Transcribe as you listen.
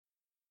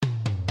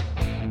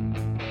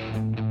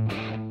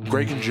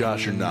Greg and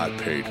Josh are not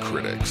paid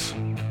critics.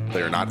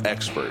 They are not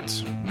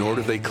experts, nor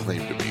do they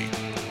claim to be.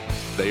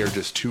 They are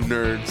just two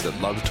nerds that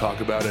love to talk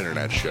about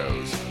internet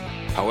shows.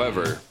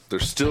 However, they're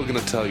still going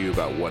to tell you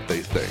about what they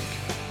think.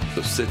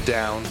 So sit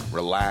down,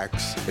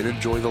 relax, and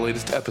enjoy the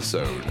latest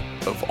episode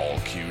of All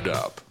Queued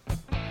Up.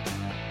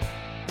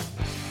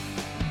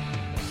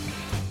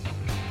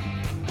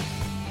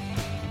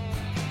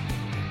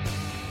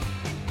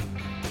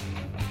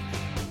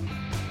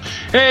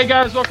 Hey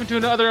guys, welcome to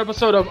another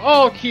episode of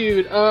All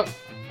Queued Up.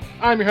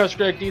 I'm your host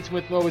Greg Dietz,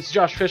 with me always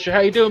Josh Fisher.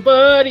 How you doing,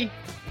 buddy?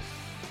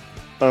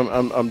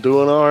 I'm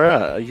doing all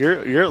right.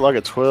 You're at like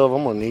a 12.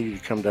 I'm gonna need you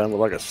to come down to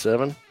like a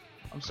 7.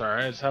 I'm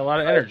sorry, I just had a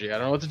lot of energy. I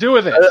don't know what to do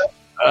with it.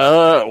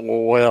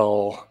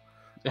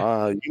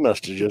 You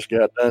must have just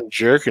got done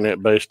jerking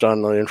it based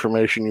on the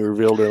information you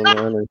revealed in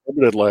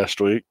Uninhibited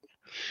last week.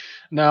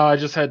 No, I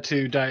just had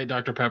 2 Diet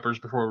Dr. Peppers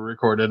before we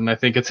recorded, and I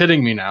think it's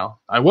hitting me now.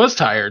 I was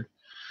tired.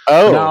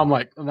 Oh, now I'm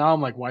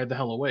like, why the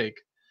hell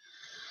awake?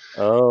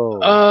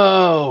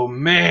 Oh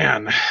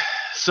man.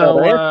 So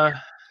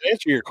to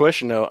answer your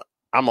question though,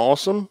 I'm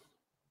awesome.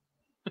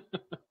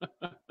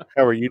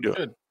 How are you doing?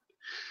 Good.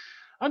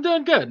 I'm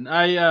doing good.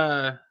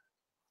 I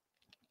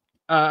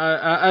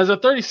as a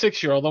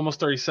 36-year-old, almost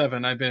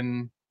 37, I've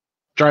been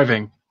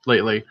driving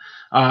lately,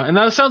 and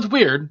that sounds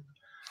weird.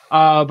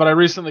 But I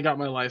recently got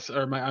my license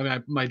or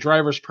my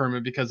driver's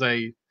permit because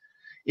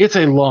it's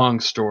a long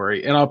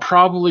story, and I'll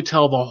probably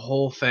tell the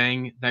whole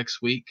thing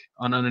next week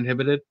on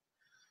Uninhibited.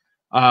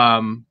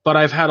 But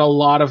I've had a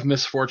lot of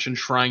misfortune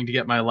trying to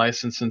get my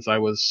license since I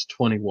was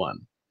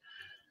 21.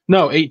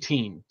 No,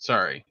 18.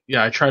 Sorry.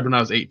 Yeah, I tried when I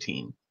was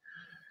 18.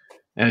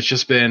 And it's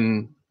just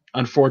been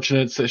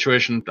unfortunate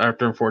situation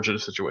after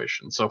unfortunate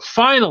situation. So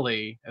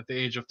finally, at the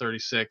age of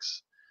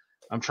 36,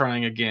 I'm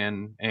trying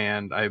again,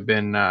 and I've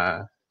been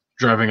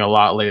driving a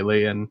lot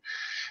lately, and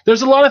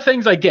there's a lot of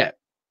things I get.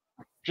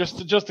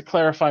 Just to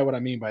clarify what I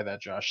mean by that,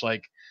 Josh,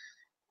 like,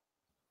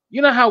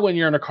 you know how when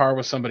you're in a car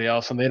with somebody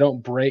else and they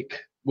don't brake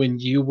when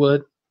you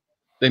would,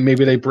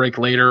 maybe they brake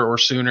later or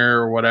sooner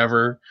or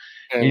whatever,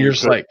 and you're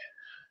just like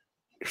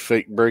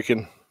fake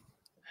braking.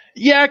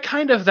 Yeah,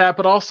 kind of that,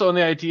 but also in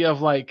the idea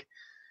of like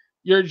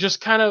you're just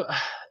kind of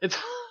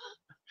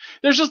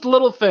there's just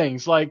little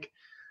things like.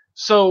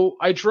 So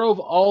I drove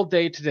all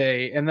day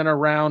today, and then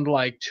around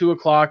like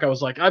 2:00, I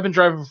was like, I've been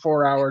driving for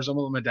 4 hours. I'm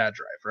gonna let my dad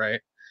drive,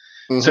 right?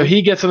 Mm-hmm. So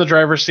he gets in the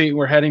driver's seat, and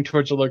we're heading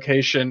towards the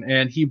location,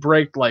 and he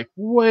braked like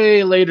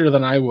way later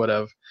than I would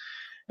have.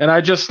 And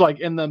I just like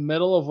in the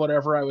middle of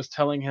whatever I was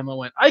telling him, I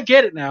went, I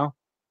get it now.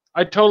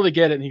 I totally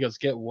get it. And he goes,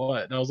 get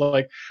what? And I was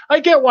like, I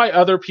get why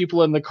other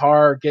people in the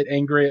car get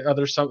angry at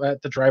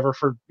at the driver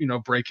for,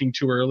 braking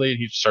too early. And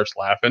he just starts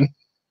laughing.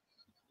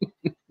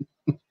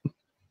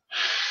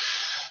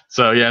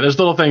 So yeah, there's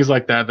little things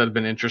like that have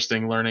been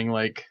interesting learning.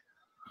 Like,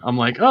 I'm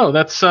like, oh,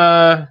 that's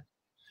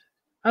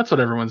what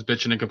everyone's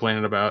bitching and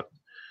complaining about.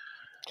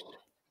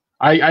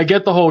 I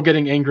get the whole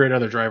getting angry at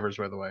other drivers,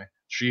 by the way.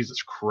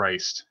 Jesus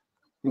Christ.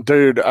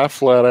 Dude, I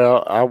flat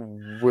out, I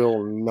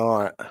will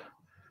not,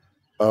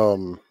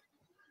 go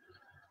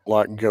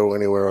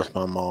anywhere with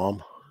my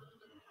mom.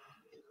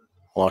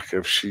 Like,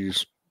 if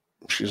she's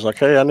like,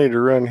 hey, I need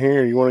to run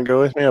here. You want to go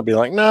with me? I'll be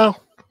like, no,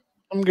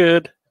 I'm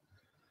good.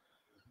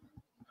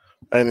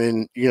 And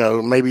then,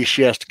 maybe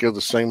she has to go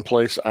the same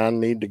place I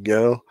need to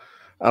go.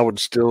 I would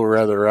still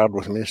rather ride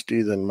with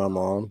Misty than my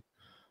mom,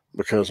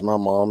 because my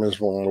mom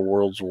is one of the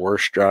world's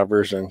worst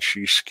drivers, and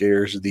she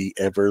scares the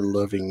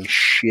ever-loving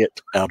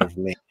shit out of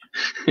me.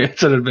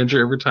 It's an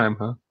adventure every time,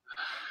 huh?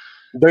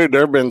 Dude,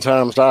 there have been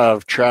times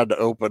I've tried to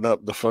open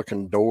up the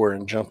fucking door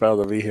and jump out of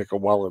the vehicle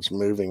while it's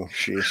moving.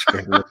 She's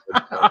scared me.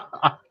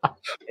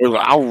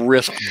 I'll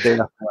risk death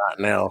right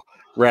now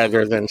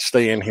rather than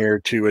staying here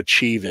to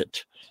achieve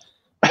it.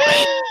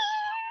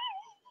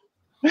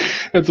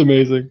 That's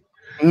amazing.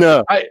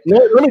 No, let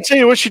me tell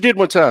you what she did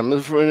one time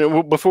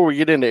before we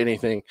get into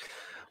anything.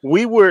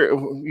 We were,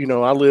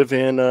 I live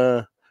in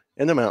the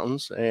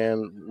mountains,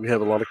 and we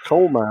have a lot of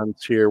coal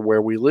mines here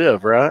where we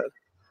live, right?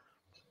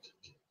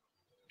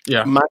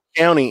 Yeah. My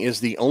county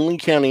is the only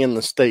county in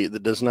the state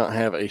that does not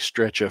have a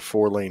stretch of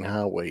 4-lane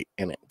highway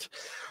in it.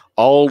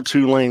 All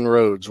 2-lane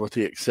roads, with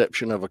the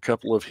exception of a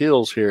couple of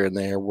hills here and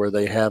there where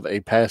they have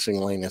a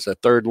passing lane. It's a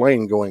 3rd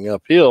lane going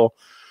uphill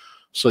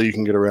so you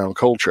can get around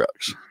coal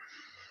trucks.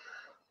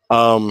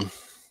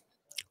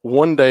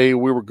 One day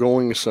we were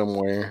going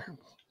somewhere,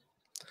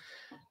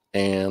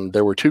 and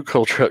there were 2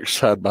 coal trucks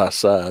side by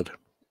side,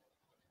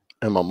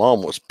 and my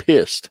mom was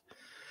pissed.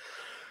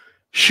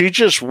 She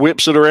just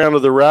whips it around to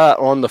the right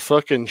on the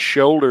fucking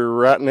shoulder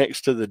right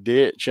next to the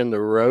ditch in the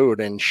road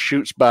and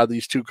shoots by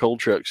these 2 coal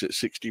trucks at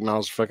 60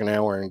 miles a fucking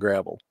hour in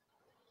gravel.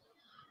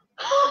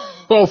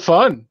 Well,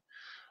 fun.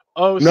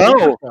 Oh,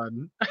 no,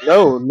 fun.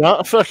 No,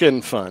 not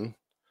fucking fun.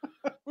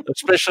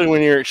 Especially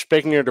when you're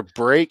expecting her to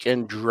brake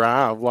and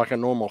drive like a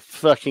normal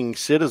fucking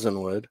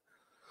citizen would.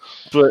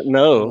 But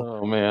no.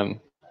 Oh,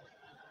 man.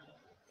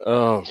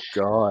 Oh,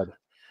 God.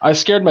 I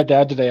scared my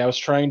dad today. I was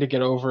trying to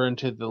get over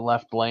into the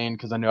left lane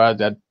because I knew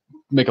I'd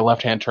make a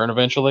left-hand turn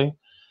eventually.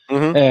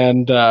 Mhm.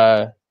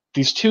 and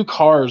these two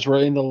cars were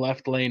in the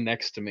left lane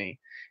next to me,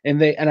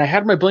 and I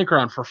had my blinker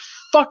on for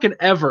fucking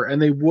ever,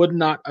 and they would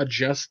not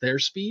adjust their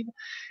speed,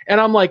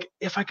 and I'm like,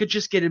 if I could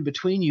just get in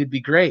between you, it'd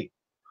be great.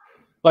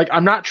 Like,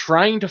 I'm not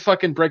trying to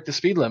fucking break the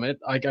speed limit.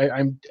 Like,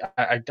 I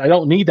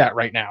don't need that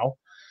right now.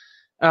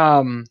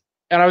 And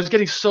I was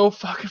getting so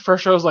fucking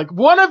frustrated. I was like,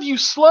 one of you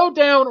slow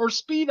down or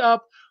speed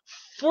up,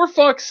 for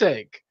fuck's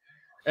sake.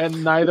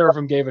 And neither of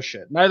them gave a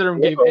shit. Neither of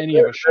them gave any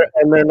of a shit.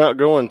 And they're not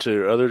going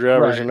to. Other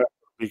drivers Right. are not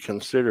going to be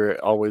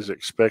considerate. Always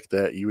expect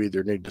that you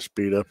either need to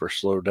speed up or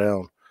slow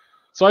down.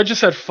 So I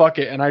just said, fuck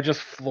it. And I just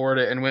floored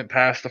it and went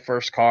past the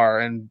first car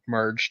and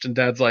merged. And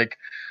Dad's like,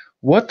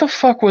 what the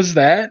fuck was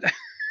that?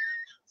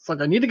 It's like,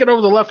 I need to get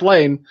over the left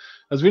lane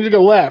as we need to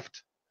go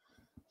left.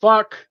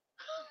 Fuck.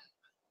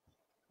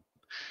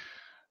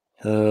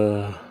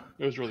 It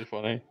was really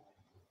funny.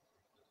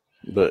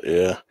 But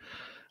yeah.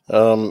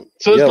 So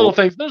there's little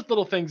things. There's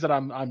little things that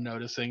I'm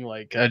noticing.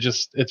 Like,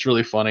 it's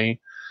really funny.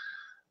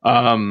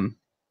 And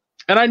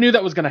I knew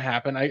that was going to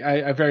happen.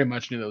 I very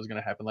much knew that was going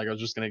to happen. Like, I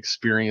was just going to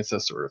experience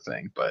this sort of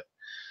thing. But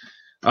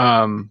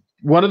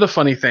one of the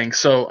funny things.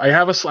 So I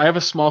have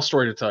a small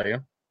story to tell you.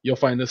 You'll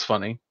find this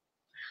funny.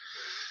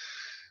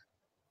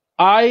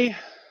 I,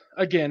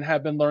 again,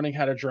 have been learning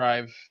how to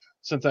drive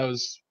since I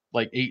was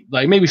like 8,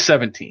 like maybe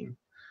 17.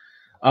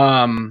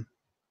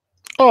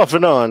 Off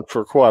and on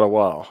for quite a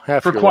while.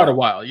 For quite a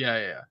while.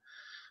 Yeah.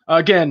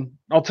 Again,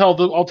 I'll tell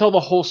the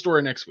whole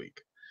story next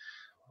week.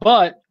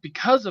 But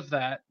because of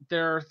that,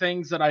 there are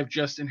things that I've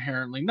just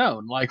inherently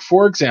known. Like,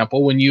 for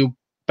example, when you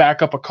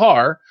back up a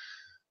car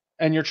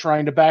and you're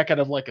trying to back out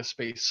of like a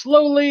space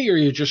slowly, or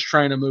you're just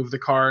trying to move the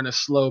car in a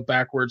slow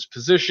backwards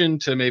position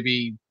to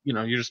maybe,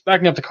 you're just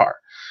backing up the car.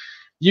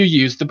 You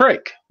use the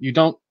brake. You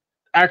don't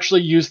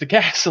actually use the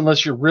gas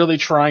unless you're really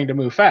trying to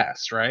move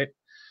fast, right?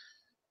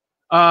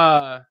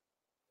 Well,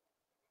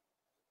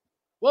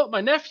 my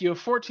nephew of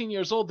 14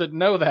 years old didn't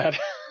know that.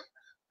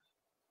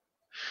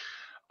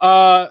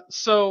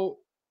 So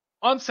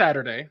on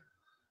Saturday,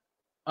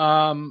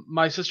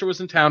 my sister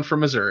was in town from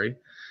Missouri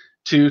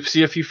to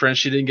see a few friends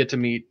she didn't get to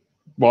meet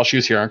while she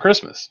was here on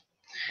Christmas.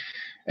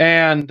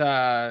 And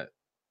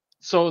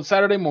so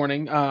Saturday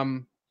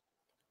morning,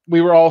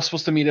 we were all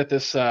supposed to meet at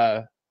this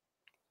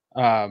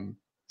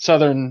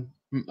southern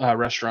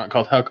restaurant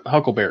called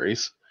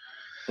Huckleberry's.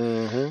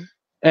 Mm-hmm.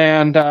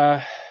 And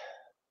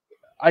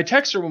I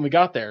text her when we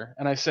got there,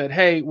 and I said,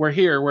 hey, we're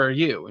here. Where are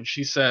you? And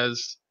she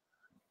says,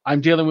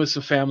 I'm dealing with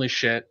some family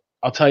shit.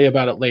 I'll tell you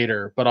about it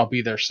later, but I'll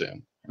be there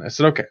soon. And I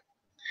said, okay.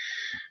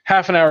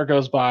 Half an hour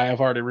goes by. I've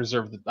already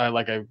reserved. I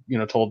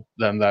told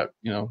them that,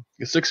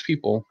 6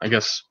 people. I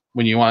guess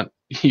when you want,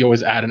 you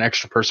always add an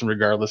extra person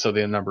regardless of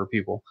the number of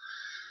people.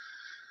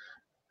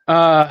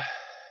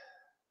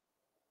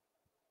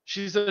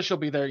 She says she'll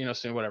be there,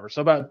 soon, whatever.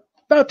 So about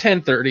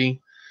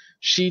 10:30,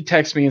 she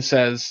texts me and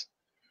says,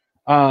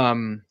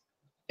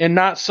 in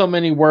not so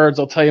many words,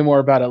 I'll tell you more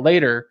about it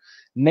later,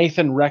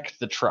 Nathan wrecked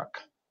the truck.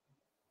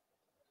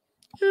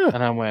 Yeah.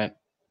 And I went,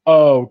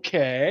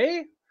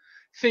 okay.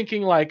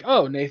 Thinking like,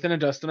 oh, Nathan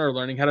and Dustin are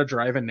learning how to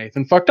drive and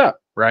Nathan fucked up,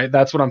 right?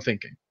 That's what I'm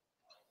thinking.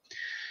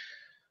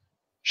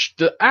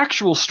 The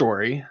actual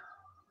story,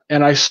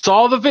 and I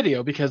saw the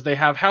video because they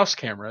have house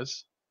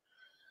cameras.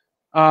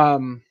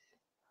 Nathan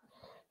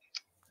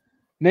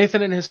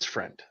and his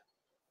friend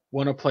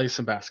want to play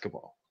some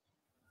basketball.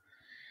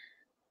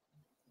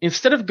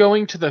 Instead of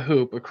going to the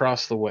hoop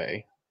across the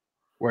way,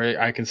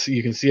 where you can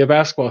see a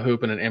basketball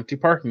hoop in an empty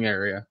parking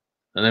area,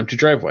 an empty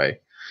driveway,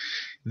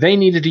 they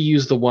needed to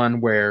use the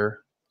one where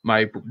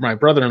my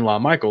brother-in-law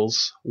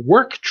Michael's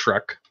work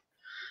truck,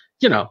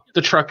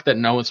 the truck that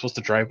no one's supposed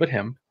to drive but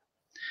him,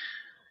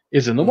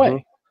 is in the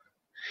way.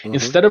 Mm-hmm.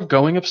 Instead of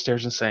going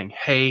upstairs and saying,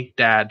 hey,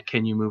 Dad,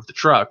 can you move the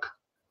truck?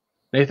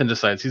 Nathan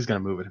decides he's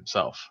going to move it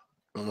himself.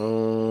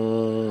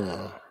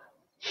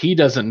 He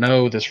doesn't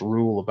know this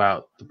rule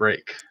about the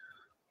brake.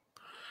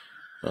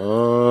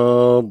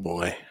 Oh,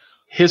 boy.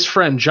 His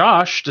friend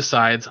Josh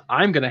decides,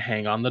 I'm going to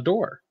hang on the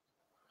door.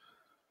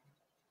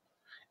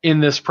 In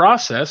this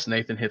process,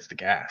 Nathan hits the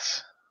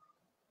gas.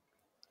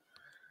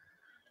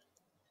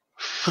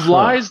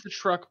 Flies the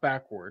truck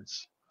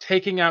backwards,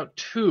 taking out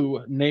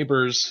 2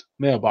 neighbors'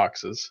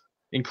 mailboxes,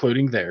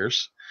 including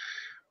theirs,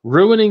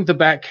 ruining the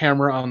back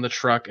camera on the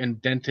truck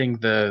and denting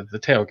the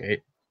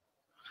tailgate.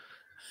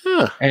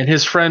 Huh. And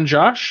his friend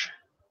Josh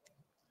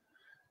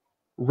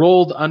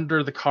rolled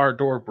under the car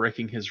door,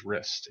 breaking his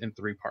wrist in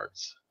 3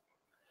 parts,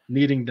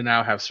 needing to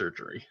now have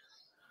surgery.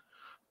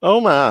 Oh,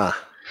 my.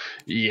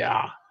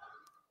 Yeah.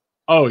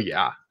 Oh,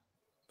 yeah.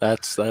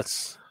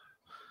 That's.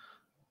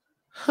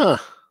 Huh.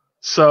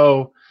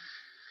 So,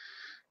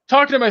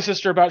 talking to my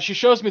sister about it, she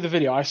shows me the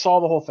video. I saw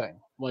the whole thing,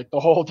 like the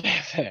whole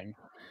damn thing.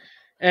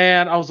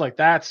 And I was like,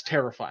 that's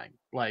terrifying.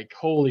 Like,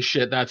 holy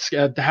shit, that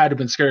had to have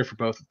been scary for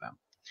both of them.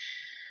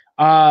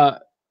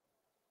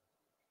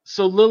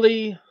 So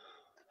Lily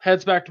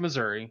heads back to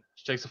Missouri.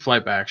 She takes a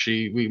flight back.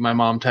 My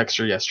mom texts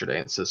her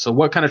yesterday and says, so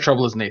what kind of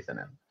trouble is Nathan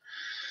in?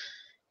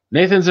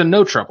 Nathan's in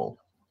no trouble.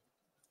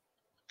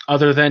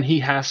 other than he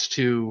has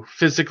to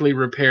physically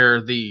repair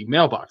the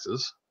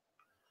mailboxes.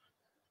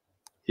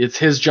 It's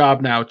his job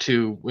now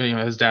to,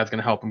 his dad's going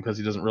to help him because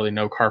he doesn't really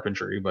know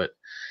carpentry, but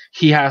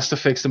he has to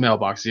fix the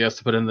mailbox. He has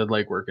to put in the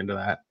legwork into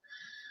that.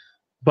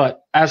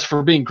 But as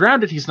for being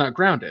grounded, he's not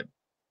grounded.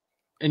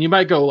 And you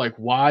might go like,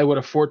 why would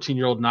a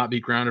 14-year-old not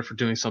be grounded for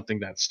doing something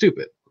that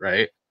stupid,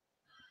 right?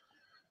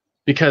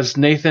 Because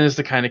Nathan is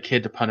the kind of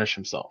kid to punish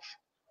himself.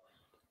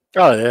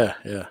 Oh, yeah,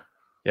 yeah.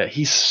 Yeah,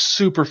 he's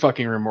super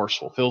fucking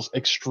remorseful, feels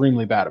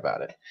extremely bad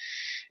about it.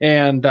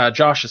 And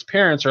Josh's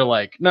parents are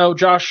like, no,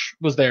 Josh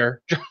was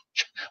there.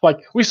 Like,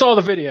 we saw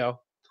the video.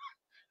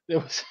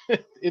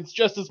 It's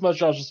just as much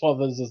Josh's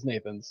fault as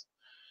Nathan's.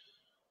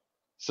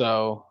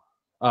 So,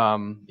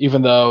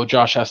 even though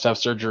Josh has to have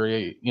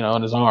surgery,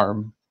 on his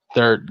arm,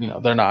 they're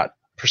not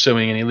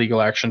pursuing any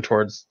legal action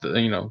towards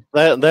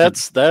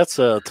That's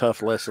a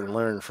tough lesson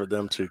learned for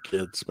them two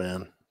kids,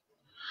 man.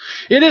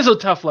 It is a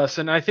tough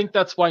lesson. I think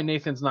that's why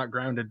Nathan's not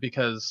grounded,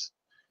 because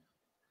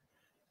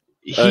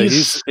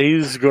he's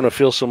going to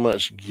feel so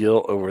much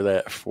guilt over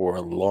that for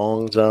a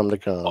long time to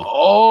come.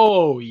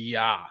 Oh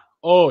yeah.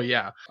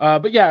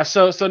 But yeah,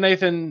 so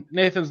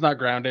Nathan's not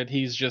grounded.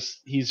 He's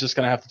just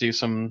going to have to do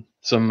some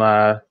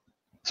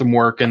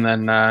work and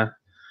then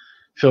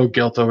feel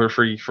guilt over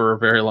for a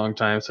very long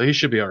time. So he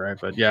should be all right.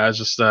 But yeah, it's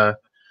just I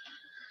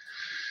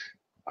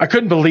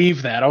couldn't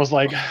believe that.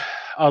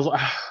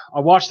 I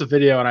watched the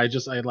video and I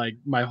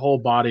my whole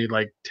body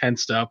like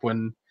tensed up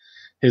when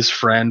his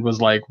friend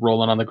was like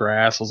rolling on the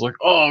grass. I was like,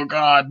 oh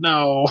God,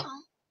 no.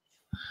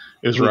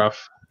 It was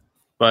rough.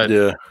 But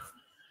yeah,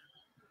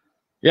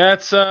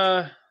 it's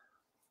a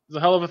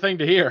hell of a thing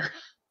to hear.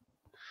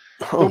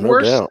 Oh, no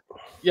doubt.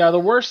 Yeah, the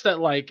worst that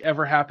like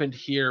ever happened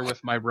here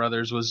with my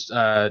brothers was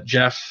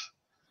Jeff,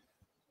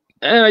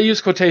 and I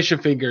use quotation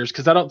fingers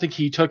because I don't think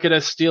he took it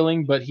as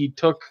stealing, but he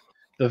took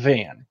the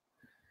van.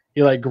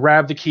 He like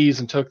grabbed the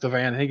keys and took the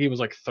van. I think he was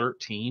like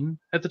 13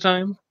 at the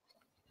time.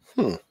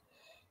 He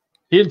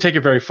didn't take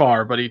it very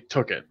far, but he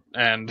took it,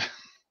 and I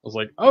was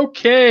like,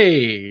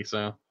 okay.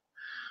 So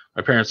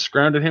my parents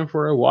grounded him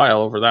for a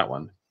while over that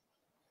one.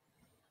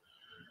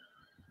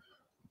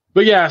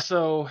 But yeah,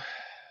 so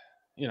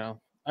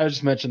I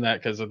just mentioned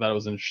that because I thought it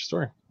was an interesting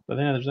story. But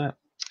yeah, there's that.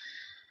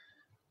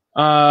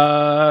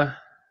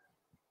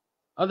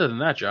 Other than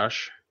that,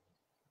 Josh,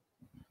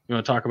 you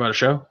want to talk about a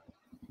show?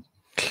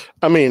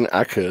 I mean,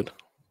 I could.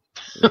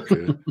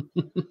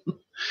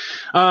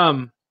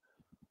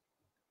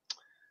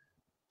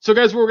 So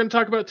guys, what we're going to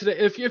talk about today,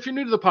 if you're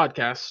new to the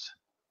podcast,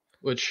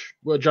 which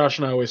Josh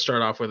and I always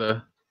start off with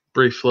a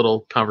brief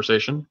little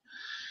conversation.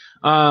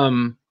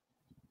 Josh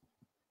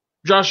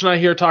and I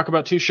here talk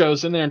about two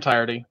shows in their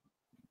entirety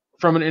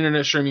from an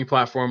internet streaming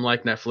platform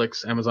like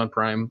Netflix, Amazon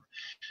Prime,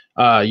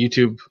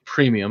 YouTube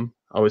Premium.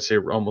 I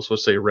almost would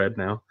say Red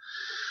now.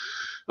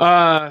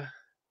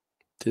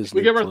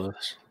 Disney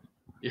Plus.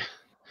 Yeah,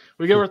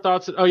 we give our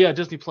thoughts. Oh yeah,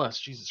 Disney Plus.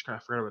 Jesus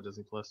Christ, I forgot about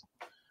Disney Plus.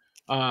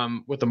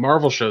 With the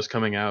Marvel shows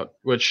coming out,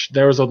 which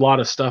there was a lot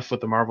of stuff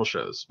with the Marvel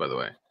shows, by the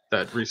way,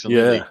 that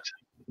recently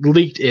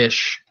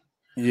leaked-ish.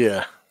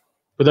 Yeah.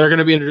 But they're going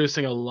to be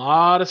introducing a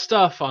lot of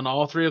stuff on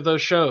all three of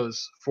those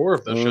shows. 4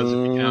 of those shows, if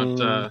you count.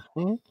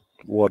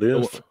 What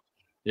If?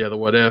 The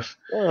What If.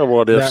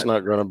 What If's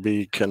not going to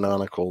be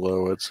canonical,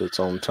 though. It's its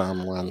own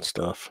timeline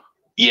stuff.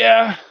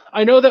 Yeah,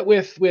 I know that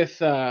with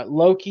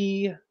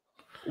Loki,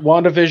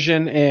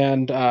 WandaVision,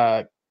 and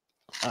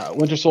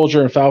Winter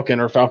Soldier and Falcon,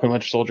 or Falcon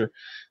Winter Soldier,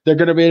 they're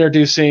going to be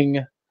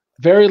introducing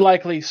very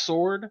likely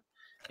Sword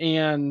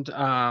and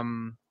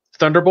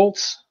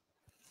Thunderbolts.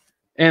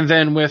 And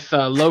then with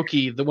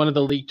Loki, one of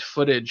the leaked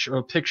footage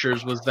or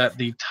pictures was that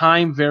the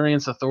Time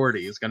Variance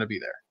Authority is going to be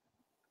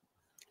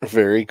there.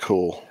 Very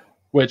cool.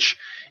 Which,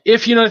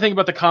 if you know anything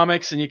about the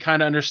comics and you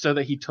kind of understood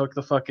that he took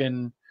the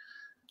fucking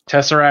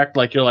Tesseract,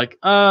 like you're like,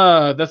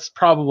 that's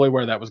probably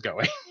where that was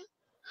going.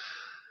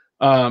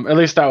 At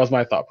least that was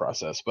my thought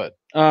process. But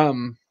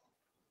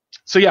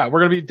so yeah,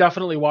 we're gonna be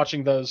definitely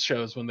watching those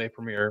shows when they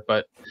premiere.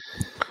 But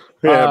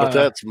but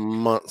that's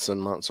months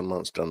and months and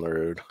months down the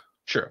road.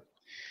 Sure.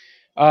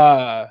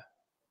 But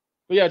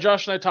yeah,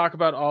 Josh and I talk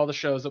about all the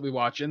shows that we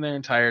watch in their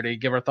entirety,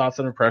 give our thoughts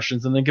and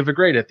impressions, and then give a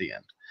grade at the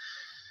end.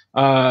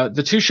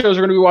 The 2 shows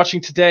we're going to be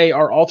watching today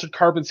are Altered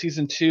Carbon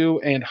Season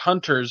 2 and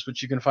Hunters,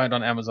 which you can find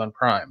on Amazon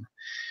Prime.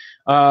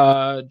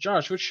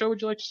 Josh, which show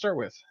would you like to start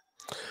with?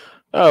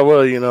 Oh,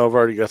 well, I've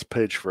already got the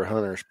page for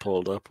Hunters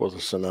pulled up with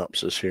a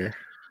synopsis here.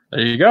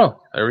 There you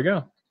go. There we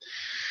go.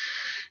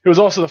 It was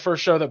also the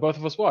first show that both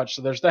of us watched,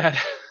 so there's that.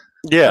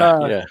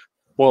 Yeah.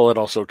 Well, it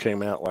also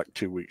came out like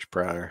 2 weeks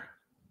prior.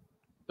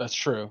 That's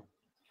true.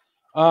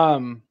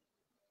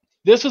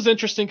 This was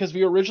interesting because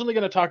we were originally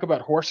going to talk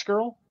about Horse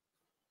Girl,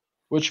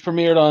 which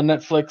premiered on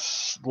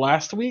Netflix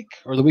last week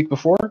or the week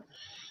before,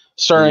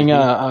 starring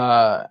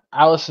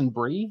Alison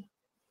Brie.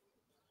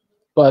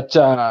 But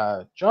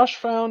Josh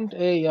found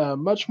a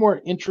much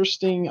more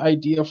interesting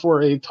idea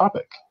for a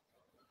topic.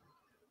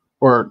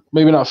 Or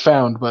maybe not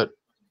found, but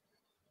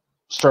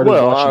started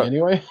watching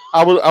anyway?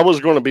 I was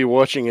going to be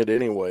watching it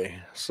anyway,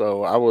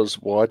 so I was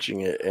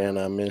watching it, and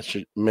I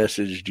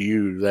messaged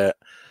you that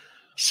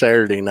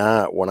Saturday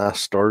night when I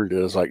started.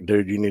 I was like,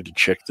 dude, you need to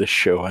check this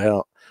show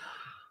out.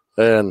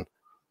 And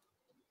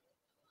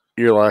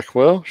you're like,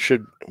 well,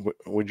 should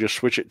we just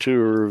switch it to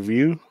a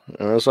review?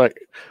 And I was like,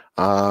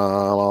 I'm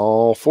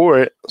all for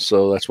it.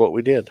 So that's what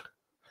we did.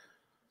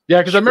 Yeah,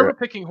 because I remember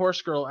picking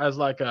Horse Girl as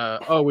like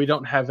we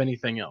don't have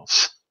anything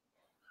else.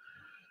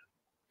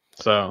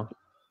 So.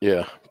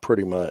 Yeah,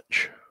 pretty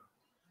much.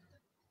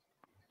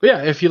 But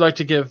yeah, if you'd like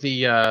to give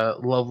the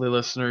lovely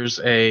listeners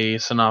a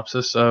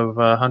synopsis of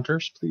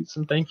Hunters, please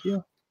and thank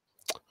you.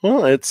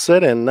 Well, it's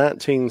set in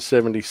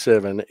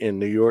 1977 in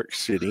New York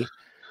City,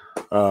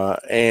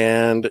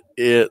 and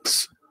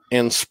it's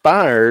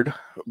inspired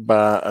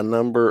by a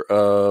number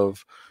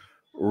of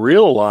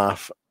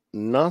real-life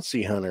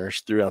Nazi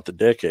hunters throughout the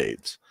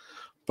decades,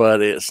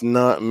 but it's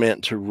not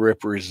meant to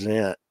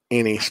represent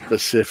any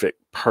specific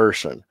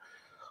person.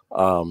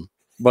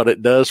 But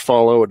it does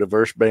follow a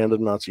diverse band of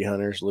Nazi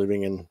hunters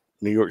living in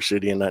New York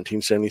City in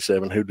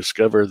 1977 who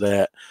discover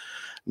that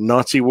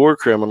Nazi war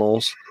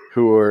criminals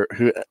who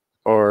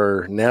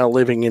are now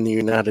living in the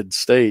United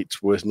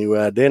States with new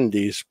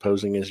identities,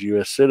 posing as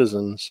U.S.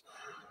 citizens,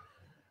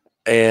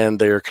 and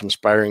they're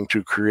conspiring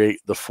to create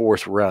the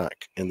Fourth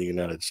Reich in the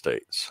United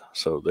States.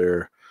 So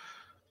they're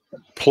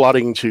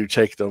plotting to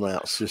take them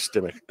out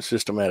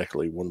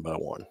systematically one by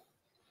one.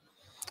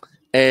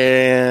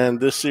 And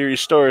this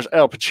series stars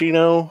Al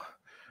Pacino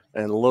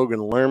and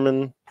Logan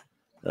Lerman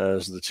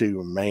as the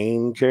two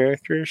main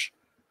characters.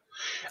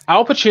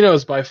 Al Pacino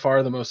is by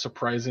far the most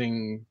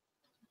surprising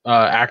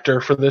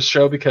actor for this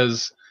show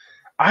because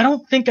I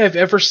don't think I've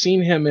ever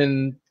seen him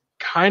in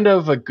kind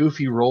of a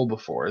goofy role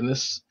before, and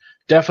this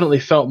definitely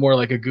felt more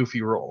like a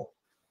goofy role.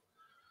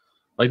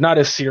 Like, not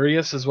as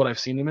serious as what I've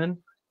seen him in.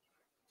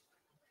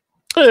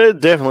 It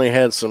definitely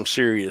had some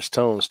serious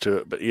tones to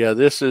it, but yeah,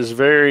 this is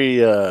very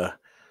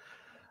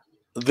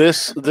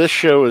this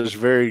show is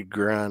very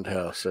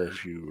grindhouse,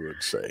 as you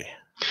would say.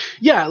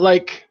 Yeah,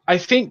 like I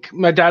think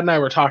my dad and I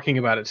were talking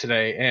about it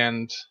today,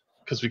 and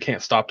because we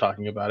can't stop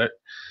talking about it.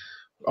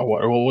 Oh,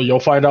 well, you'll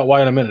find out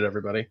why in a minute,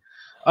 everybody.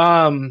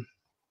 I'll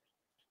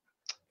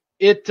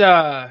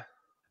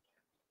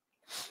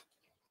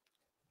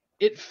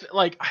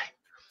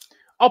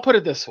put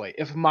it this way: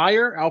 if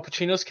Meyer, Al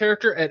Pacino's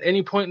character, at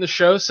any point in the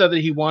show said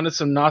that he wanted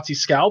some Nazi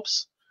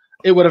scalps,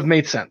 it would have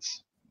made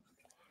sense.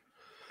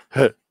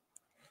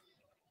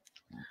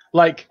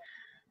 Like,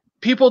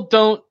 people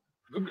don't.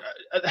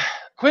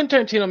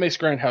 Quentin Tarantino makes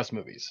grindhouse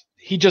movies.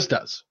 He just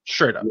does,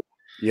 straight up.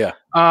 Yeah.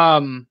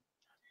 And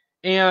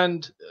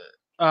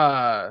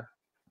Inglourious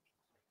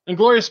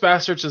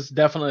Basterds is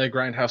definitely a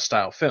grindhouse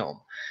style film.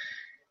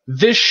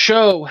 This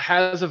show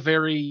has a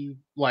very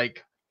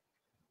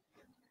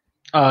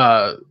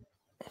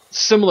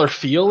similar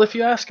feel, if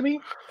you ask me.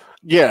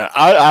 Yeah,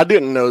 I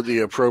didn't know the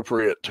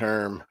appropriate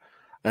term,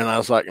 and I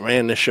was like,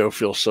 man, this show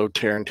feels so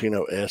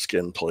Tarantino-esque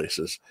in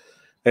places.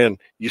 And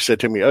you said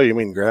to me, oh, you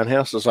mean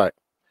grindhouse? I was like,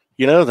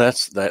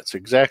 that's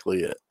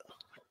exactly it.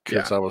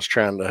 Because yeah.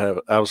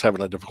 I was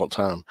having a difficult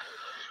time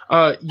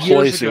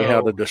placing how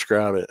to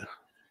describe it.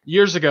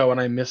 Years ago, and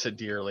I miss it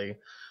dearly,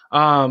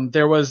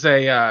 there was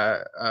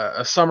a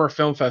summer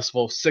film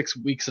festival 6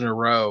 weeks in a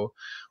row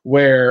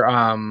where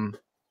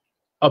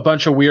a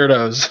bunch of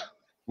weirdos,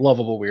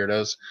 lovable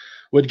weirdos,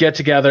 would get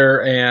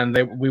together and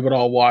we would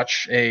all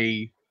watch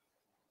a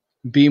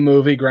B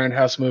movie,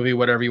 grindhouse movie,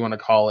 whatever you want to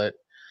call it,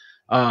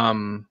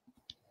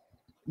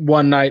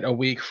 one night a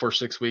week for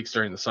 6 weeks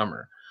during the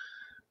summer.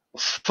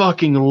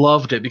 Fucking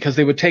loved it because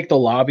they would take the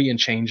lobby and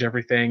change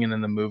everything, and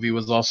then the movie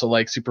was also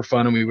super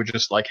fun, and we would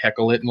just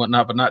heckle it and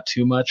whatnot, but not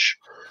too much.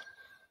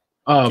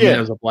 Oh man,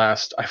 it was a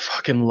blast. I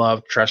fucking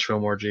loved Trash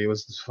Film Orgy. It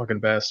was the fucking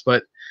best.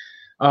 But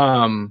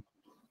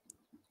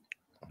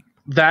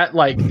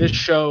this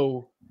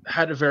show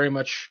had a very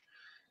much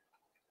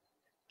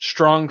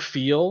strong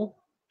feel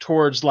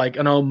towards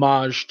an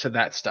homage to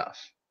that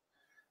stuff.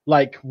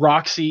 Like,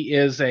 Roxy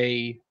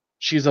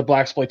she's a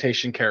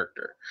blaxploitation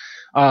character.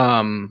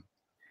 The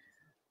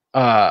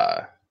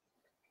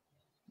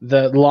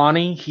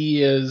Lonnie,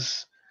 he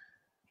is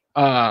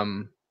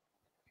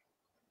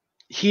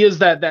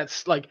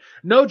that's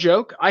no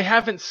joke. I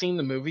haven't seen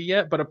the movie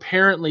yet, but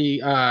apparently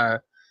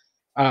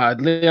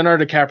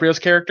Leonardo DiCaprio's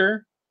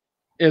character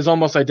is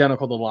almost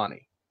identical to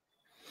Lonnie.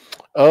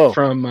 Oh,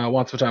 from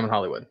Once Upon a Time in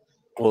Hollywood.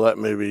 Well, that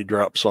movie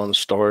drops on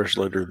Stars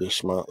later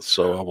this month,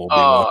 so I will be.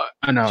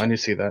 I know, I need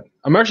to see that.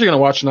 I'm actually going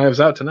to watch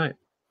Knives Out tonight.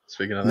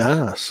 Speaking of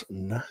that,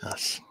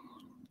 nice.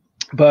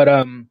 But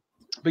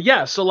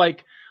yeah, so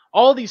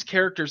all these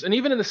characters, and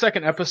even in the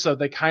second episode,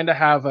 they kind of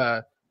have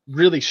a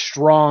really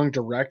strong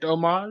direct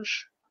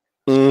homage.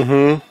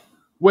 Mm-hmm.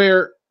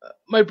 Where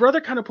my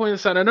brother kind of pointed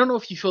this out. I don't know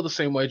if you feel the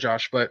same way,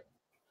 Josh, but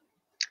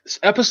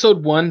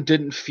episode 1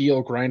 didn't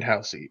feel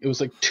grindhousey. It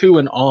was 2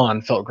 and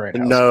on felt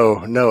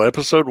grindhousey. No,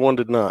 episode 1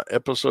 did not.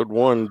 Episode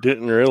 1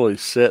 didn't really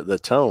set the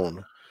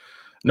tone.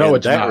 No, in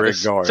it's that not.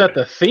 regard. It set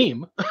the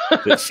theme.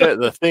 It set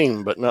the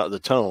theme, but not the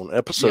tone.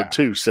 Episode Yeah.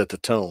 2 set the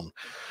tone,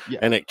 Yeah.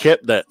 and it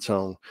kept that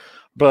tone.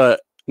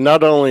 But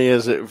not only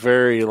is it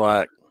very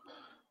like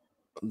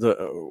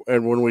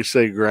and when we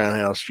say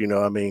grindhouse, you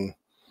know, I mean,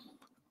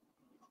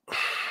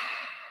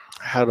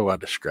 how do I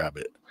describe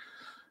it?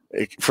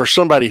 For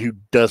somebody who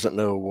doesn't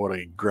know what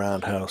a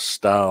grindhouse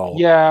style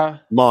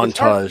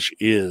montage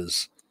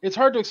is. It's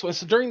hard to explain.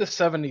 So during the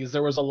 70s,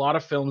 there was a lot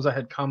of films that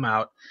had come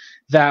out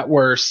that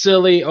were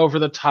silly, over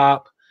the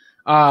top,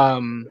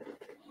 didn't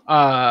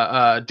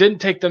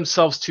take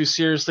themselves too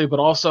seriously, but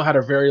also had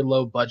a very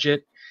low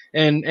budget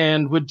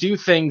and would do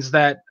things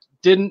that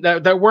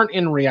weren't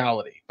in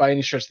reality by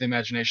any stretch of the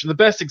imagination. The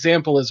best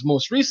example is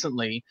most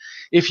recently,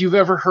 if you've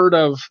ever heard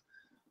of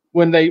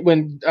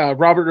when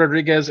Robert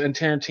Rodriguez and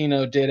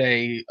Tarantino did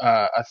a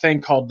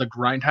thing called The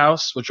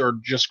Grindhouse, or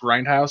just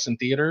Grindhouse in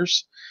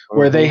theaters,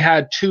 where they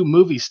had 2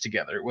 movies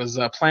together. It was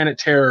Planet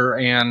Terror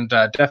and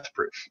Death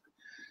Proof.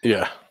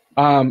 Yeah.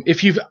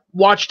 If you've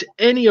watched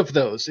any of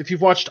those, if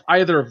you've watched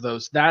either of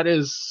those, that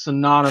is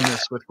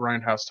synonymous with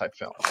Grindhouse type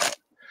film.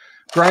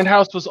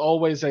 Grindhouse was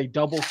always a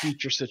double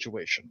feature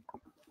situation.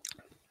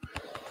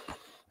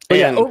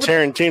 And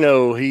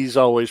Tarantino, he's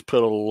always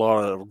put a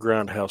lot of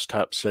grindhouse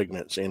type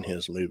segments in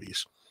his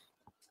movies.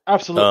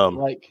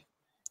 Absolutely,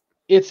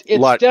 it's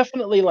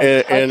definitely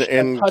like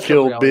and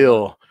Kill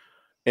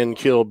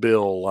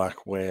Bill,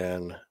 like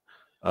when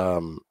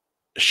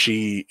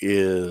she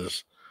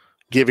is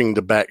giving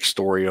the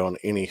backstory on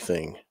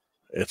anything,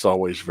 it's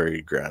always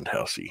very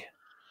grindhousey.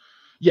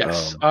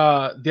 Yes.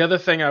 The other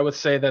thing I would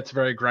say that's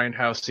very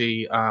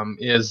grindhousey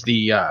is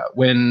the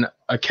when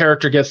a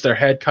character gets their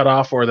head cut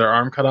off or their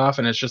arm cut off,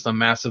 and it's just a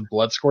massive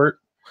blood squirt.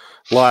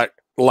 Like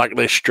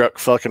they struck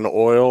fucking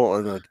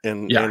oil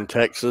in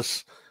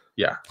Texas.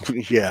 Yeah.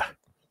 Yeah.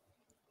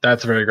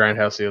 That's very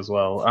grindhousey as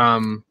well.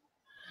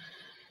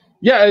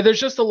 Yeah, there's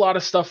just a lot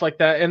of stuff like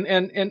that,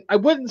 and I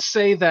wouldn't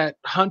say that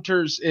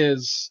Hunters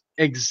is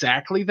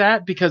exactly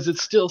that, because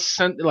it's still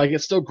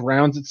it still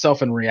grounds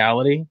itself in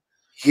reality.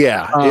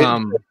 Yeah,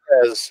 it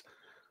has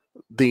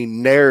the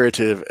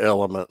narrative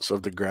elements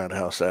of the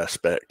grindhouse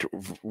aspect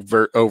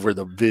over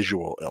the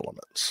visual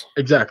elements.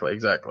 Exactly.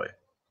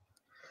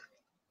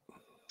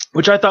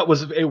 Which I thought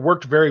it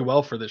worked very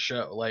well for this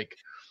show. Like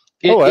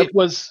it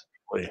was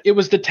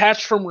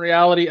detached from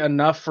reality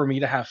enough for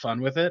me to have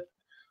fun with it,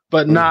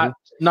 but not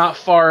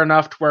far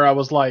enough to where I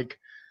was like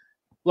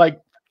I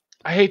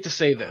hate to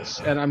say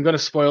this, and I'm going to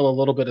spoil a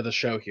little bit of the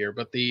show here,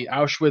 but the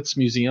Auschwitz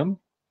Museum.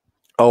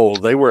 Oh,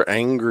 they were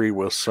angry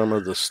with some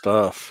of the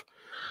stuff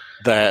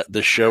that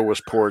the show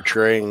was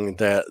portraying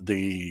that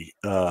the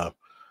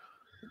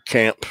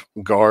camp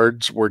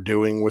guards were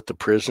doing with the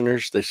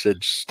prisoners. They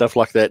said stuff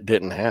like that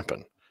didn't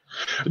happen.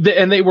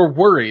 And they were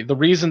worried. The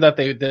reason that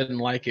they didn't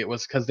like it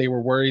was because they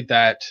were worried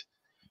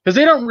because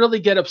they don't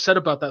really get upset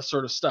about that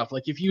sort of stuff.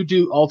 Like if you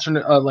do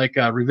alternate,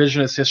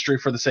 revisionist history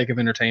for the sake of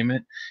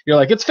entertainment, you're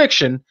like, it's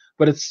fiction,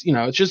 but it's,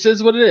 it just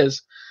is what it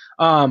is.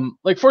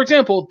 Like for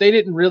example, they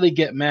didn't really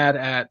get mad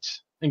at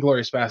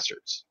Inglourious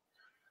Bastards,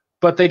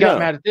 but they got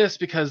mad at this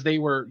because they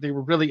were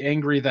really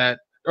angry they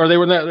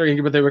were not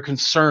angry, but they were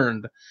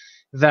concerned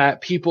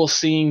that people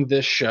seeing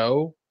this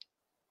show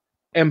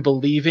and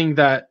believing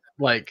that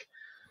like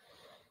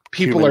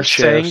people Human are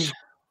saying,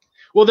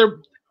 well,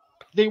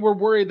 they were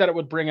worried that it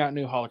would bring out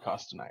new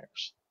Holocaust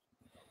deniers.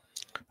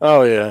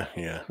 Oh yeah.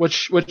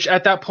 Which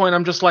at that point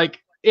I'm just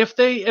like, if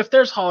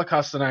there's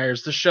Holocaust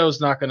deniers, the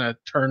show's not going to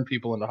turn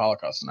people into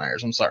Holocaust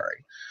deniers. I'm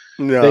sorry.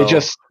 No,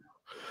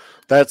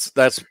 that's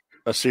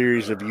a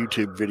series of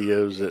YouTube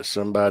videos that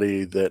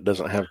somebody that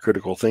doesn't have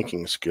critical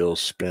thinking skills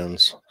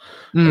spends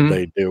a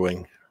day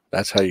doing.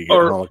 That's how you get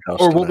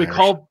Holocaust or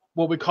deniers.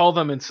 what we call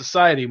them in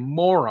society,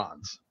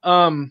 morons.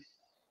 I'm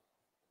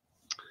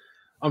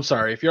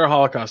sorry, if you're a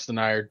Holocaust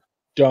denier,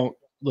 don't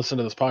listen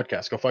to this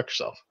podcast. Go fuck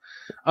yourself.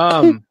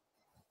 I'm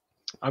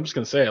just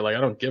gonna say it. Like,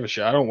 I don't give a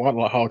shit. I don't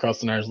want Holocaust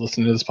deniers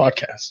listening to this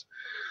podcast.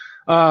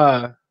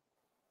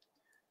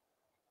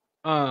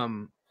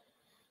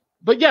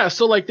 But yeah,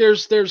 so like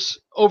there's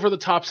over the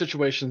top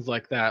situations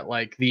like that,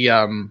 like the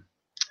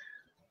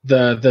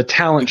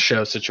talent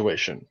show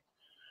situation,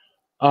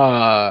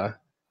 the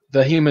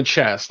human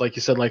chest, like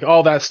you said, like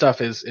all that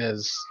stuff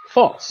is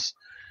false,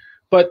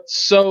 but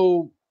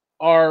so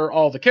are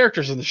all the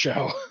characters in the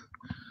show.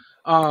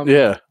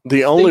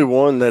 The only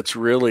one that's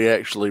really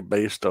actually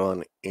based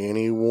on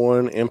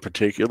anyone in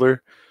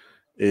particular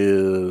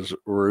is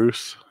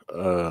Ruth.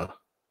 Yeah.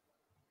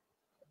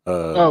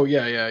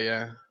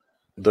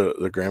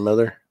 The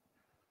grandmother.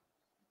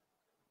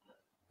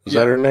 Is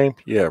that her name?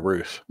 Yeah,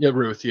 Ruth. Yeah,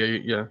 Ruth.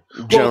 Yeah.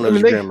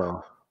 Jonah's grandma.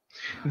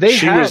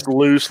 She was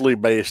loosely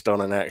based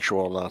on an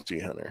actual Nazi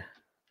hunter.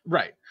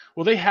 Right.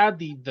 Well, they had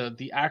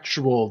the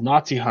actual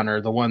Nazi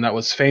hunter, the one that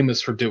was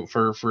famous for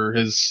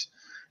his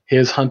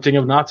hunting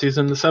of Nazis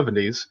in the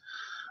 70s,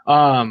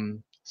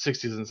 60s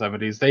and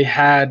 70s. They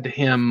had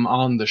him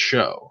on the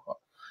show.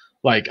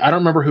 Like, I don't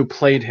remember who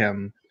played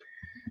him,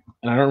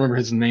 and I don't remember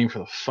his name for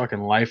the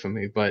fucking life of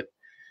me, but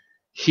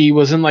he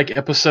was in like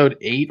episode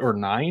 8 or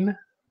 9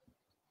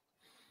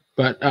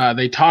 but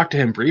they talked to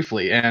him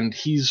briefly, and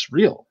he's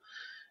real.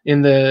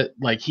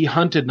 He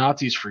hunted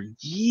Nazis for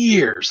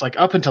years, like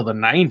up until the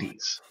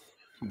 90s.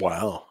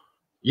 Wow.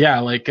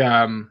 Yeah,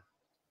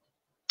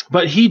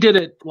 but he did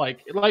it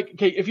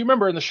okay, if you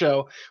remember in the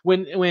show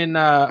when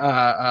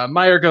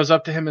Meyer goes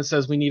up to him and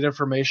says, "We need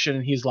information,"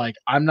 and he's like,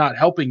 "I'm not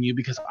helping you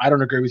because I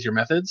don't agree with your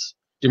methods."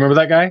 Do you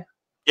remember that guy?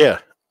 Yeah.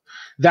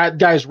 That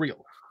guy's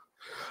real.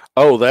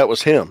 Oh, that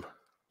was him.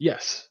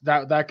 Yes,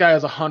 that guy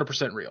is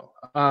 100% real.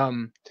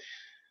 And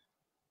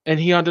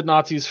he hunted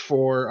Nazis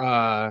for.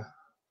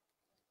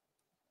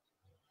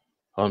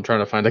 I'm trying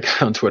to find a guy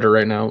on Twitter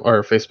right now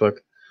or Facebook.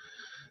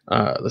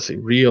 Let's see,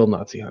 real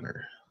Nazi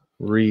hunter,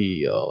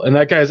 real, and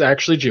that guy's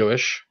actually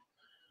Jewish.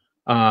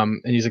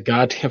 And he's a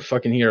goddamn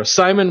fucking hero.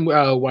 Simon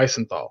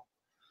Wiesenthal.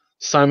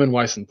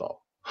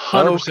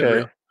 100%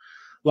 real.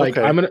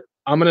 Okay.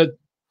 I'm gonna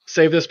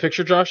save this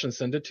picture, Josh, and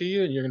send it to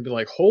you, and you're gonna be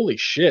like, "Holy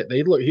shit!"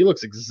 He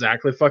looks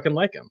exactly fucking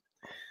like him.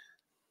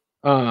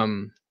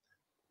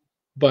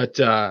 But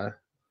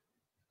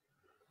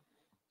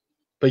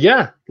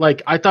yeah,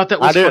 I thought that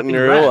was.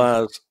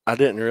 I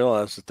didn't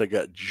realize that they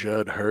got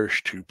Judd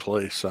Hirsch to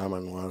play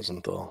Simon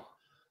Wiesenthal.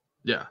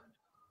 Yeah.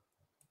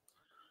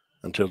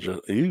 Until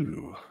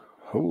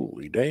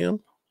holy damn.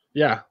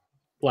 Yeah,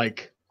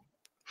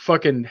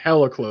 fucking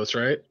hella close,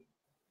 right?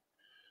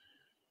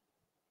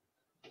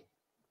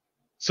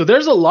 So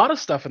there's a lot of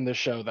stuff in this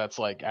show that's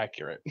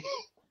accurate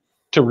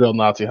to real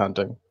Nazi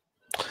hunting.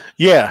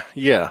 Yeah,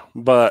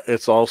 but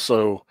it's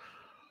also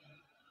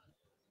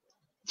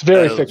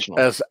very fictional.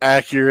 As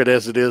accurate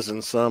as it is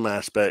in some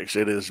aspects,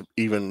 it is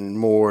even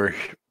more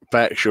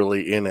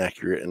factually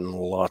inaccurate in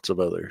lots of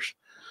others.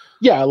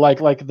 Yeah,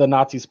 like the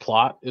Nazis'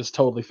 plot is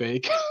totally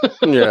fake.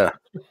 Yeah,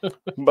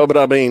 but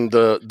I mean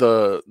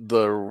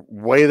the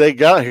way they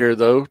got here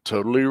though,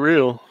 totally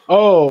real.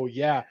 Oh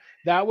yeah,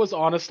 that was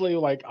honestly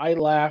I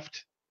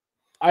laughed.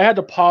 I had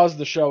to pause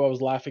the show. I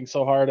was laughing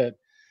so hard at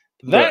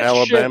that. The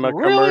Alabama shit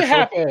really commercial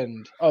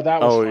happened. Oh, that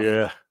was. Funny.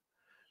 Yeah.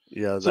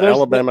 Yeah, the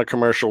Alabama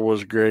commercial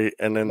was great,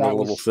 and then the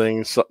little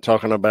things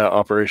talking about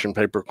Operation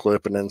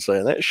Paperclip, and then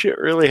saying that shit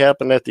really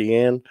happened at the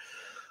end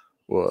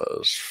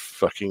was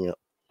fucking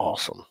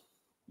awesome.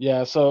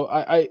 Yeah, so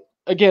I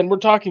again, we're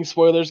talking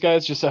spoilers,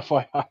 guys, just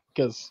FYI,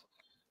 because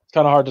it's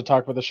kind of hard to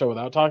talk about the show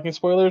without talking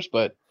spoilers,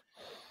 but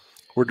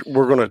we're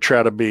going to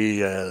try to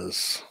be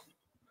as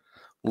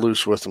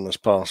loose with them as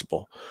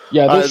possible.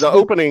 Yeah, the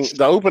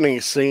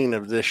opening scene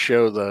of this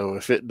show, though,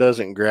 if it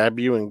doesn't grab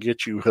you and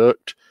get you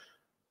hooked,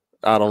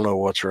 I don't know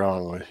what's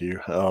wrong with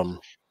you.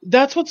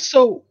 That's what's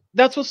so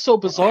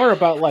bizarre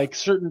about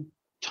certain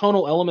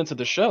tonal elements of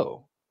the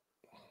show.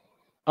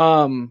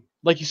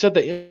 Like you said,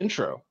 the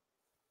intro.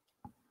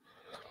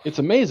 It's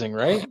amazing,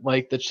 right?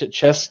 The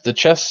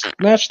chess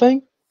match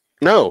thing.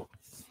 No,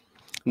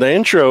 the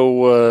intro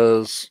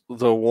was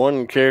the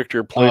one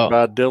character played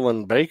by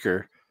Dylan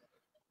Baker,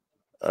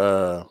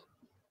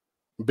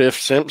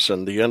 Biff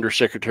Simpson, the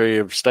Undersecretary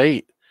of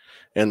State.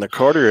 In the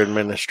Carter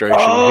administration,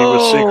 he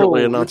was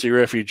secretly a Nazi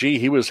refugee.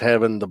 He was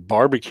having the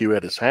barbecue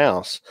at his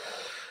house.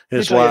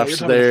 His wife's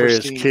there.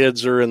 His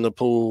kids are in the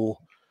pool.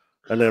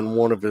 And then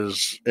one of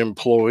his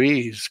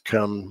employees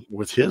come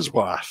with his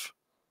wife.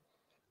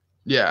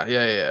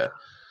 Yeah.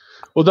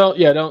 Well,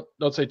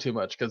 don't say too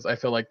much because I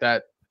feel like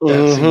that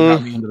scene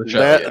got me into the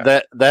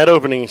show. That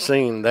opening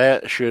scene,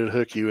 that should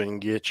hook you and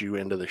get you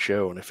into the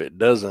show. And if it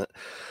doesn't,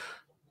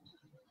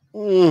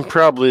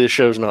 probably the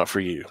show's not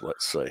for you,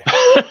 let's say.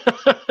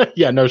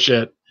 Yeah, no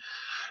shit.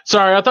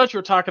 Sorry, I thought you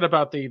were talking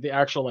about the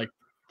actual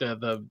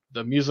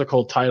the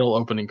musical title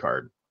opening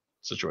card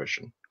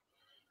situation.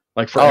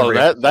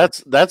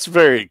 That's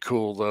very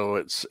cool though.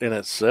 It's in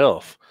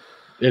itself.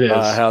 It is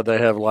how they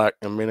have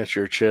a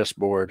miniature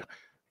chessboard,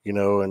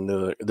 and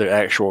the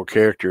actual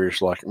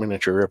characters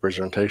miniature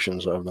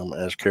representations of them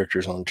as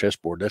characters on the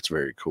chessboard. That's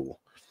very cool.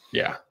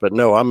 Yeah, but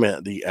no, I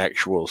meant the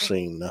actual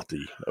scene, not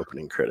the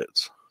opening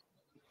credits.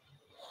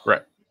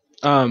 Right.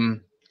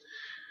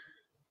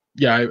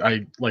 Yeah,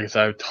 I like I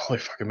said, I totally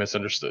fucking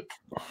misunderstood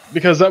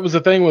because that was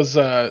the thing was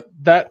that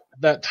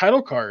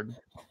title card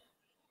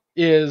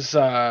is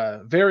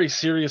very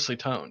seriously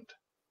toned,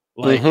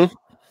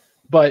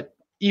 but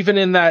even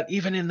in that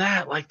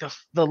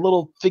the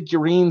little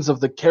figurines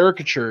of the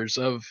caricatures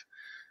of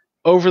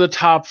over the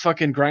top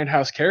fucking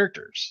grindhouse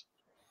characters,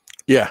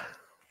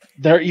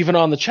 they're even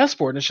on the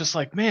chessboard, and it's just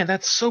man,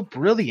 that's so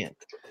brilliant.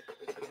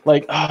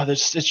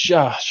 This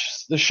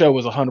show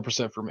was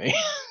 100% for me.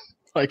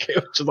 I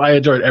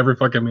enjoyed every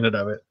fucking minute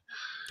of it.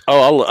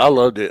 Oh, I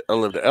loved it.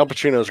 Al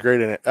Pacino's great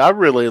in it. I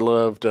really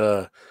loved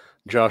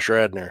Josh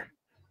Radnor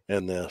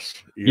in this.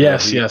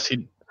 Yes.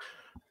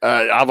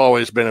 I've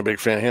always been a big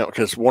fan of him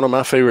because one of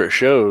my favorite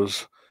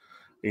shows.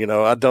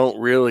 I don't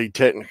really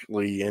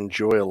technically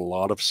enjoy a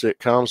lot of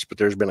sitcoms, but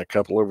there's been a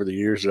couple over the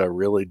years that I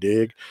really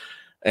dig,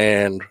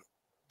 and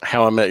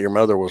How I Met Your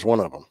Mother was one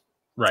of them.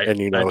 Right,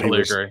 and I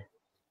totally agree.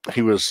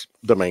 He was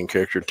the main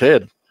character,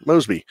 Ted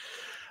Mosby.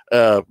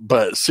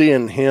 But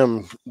seeing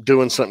him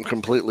doing something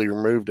completely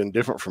removed and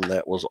different from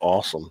that was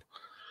awesome.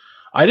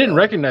 I didn't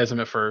recognize him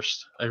at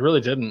first. I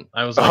really didn't.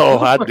 I was like, Oh, who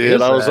the I fuck did.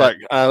 is I was that?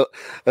 like,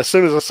 as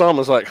soon as I saw him, I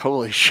was like,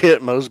 holy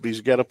shit, Mosby's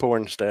got a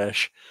porn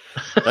stash.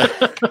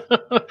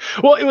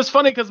 Well, it was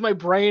funny because my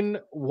brain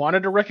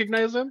wanted to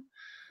recognize him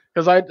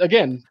because I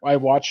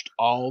watched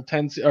all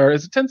 10 or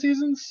is it 10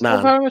 seasons? 9.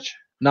 Of how much?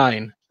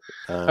 9.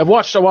 I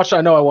watched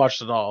I know I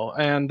watched it all.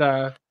 And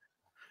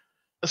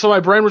so my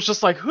brain was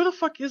just like, who the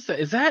fuck is that?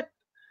 Is that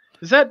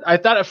I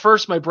thought at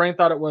first my brain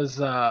thought it was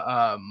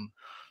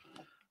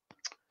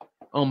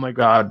oh my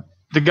god,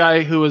 the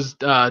guy who was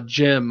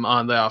Jim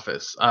on The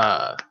Office.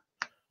 I've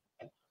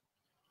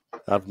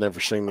never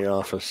seen The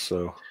Office,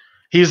 so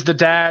He's the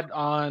dad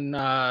on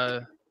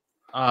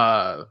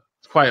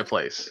Quiet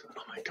Place.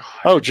 Oh my god.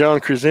 Oh, John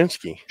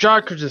Krasinski.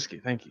 John Krasinski.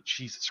 Thank you.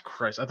 Jesus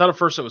Christ. I thought at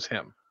first it was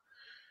him.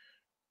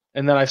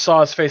 And then I saw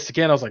his face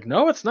again. I was like,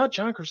 no, it's not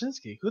John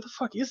Krasinski. Who the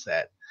fuck is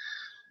that?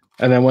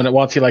 And then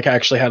once he like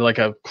actually had like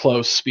a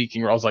close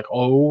speaking role, I was like,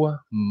 oh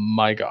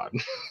my god.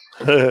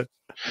 And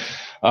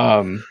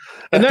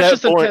that's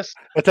just a test.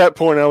 At that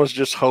point, I was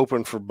just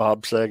hoping for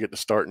Bob Saget to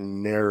start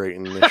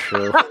narrating this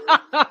show.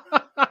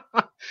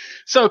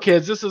 So,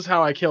 kids, this is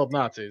how I killed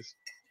Nazis.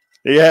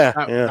 Yeah,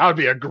 That would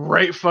be a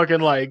great fucking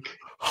like.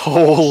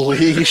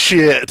 Holy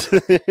shit.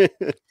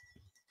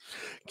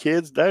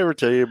 Kids, did I ever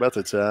tell you about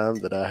the time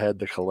that I had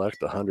to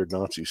collect 100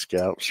 Nazi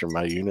scalps from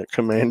my unit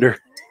commander?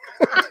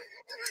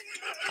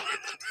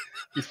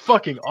 You're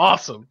fucking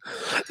awesome.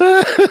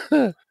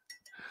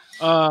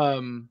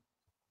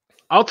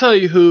 I'll tell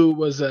you who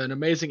was an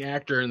amazing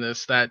actor in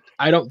this that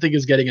I don't think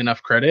is getting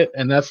enough credit,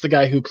 and that's the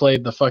guy who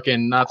played the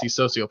fucking Nazi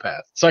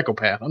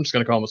psychopath. I'm just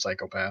gonna call him a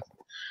psychopath.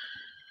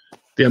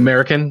 The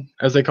American,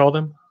 as they called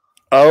him.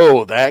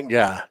 Oh, that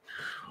guy,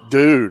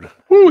 dude.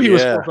 Ooh, he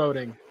was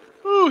foreboding.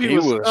 Ooh, he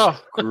was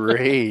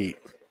great.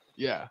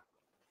 Yeah,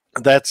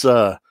 that's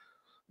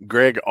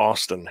Greg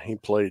Austin. He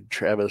played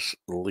Travis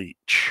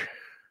Leach.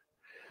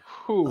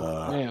 Ooh,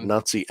 man.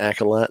 Nazi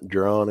acolyte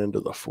drawn into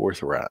the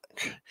Fourth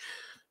Reich.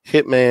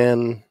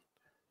 Hitman,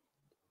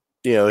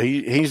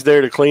 he's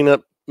there to clean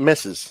up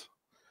messes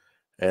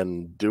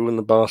and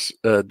doing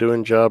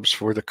jobs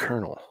for the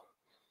colonel.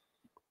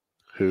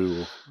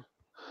 Who,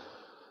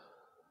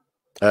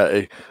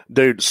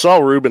 dude,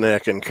 Saul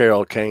Rubinek and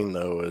Carol Kane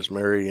though as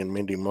Mary and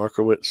Mindy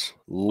Markowitz,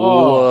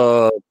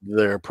 love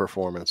their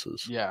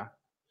performances. Yeah,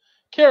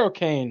 Carol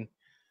Kane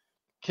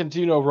can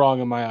do no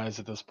wrong in my eyes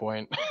at this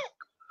point.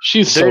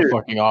 She's so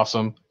fucking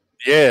awesome.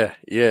 Yeah.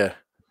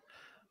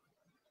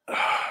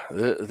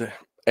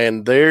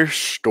 And their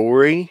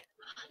story.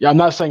 Yeah, I'm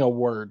not saying a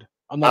word.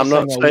 I'm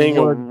not saying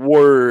a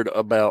word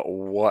about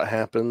what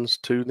happens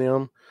to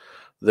them.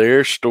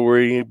 Their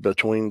story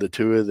between the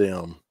two of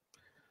them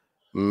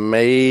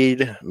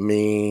made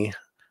me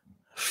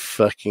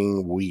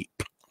fucking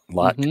weep.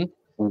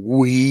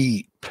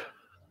 Weep.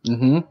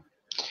 Mm-hmm.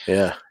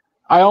 Yeah.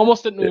 I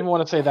almost didn't even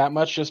want to say that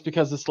much just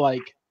because it's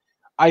like,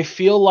 I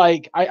feel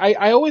like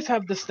I always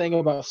have this thing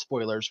about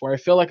spoilers where I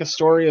feel like a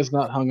story is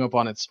not hung up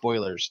on its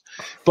spoilers.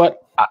 But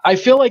I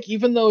feel like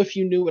even though if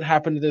you knew what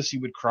happened to this, you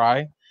would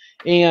cry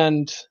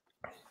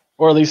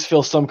or at least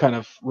feel some kind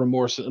of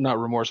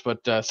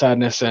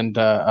sadness and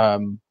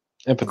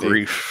empathy.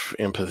 Grief,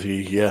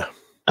 empathy, yeah.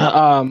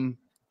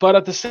 But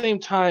at the same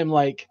time,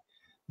 like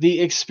the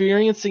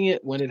experiencing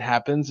it when it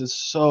happens is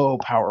so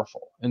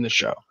powerful in the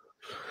show.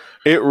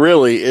 It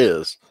really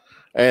is.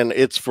 And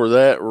it's for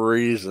that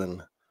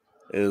reason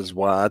is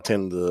why I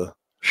tend to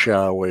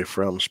shy away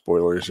from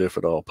spoilers if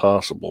at all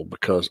possible,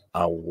 because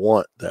I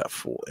want that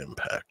full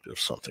impact of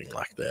something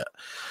like that.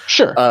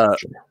 Sure.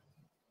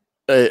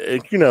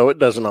 It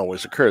doesn't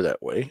always occur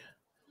that way,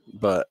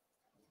 but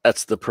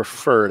that's the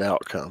preferred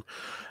outcome.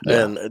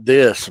 Yeah. And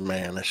this,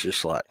 man, it's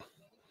just like,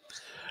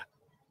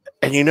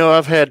 and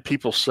I've had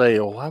people say,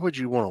 oh, why would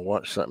you want to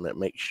watch something that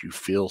makes you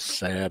feel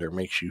sad or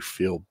makes you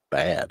feel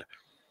bad?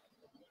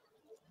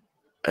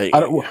 I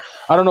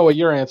don't know what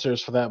your answer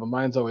is for that, but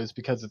mine's always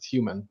because it's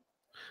human.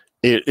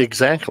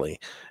 Exactly.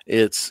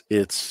 It's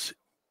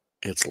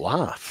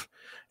life.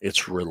 It's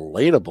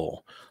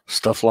relatable.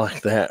 Stuff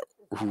like that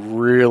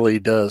really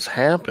does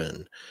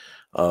happen.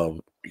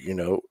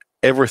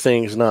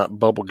 Everything's not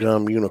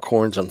bubblegum,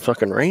 unicorns, and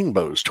fucking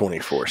rainbows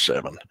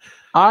 24/7.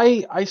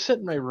 I sit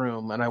in my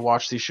room and I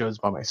watch these shows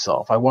by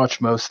myself. I watch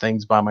most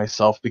things by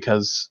myself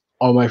because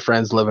all my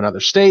friends live in other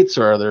states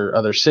or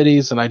other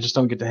cities, and I just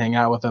don't get to hang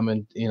out with them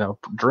and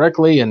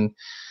directly. And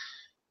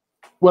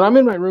when I'm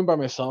in my room by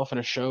myself and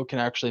a show can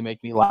actually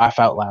make me laugh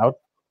out loud,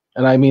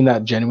 and I mean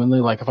that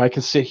genuinely, like if I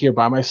can sit here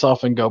by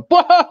myself and go,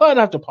 and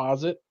I have to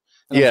pause it,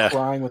 and I'm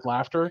crying with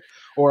laughter,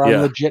 or I'm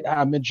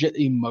legit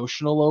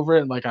emotional over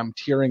it, and like I'm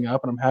tearing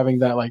up and I'm having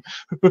that like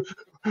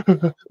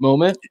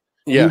moment.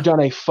 Yeah. You've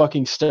done a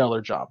fucking stellar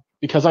job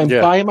because I'm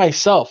by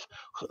myself.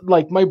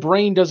 Like my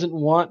brain doesn't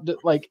want to,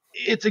 like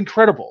it's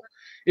incredible.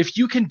 If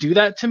you can do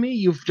that to me,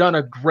 you've done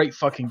a great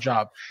fucking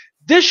job.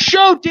 This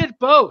show did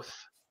both.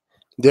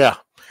 Yeah.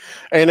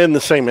 And in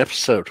the same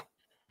episode.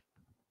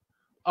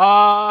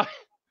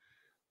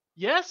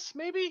 Yes,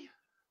 maybe.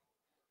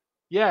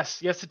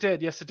 Yes, it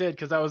did. Yes, it did.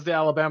 Because that was the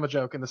Alabama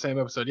joke in the same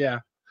episode. Yeah.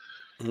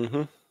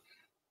 Mm-hmm.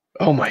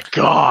 Oh my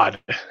god!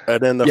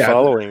 And then the Yeah.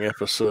 following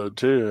episode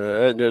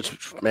too.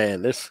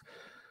 Man, this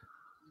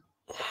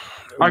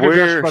I could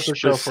gush about the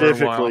show for a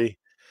while.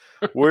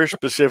 we're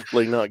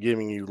specifically not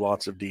giving you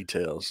lots of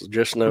details.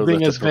 Just know Being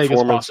that as vague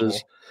as possible.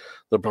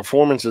 the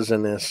performances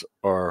in this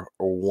are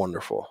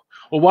wonderful.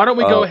 Well, why don't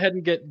we go ahead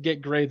and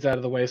get grades out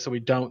of the way so we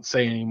don't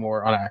say any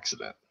more on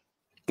accident?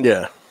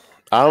 Yeah,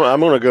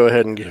 I'm going to go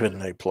ahead and give it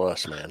an A+,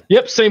 man.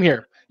 Yep, same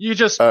here. You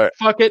just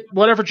fuck it.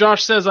 Whatever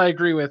Josh says, I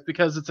agree with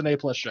because it's an A+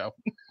 show.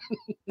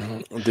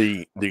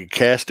 The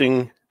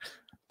casting,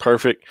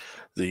 perfect.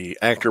 The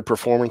actor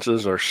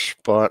performances are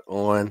spot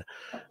on.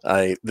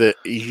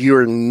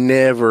 You're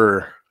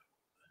never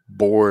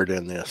bored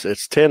in this.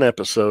 It's 10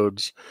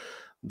 episodes.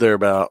 They're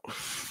about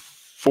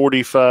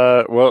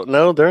 45. Well,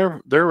 no, they're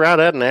right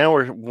at an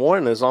hour.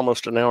 One is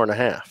almost an hour and a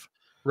half.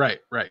 Right.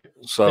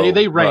 So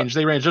they range.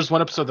 There's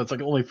one episode that's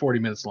like only 40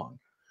 minutes long.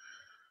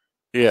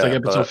 Yeah, it's like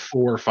episode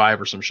 4 or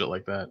 5 or some shit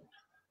like that.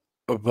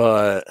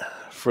 But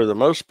for the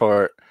most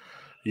part,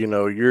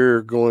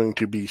 you're going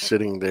to be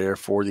sitting there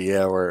for the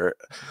hour.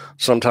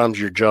 Sometimes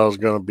your jaw's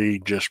going to be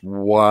just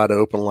wide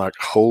open, like,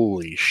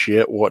 holy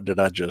shit, what did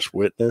I just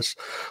witness?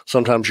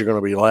 Sometimes you're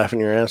going to be laughing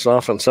your ass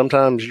off, and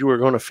sometimes you are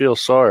going to feel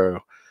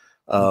sorrow.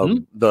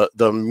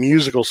 The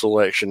musical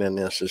selection in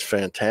this is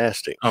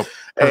fantastic. Oh,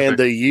 and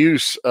the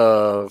use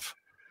of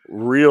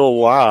real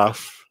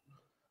life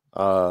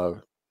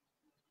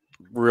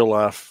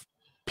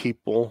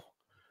people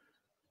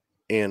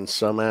in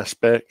some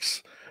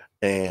aspects,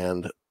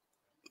 and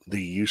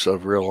the use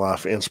of real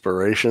life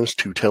inspirations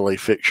to tell a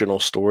fictional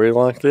story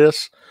like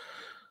this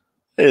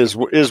is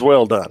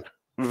well done.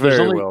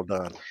 Very well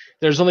done.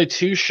 There's only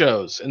 2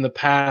 shows in the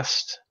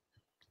past,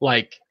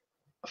 5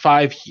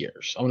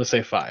 years. I'm going to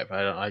say 5.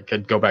 I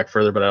could go back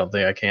further, but I don't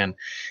think I can.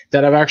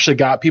 That have actually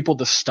got people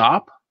to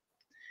stop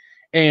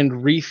and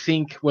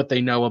rethink what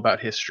they know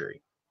about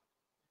history.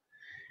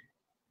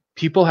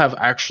 People have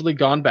actually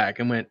gone back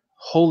and went,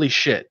 holy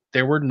shit,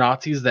 there were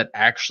Nazis that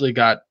actually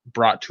got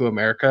brought to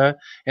America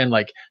and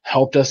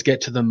helped us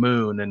get to the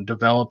moon and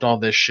developed all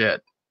this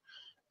shit.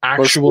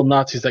 Actual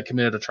Nazis that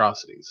committed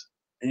atrocities.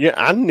 Yeah,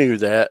 I knew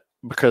that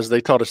because they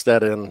taught us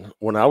that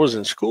when I was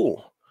in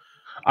school.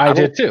 I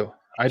did too.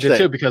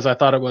 Because I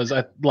thought it was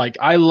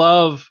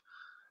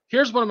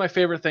here's one of my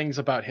favorite things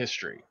about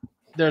history.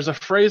 There's a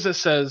phrase that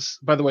says,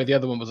 by the way, the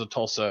other one was a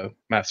Tulsa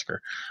massacre.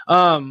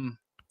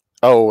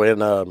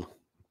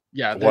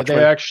 Yeah, they've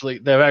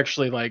actually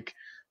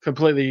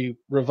completely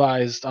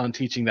revised on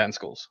teaching that in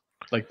schools.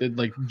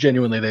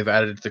 Genuinely, they've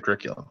added it to the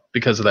curriculum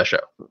because of that show.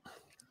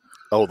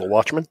 Oh, The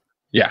Watchmen?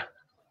 Yeah.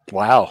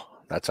 Wow,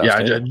 that's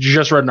outstanding. I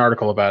just read an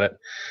article about it.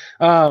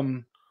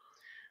 For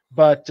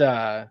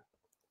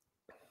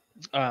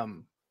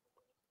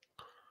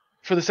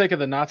the sake of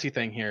the Nazi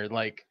thing here,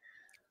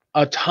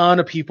 a ton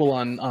of people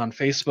on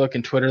Facebook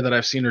and Twitter that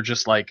I've seen are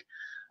just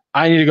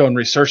I need to go and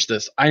research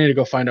this. I need to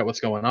go find out what's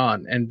going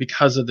on. And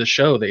because of the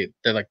show, they're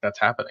like, that's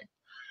happening.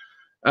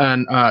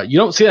 And you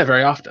don't see that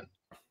very often.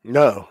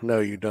 No,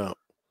 you don't.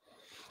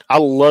 I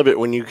love it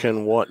when you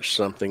can watch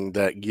something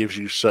that gives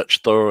you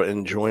such thorough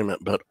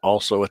enjoyment, but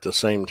also at the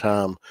same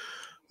time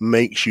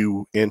makes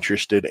you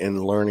interested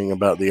in learning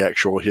about the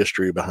actual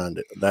history behind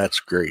it. That's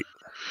great.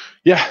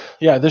 Yeah.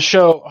 This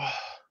show,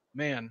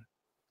 man.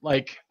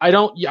 I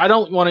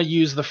don't want to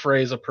use the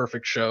phrase a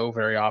perfect show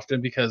very often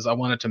because I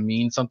want it to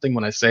mean something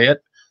when I say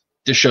it.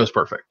 This show's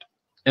perfect.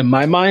 In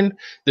my mind,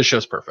 this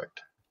show's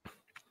perfect.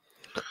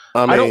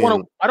 I don't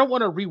want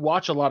to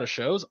rewatch a lot of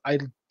shows. I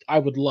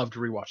would love to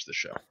rewatch this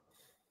show.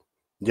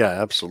 Yeah,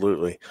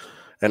 absolutely.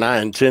 And I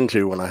intend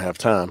to when I have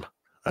time.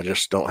 I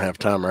just don't have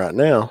time right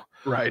now.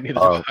 Right, neither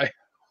do I.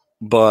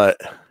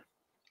 But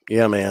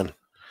yeah, man.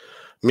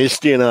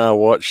 Misty and I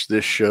watched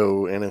this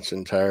show in its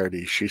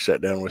entirety. She sat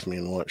down with me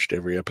and watched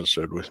every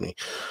episode with me.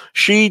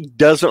 She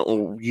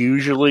doesn't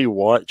usually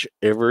watch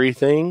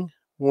everything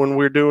when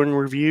we're doing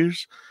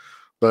reviews,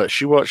 but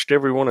she watched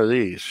every one of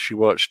these. She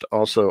watched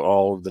also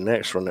all of the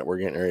next one that we're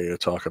getting ready to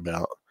talk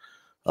about.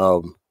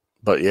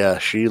 But yeah,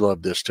 she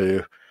loved this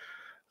too.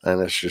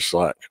 And it's just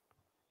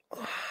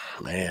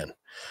man,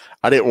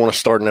 I didn't want to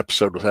start an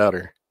episode without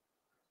her.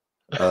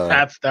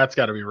 That's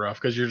got to be rough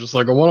because you're just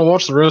I want to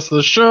watch the rest of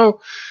the show.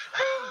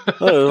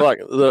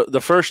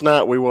 The first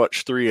night we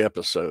watched 3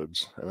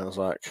 episodes, and I was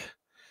like,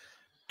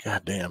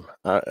 God damn.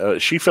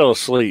 She fell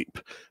asleep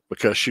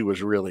because she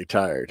was really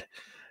tired.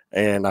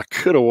 And I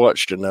could have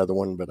watched another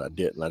one, but I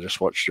didn't. I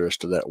just watched the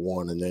rest of that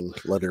one and then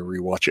let her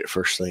rewatch it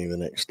first thing the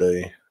next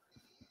day.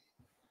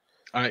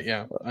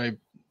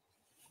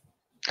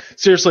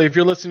 Seriously, if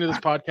you're listening to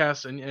this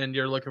podcast and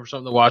you're looking for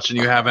something to watch and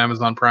you have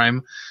Amazon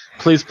Prime,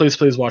 please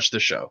watch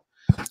this show.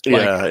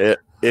 And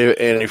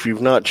if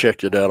you've not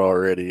checked it out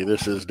already,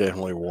 this is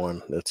definitely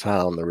one that's high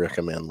on the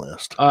recommend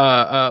list.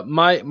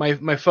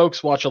 My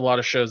folks watch a lot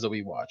of shows that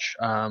we watch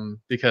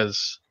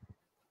because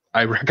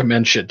I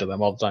recommend shit to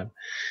them all the time.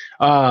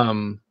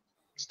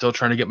 Still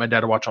trying to get my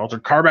dad to watch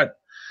Altered Carbon.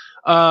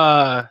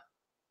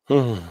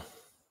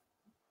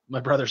 my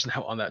brother's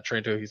now on that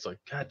train too. He's like,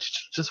 God,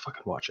 just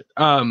fucking watch it.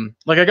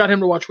 Like I got him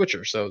to watch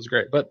Witcher, so it was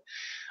great. But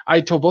I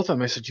told both of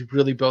them, I said, you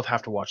really both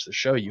have to watch the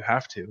show. You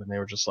have to. And they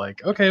were just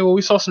like, okay, well,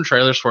 we saw some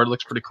trailers for it. It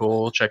looks pretty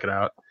cool. Check it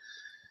out.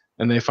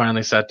 And they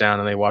finally sat down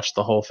and they watched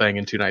the whole thing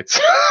in 2 nights.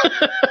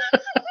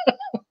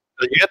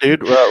 Yeah,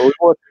 dude.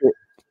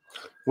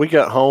 We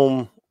got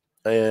home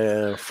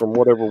from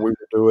whatever we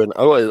were doing.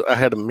 Oh, I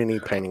had a mini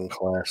painting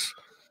class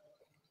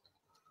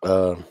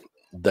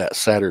that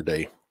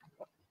Saturday.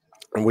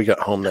 And we got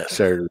home that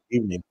Saturday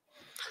evening.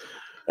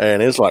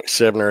 And it's like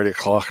 7 or 8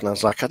 o'clock. And I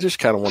was like, I just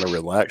kind of want to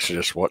relax and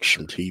just watch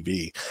some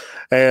TV.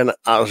 And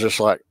I was just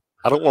like,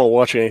 I don't want to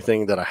watch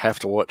anything that I have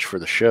to watch for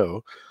the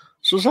show.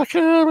 So I was like,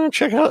 I'm going to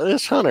check out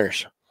this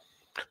Hunters.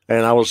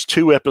 And I was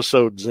 2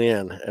 episodes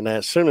in. And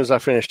as soon as I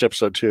finished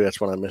episode 2,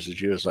 that's when I messaged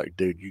you. I was like,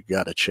 dude, you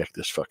got to check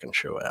this fucking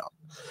show out.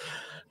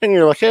 And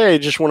you're like, hey,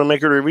 just want to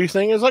make a review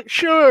thing? I was like,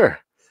 sure.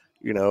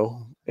 You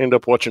know, end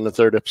up watching the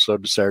 3rd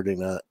episode Saturday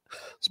night.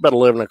 It's about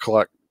 11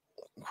 o'clock,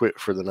 quit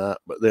for the night.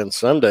 But then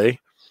Sunday,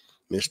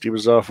 Misty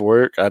was off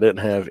work. I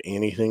didn't have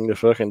anything to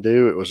fucking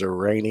do. It was a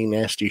rainy,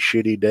 nasty,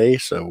 shitty day.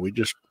 So we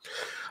just,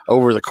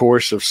 over the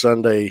course of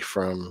Sunday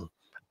from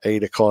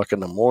 8 o'clock in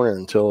the morning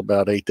until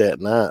about 8 that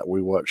night,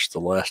 we watched the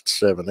last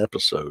 7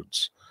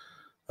 episodes.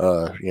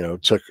 You know,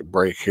 took a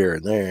break here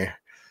and there,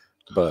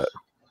 but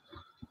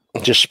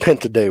just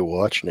spent the day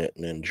watching it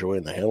and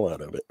enjoying the hell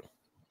out of it.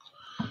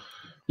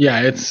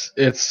 Yeah,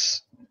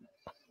 it's.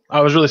 I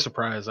was really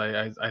surprised.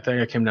 I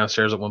think I came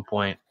downstairs at one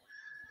point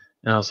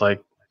and I was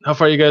like, how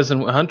far are you guys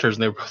in Hunters?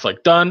 And they were both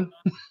like, done.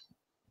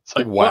 It's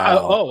like,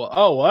 wow.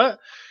 Oh, what?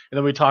 And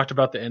then we talked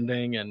about the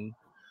ending and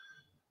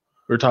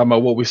we were talking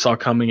about what we saw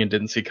coming and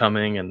didn't see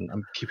coming. And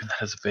I'm keeping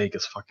that as vague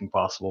as fucking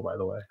possible, by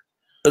the way.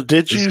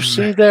 Did you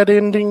see that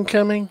ending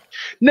coming?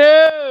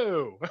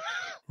 No.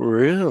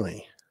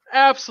 Really?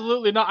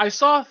 Absolutely not. I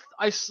saw,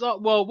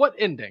 well, what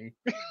ending?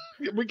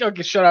 We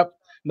gotta shut up.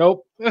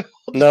 Nope.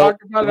 No,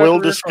 we'll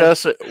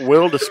discuss it.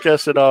 We'll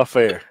discuss it off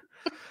air.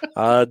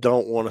 I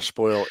don't want to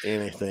spoil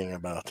anything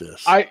about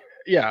this.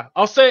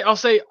 I'll say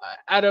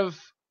out of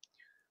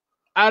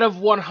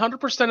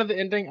 100% of the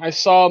ending, I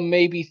saw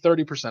maybe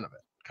 30% of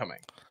it coming.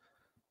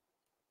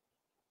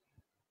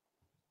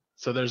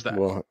 So there's that.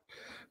 Well,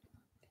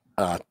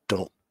 I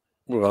don't.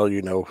 Well,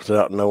 you know,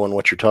 without knowing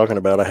what you're talking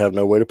about, I have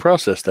no way to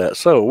process that.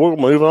 So we'll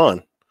move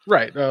on.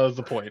 Right. That was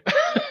the point.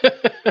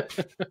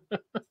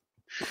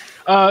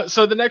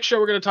 So the next show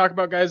we're going to talk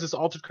about, guys, is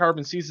Altered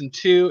Carbon Season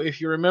 2.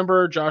 If you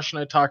remember, Josh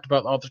and I talked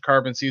about Altered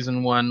Carbon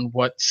Season 1,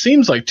 what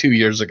seems like 2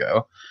 years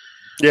ago.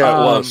 Yeah,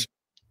 it was.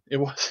 It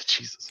was.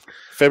 Jesus.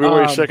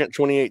 February 2nd,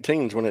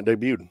 2018 is when it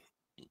debuted.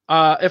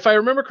 If I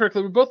remember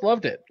correctly, we both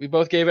loved it. We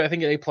both gave it, I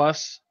think, an A+.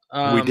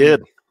 We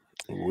did.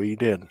 We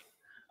did.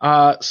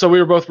 So we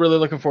were both really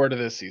looking forward to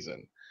this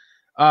season.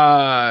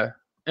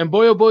 And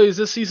boy, oh boy, is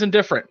this season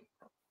different.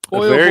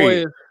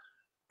 Boy.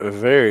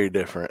 Very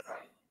different.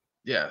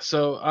 Yeah.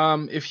 So,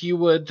 if you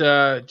would,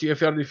 if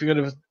you're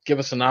going to give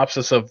a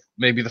synopsis of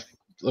maybe the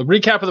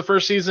recap of the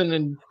first season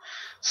and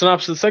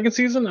synopsis of the second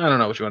season, I don't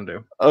know what you want to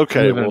do.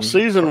 Okay. Well,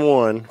 season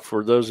 1,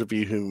 for those of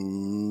you who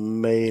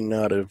may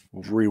not have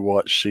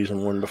rewatched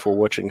season 1 before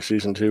watching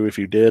season 2, if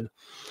you did,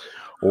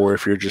 or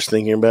if you're just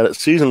thinking about it,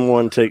 season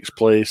 1 takes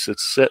place.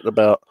 It's set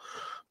about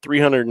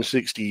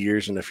 360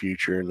 years in the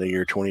future, in the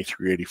year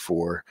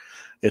 2384.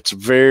 It's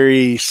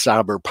very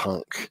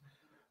cyberpunk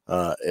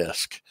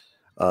esque.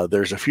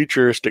 There's a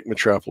futuristic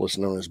metropolis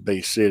known as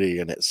Bay City,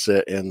 and it's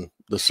set in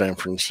the San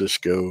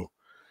Francisco,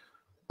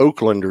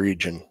 Oakland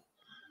region.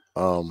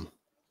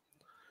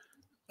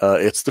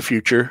 It's the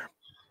future.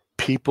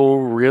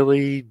 People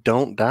really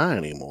don't die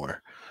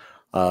anymore.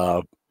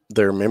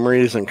 Their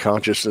memories and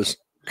consciousness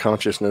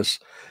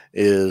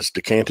is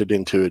decanted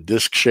into a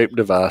disc-shaped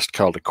device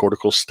called a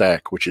cortical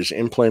stack, which is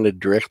implanted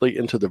directly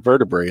into the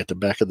vertebrae at the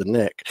back of the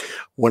neck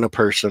when a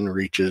person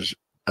reaches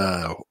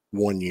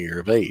 1 year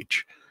of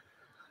age.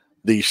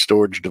 These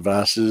storage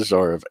devices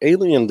are of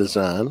alien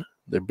design.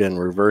 They've been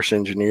reverse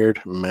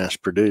engineered, mass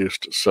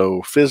produced.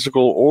 So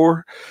physical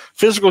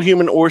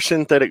human or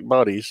synthetic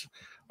bodies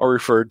are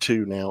referred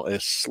to now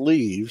as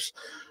sleeves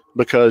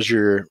because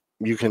you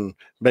can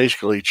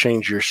basically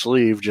change your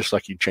sleeve just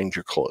like you change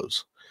your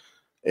clothes.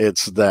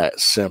 It's that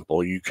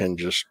simple. You can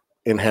just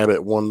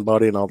inhabit one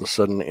body and all of a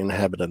sudden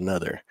inhabit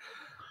another.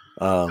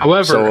 So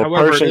a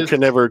person can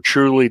never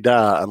truly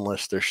die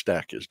unless their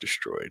stack is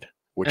destroyed,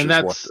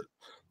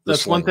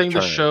 That's one thing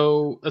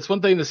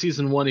the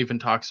season 1 even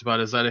talks about,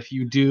 is that if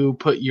you do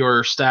put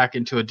your stack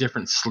into a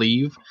different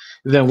sleeve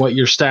than what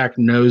your stack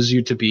knows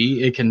you to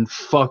be, it can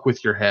fuck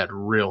with your head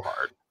real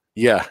hard.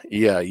 Yeah,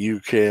 you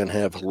can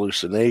have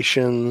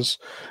hallucinations,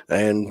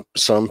 and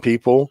some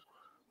people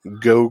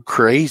go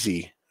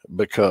crazy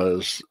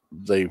because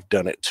they've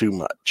done it too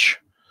much,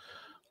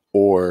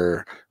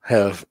 or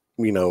have,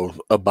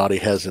 a body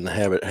has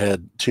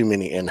had too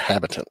many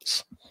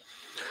inhabitants.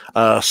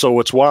 So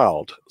it's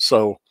wild.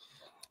 So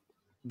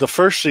the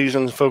first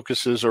season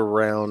focuses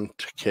around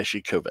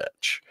Takeshi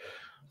Kovacs.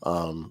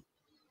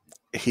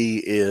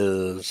 He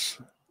is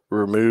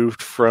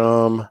removed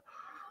from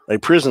a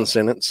prison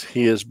sentence.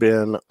 He has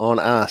been on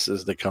ice,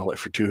 as they call it,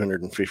 for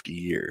 250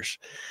 years.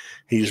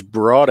 He's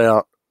brought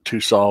out to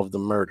solve a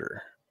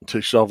murder.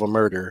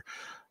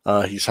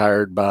 He's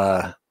hired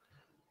by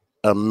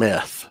a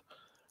meth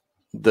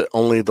that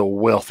only the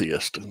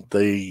wealthiest.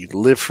 They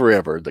live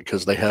forever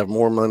because they have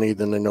more money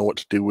than they know what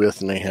to do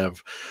with, and they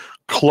have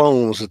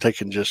clones that they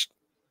can just,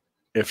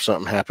 if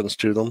something happens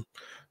to them,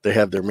 they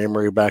have their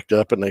memory backed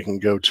up and they can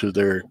go to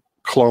their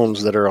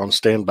clones that are on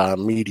standby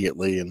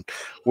immediately and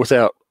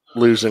without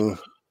losing,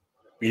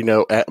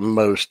 at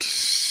most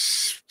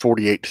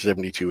 48 to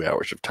 72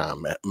 hours of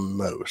time at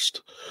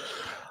most.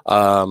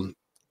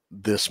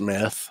 This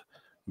meth,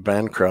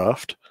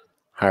 Bancroft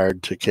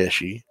hired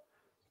Takeshi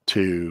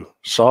to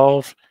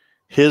solve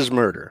his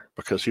murder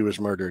because he was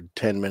murdered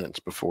 10 minutes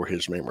before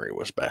his memory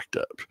was backed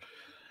up.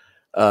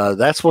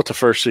 That's what the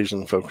first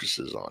season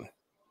focuses on.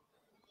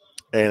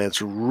 And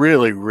it's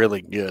really,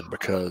 really good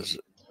because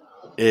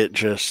it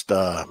just,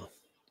 the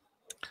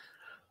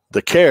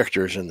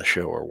characters in the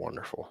show are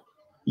wonderful.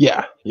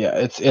 Yeah.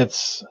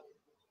 It's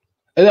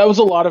and that was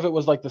a lot of it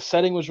was like the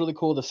setting was really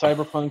cool, the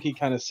cyberpunky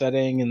kind of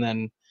setting, and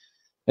then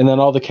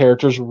all the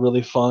characters were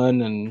really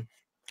fun, and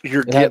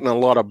you're getting a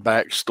lot of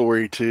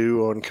backstory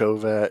too on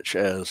Kovacs,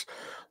 as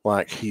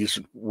like he's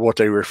what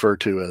they refer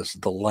to as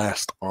the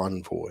last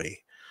envoy.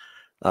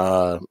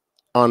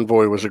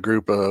 Envoy was a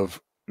group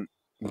of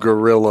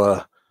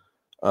guerrilla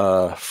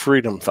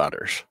freedom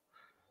fighters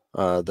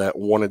that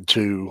wanted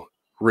to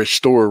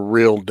restore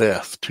real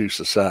death to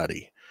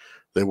society.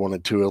 They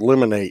wanted to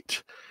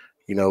eliminate,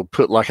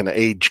 put like an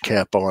age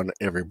cap on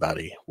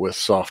everybody with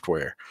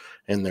software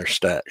in their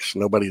stacks.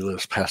 Nobody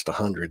lives past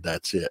 100.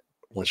 That's it.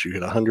 Once you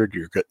hit 100,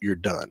 you're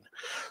done.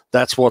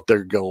 That's what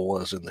their goal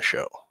was in the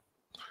show.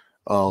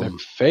 They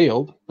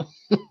failed.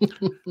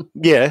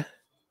 Yeah.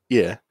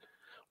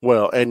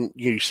 Well, and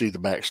you see the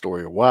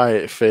backstory of why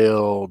it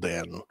failed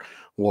and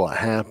what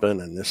happened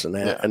and this and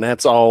that. Yeah. And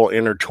that's all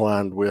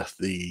intertwined with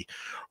the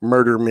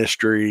murder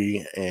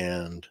mystery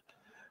and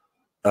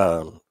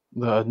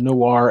the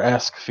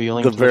noir-esque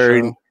feeling.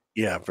 Very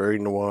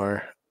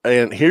noir.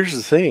 And here's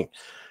the thing.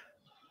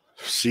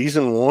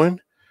 Season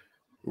 1,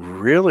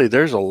 really,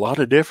 there's a lot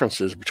of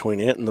differences between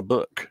it and the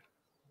book.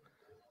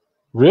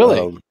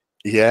 Really?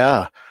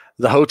 Yeah.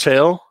 The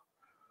hotel,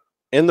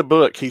 in the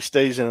book, he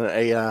stays in an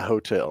AI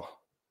hotel.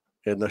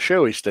 In the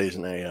show, he stays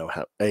in an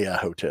AI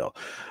hotel.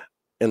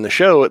 In the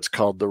show, it's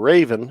called The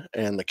Raven,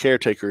 and the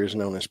caretaker is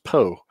known as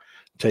Poe,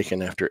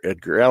 taken after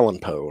Edgar Allan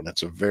Poe, and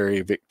it's a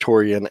very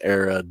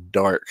Victorian-era,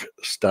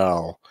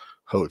 dark-style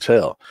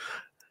hotel.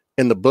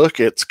 In the book,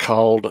 it's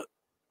called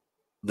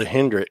The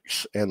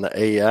Hendricks, and the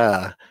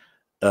AI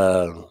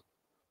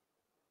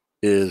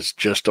is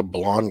just a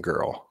blonde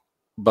girl.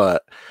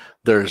 But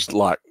there's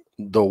like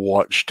the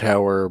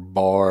Watchtower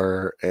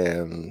bar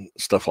and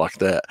stuff like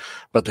that.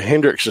 But the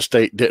Hendricks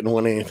estate didn't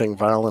want anything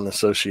violent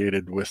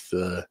associated with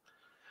the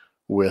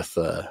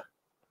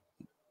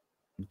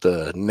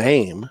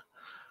name,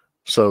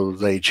 so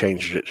they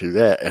changed it to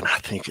that, and I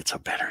think it's a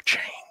better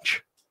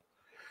change.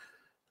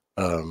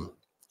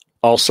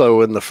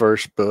 Also in the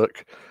first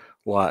book,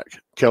 like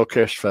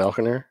Kelkesh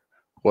Falconer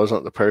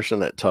wasn't the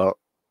person that taught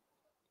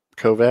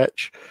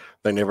Kovacs.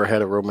 They never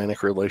had a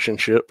romantic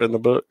relationship in the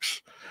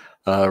books.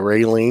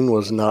 Raylene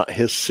was not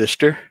his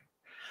sister.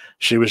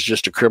 She was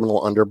just a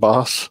criminal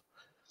underboss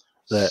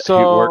that he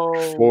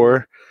worked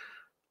for.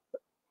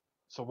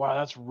 So, wow,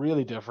 that's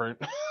really different.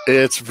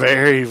 It's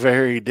very,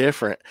 very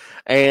different.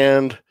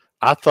 And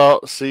I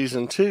thought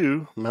season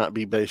 2 might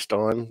be based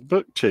on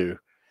book 2.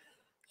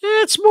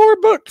 It's more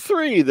book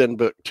 3 than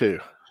book 2.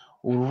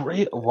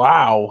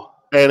 Wow.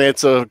 And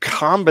it's a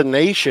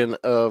combination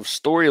of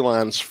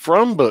storylines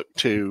from book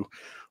 2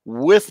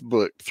 with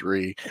book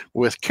 3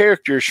 with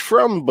characters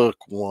from book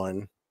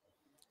 1.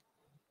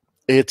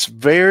 It's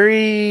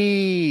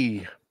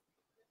very...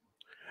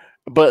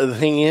 But the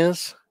thing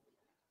is,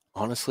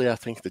 honestly, I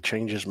think the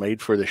changes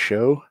made for the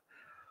show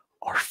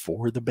are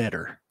for the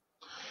better.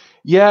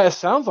 Yeah, it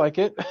sounds like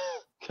it.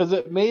 Because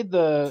it made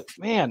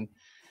man,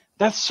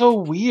 that's so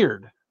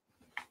weird.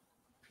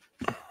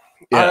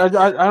 Yeah. I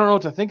don't know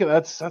what to think of.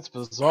 That's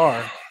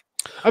bizarre.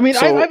 I mean,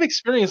 I've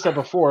experienced that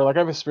before. Like,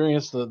 I've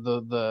experienced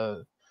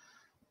the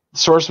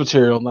source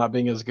material not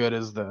being as good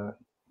as the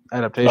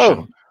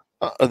adaptation.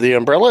 The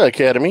Umbrella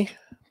Academy.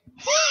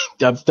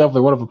 That's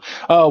definitely one of them.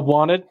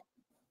 Wanted.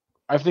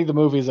 I think the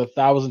movie is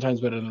 1,000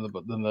 times better than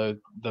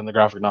the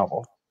graphic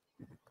novel.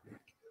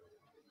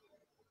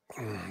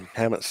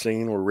 Haven't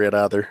seen or read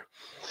either.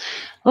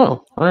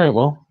 Oh, all right.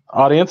 Well,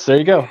 audience, there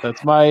you go.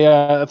 That's my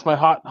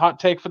hot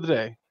take for the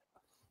day.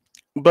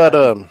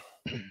 But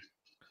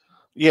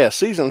yeah,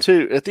 season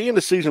 2. At the end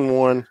of season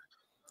 1,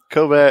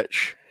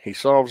 Kovacs, he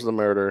solves the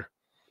murder.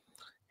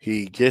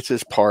 He gets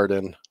his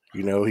pardon.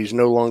 He's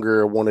no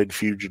longer a wanted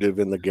fugitive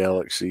in the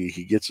galaxy.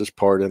 He gets his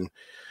pardon.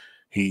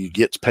 He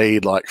gets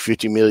paid like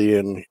 50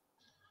 million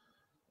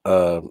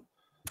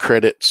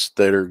credits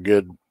that are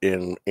good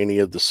in any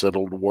of the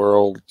settled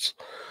worlds.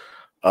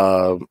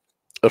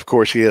 Of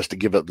course, he has to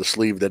give up the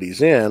sleeve that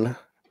he's in,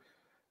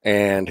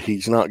 and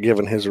he's not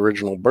given his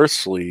original birth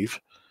sleeve,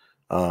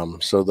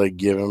 so they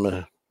give him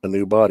a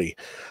new body.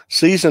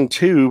 Season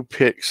 2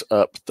 picks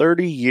up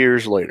 30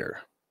 years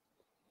later,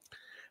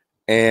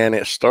 and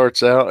it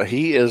starts out,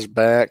 he is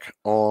back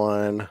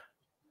on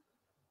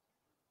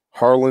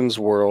Harlan's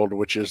world,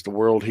 which is the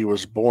world he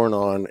was born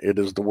on. It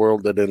is the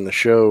world that in the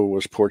show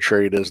was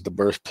portrayed as the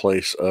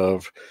birthplace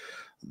of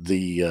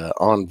the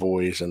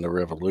envoys and the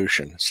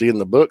revolution. See, in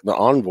the book, the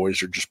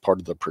envoys are just part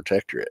of the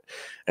protectorate,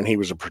 and he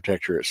was a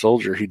protectorate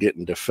soldier. He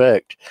didn't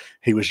defect.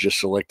 He was just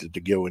selected to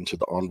go into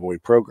the envoy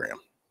program.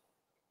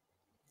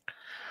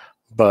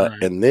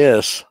 But in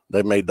this,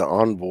 they made the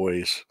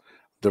envoys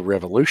the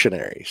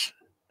revolutionaries,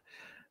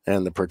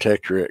 and the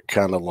protectorate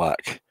kind of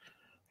like,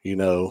 you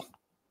know,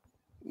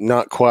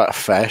 not quite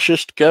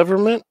fascist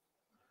government,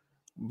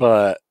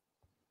 but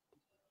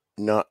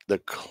not the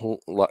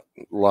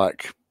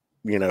like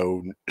you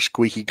know,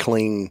 squeaky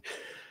clean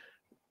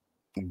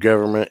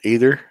government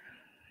either.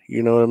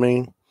 You know what I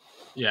mean?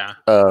 Yeah.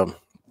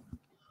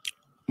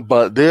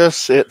 But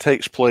this, it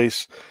takes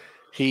place.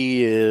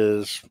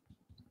 He's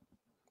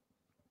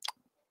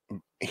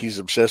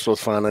obsessed with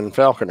finding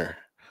Falconer.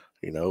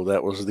 You know,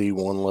 that was the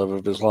one love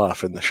of his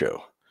life in the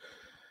show.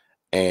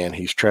 And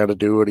he's trying to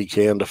do what he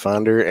can to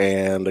find her.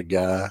 And a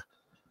guy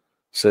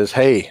says,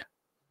 "Hey,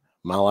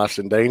 my life's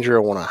in danger. I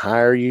want to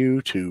hire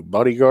you to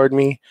bodyguard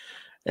me."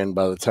 And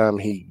by the time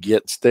he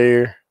gets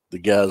there, the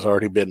guy's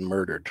already been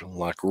murdered.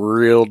 Like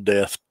real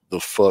death the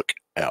fuck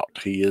out.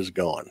 He is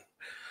gone.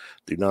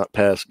 Do not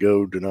pass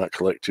go. Do not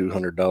collect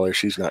 $200.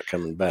 He's not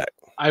coming back.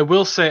 I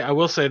will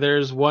say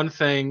there's one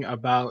thing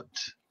about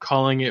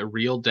calling it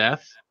real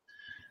death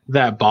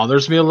that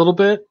bothers me a little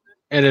bit.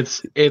 And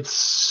it's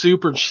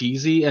super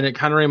cheesy, and it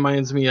kind of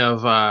reminds me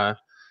of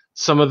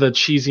some of the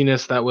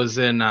cheesiness that was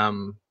in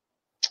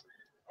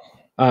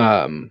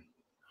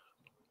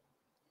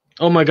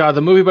oh my god,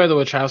 the movie by the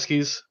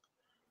Wachowskis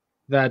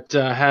that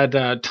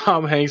had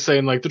Tom Hanks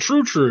saying like the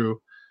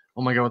true.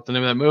 Oh my god, what's the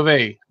name of that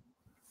movie?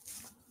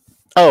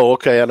 Oh,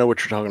 okay, I know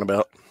what you're talking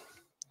about.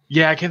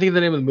 Yeah, I can't think of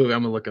the name of the movie.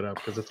 I'm gonna look it up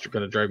because it's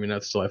gonna drive me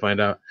nuts till I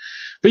find out.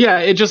 But yeah,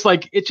 it just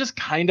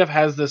kind of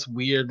has this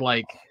weird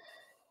like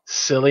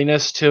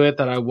silliness to it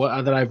that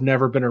I've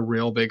never been a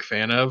real big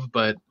fan of.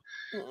 But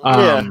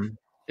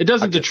it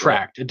doesn't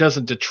detract. It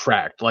doesn't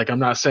detract. Like I'm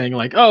not saying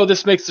like, oh,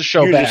 this makes the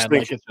show bad.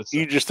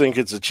 You just think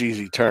it's a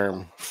cheesy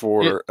term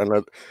for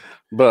another.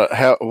 But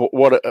how?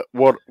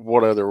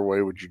 What other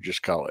way would you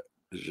just call it?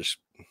 Is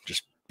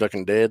just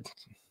fucking dead?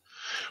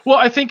 Well,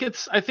 I think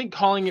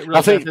calling it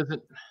real death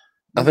isn't.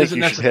 I think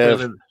you should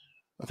have.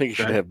 I think you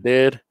should have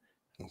dead,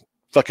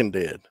 fucking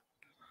dead.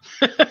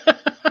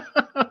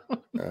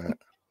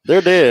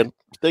 They're dead.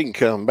 They can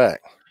come back.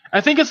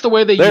 I think it's the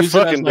way they're use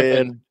fucking it as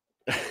dead.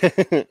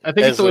 I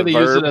think it's the way they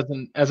use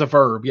it as a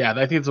verb. Yeah,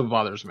 I think it's what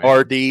bothers me.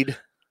 RD'd.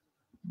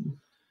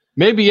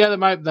 Maybe that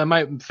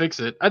might fix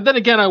it. And then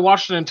again, I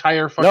watched an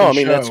entire fucking show. No, I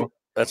mean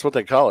that's what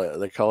they call it.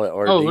 They call it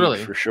RD. Oh,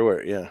 really? For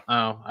short. Yeah.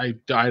 Oh, I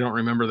don't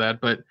remember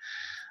that, but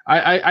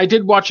I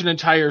did watch an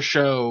entire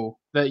show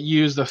that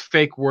used a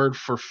fake word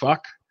for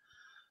fuck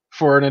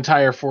for an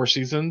entire 4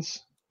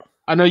 seasons.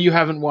 I know you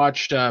haven't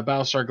watched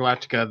Battlestar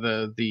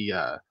Galactica,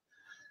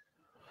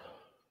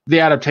 the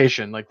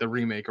adaptation, like the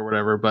remake or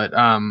whatever, but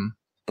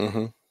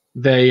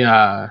they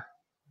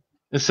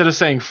instead of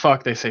saying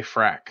fuck, they say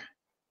frack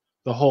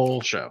the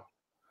whole show,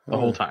 the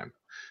whole time.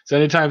 So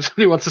anytime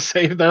somebody wants to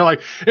say, they're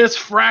like, it's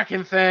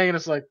fracking thing, and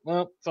it's like,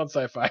 well, it's on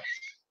sci-fi.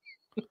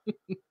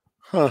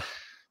 Huh.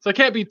 So I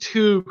can't be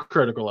too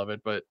critical of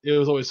it, but it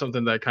was always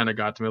something that kind of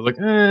got to me. I was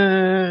like,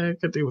 I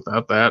could do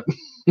without that.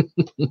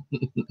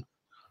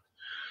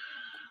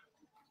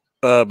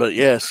 But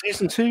yeah,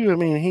 season 2, I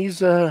mean,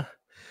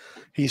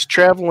 he's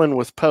traveling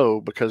with Poe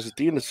because at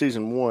the end of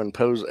season 1,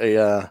 Poe's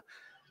AI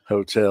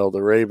hotel,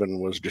 the Raven,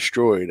 was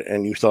destroyed,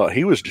 and you thought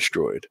he was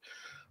destroyed.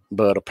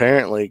 But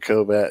apparently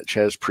Kovacs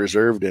has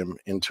preserved him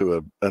into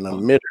an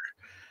emitter,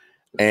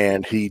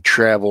 and he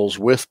travels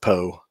with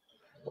Poe,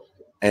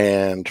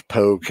 and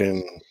Poe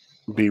can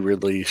be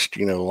released,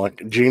 you know,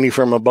 like a genie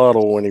from a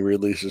bottle when he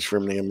releases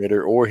from the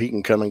emitter, or he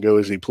can come and go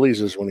as he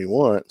pleases when he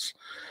wants.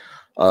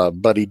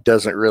 But he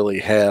doesn't really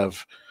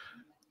have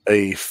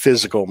a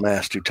physical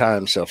mass to tie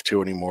himself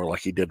to anymore like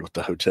he did with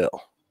the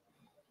hotel.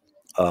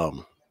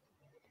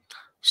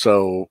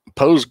 So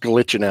Poe's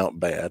glitching out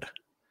bad.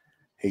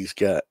 He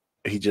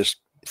just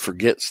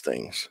forgets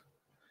things.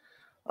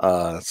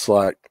 It's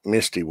like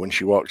Misty when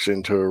she walks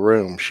into a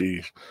room,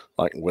 she's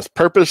like with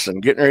purpose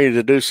and getting ready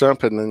to do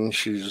something, and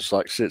she just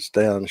like sits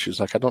down and she's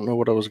like, I don't know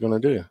what I was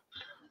going to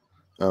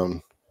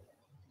do.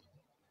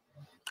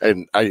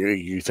 And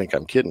you think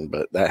I'm kidding,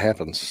 but that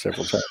happens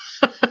several times.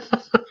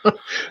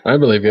 I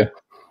believe you.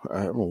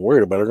 I'm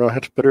worried about her. I'm going to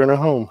have to put her in a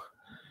home.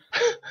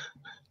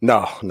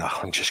 No,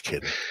 I'm just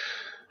kidding.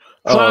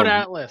 Cloud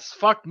Atlas.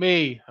 Fuck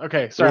me.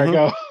 Okay, sorry,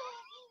 go.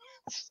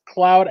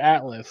 Cloud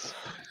Atlas.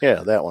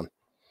 Yeah, that one.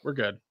 We're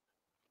good.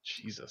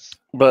 Jesus.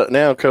 But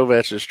now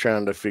Kovacs is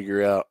trying to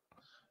figure out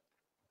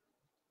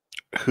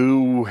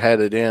who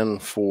had it in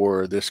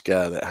for this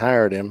guy that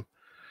hired him.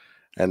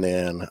 And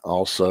then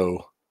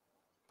also,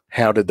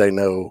 how did they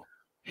know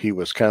he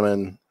was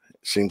coming?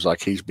 Seems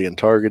like he's being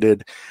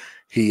targeted.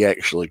 He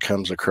actually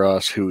comes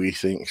across who he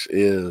thinks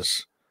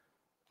is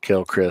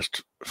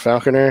Kelcrest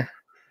Falconer.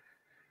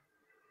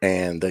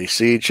 And they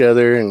see each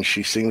other, and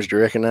she seems to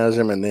recognize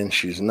him, and then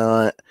she's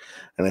not.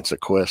 And it's a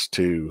quest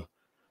to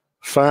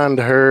find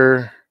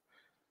her,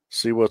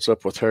 see what's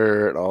up with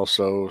her, and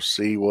also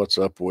see what's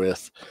up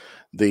with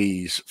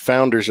these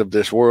founders of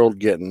this world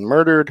getting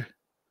murdered.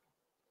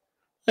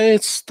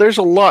 There's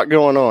a lot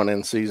going on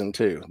in season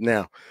 2.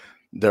 Now,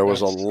 there was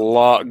a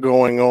lot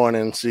going on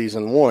in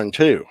season 1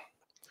 too.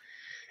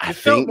 I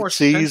think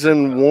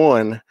season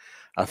 1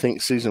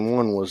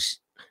 was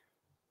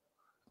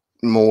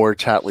more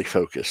tightly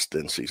focused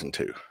than season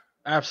 2.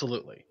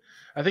 Absolutely.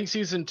 I think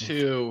season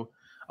 2,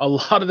 a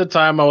lot of the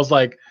time I was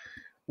like,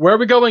 where are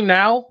we going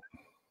now?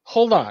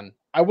 Hold on.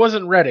 I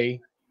wasn't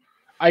ready.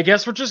 I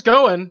guess we're just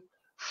going.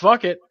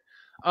 Fuck it.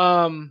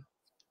 And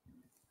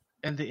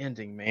the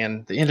ending,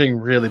 man. The ending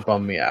really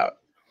bummed me out.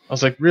 I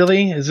was like,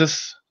 really? Is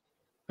this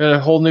a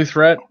whole new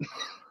threat?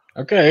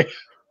 Okay.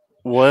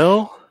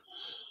 Well,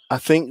 I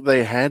think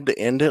they had to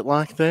end it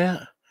like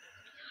that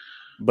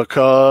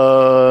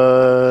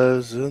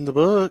because in the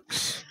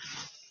books,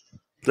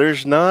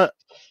 there's not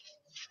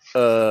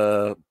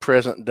a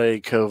present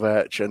day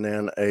Kovacs and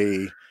then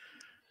a,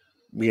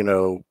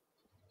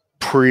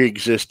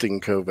 pre-existing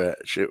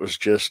Kovacs. It was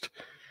just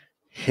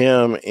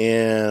him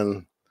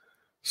and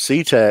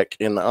SeaTac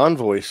in the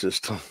Envoy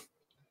system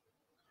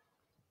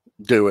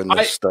doing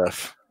this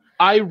stuff.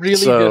 I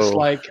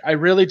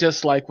really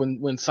dislike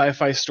when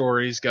sci-fi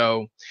stories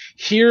go,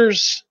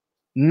 here's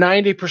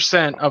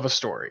 90% of a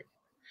story,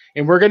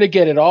 and we're going to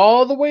get it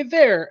all the way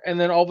there, and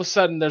then all of a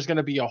sudden there's going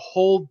to be a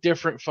whole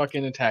different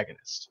fucking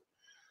antagonist.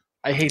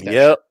 I hate that.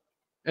 Yep.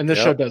 And this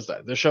show does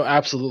that. This show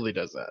absolutely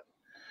does that.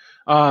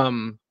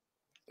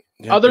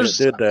 Others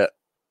did that.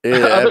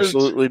 It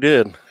absolutely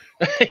did.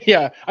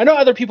 Yeah. I know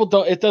other people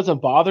don't, it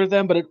doesn't bother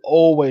them, but it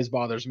always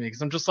bothers me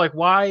because I'm just like,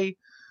 why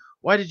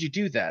did you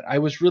do that? I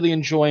was really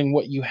enjoying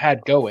what you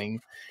had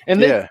going.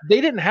 And they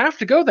didn't have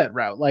to go that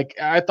route. Like,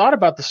 I thought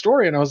about the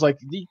story and I was like,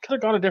 you could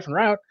have gone a different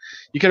route.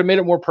 You could have made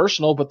it more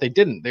personal, but they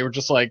didn't. They were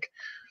just like,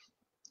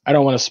 I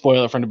don't want to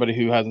spoil it for anybody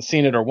who hasn't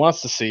seen it or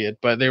wants to see it,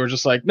 but they were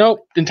just like,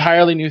 nope,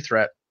 entirely new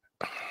threat.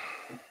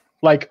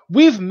 Like,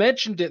 we've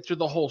mentioned it through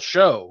the whole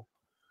show,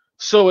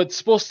 so it's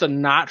supposed to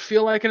not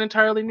feel like an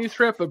entirely new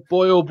threat, but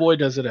boy, oh boy,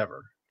 does it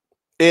ever.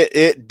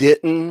 It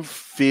didn't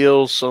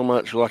feel so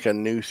much like a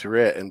new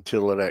threat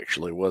until it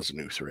actually was a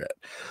new threat.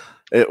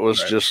 It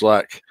was just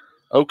like,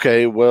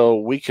 okay,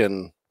 well, we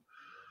can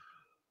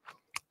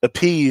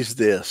appease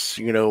this,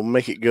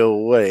 make it go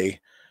away.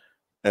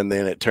 And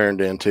then it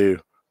turned into,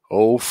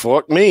 oh,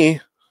 fuck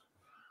me.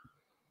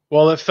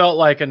 Well, it felt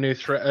like a new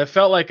threat. It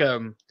felt like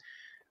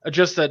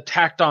just a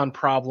tacked on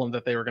problem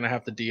that they were going to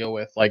have to deal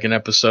with, like in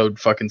episode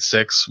fucking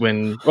 6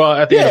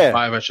 at the end of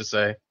 5, I should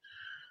say.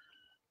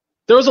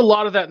 There was a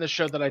lot of that in the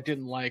show that I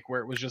didn't like,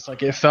 where it was just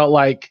like, it felt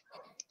like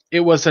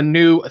it was a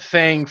new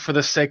thing for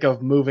the sake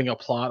of moving a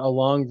plot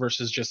along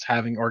versus just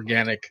having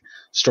organic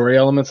story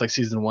elements like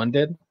season 1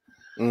 did.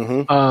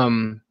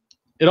 Mm-hmm.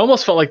 It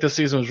almost felt like this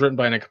season was written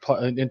by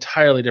an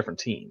entirely different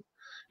team.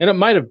 And it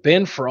might have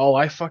been, for all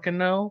I fucking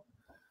know.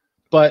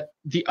 But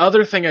the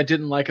other thing I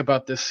didn't like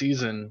about this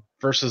season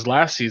versus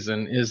last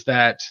season is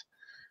that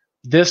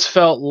this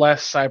felt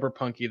less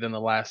cyberpunky than the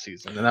last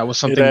season. And that was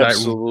something that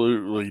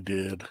absolutely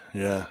did.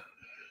 Yeah.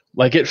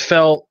 Like, it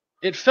felt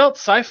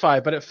sci-fi,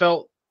 but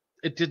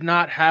it did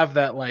not have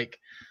that like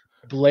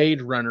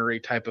Blade Runner-y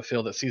type of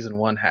feel that season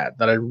 1 had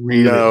that I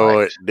really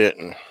liked. It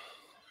didn't.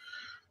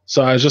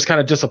 So I was just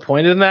kind of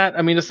disappointed in that.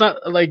 I mean, it's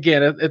not, like,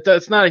 again,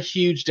 it's not a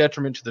huge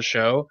detriment to the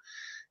show.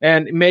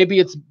 And maybe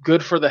it's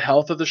good for the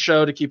health of the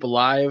show to keep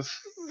alive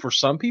for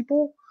some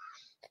people.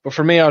 But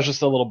for me, I was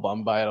just a little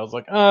bummed by it. I was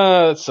like,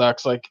 it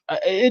sucks. Like,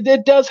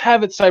 it does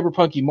have its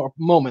cyberpunky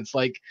moments.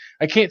 Like,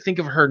 I can't think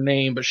of her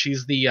name, but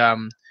she's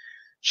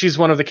she's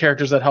one of the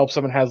characters that helps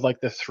them and has like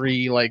the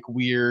 3 like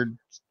weird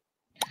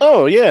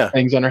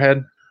things on her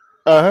head.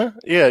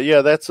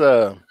 Yeah, that's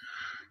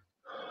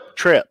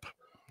Trep.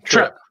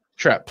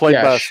 Played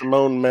by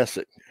Simone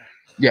Messick.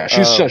 Yeah,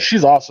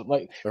 she's awesome.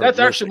 Like, that's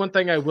actually one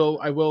thing I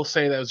will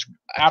say that was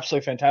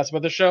absolutely fantastic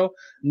about the show.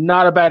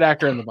 Not a bad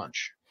actor in the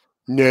bunch.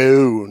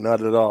 No,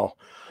 not at all.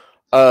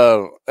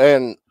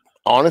 And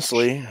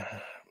honestly,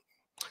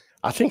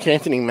 I think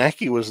Anthony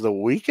Mackie was the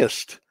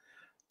weakest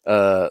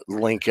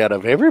link out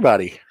of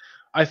everybody.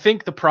 I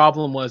think the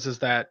problem is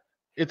that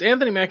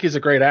Anthony Mackie's a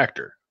great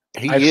actor.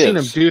 I've seen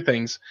him do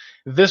things.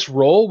 This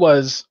role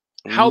was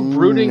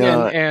brooding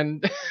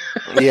and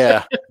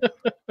yeah.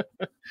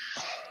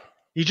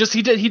 He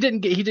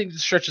didn't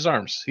stretch his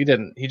arms. He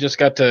didn't. He just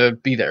got to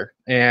be there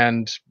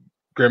and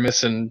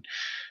grimace and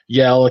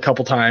yell a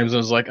couple times. I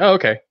was like, oh,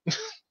 okay.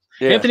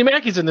 Yeah. Anthony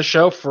Mackie's in the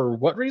show for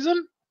what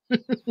reason?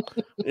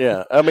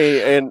 Yeah, I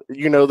mean,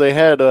 and they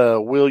had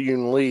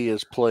William Lee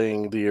as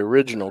playing the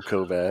original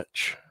Kovac.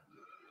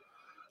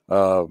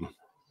 But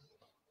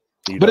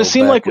it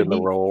seemed like in the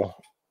role.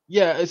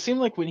 Yeah, it seemed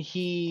like when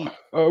the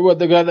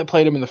guy that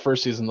played him in the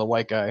first season, the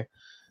white guy,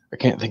 I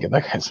can't think of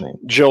that guy's name.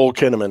 Joel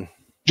Kinnaman.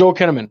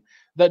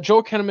 That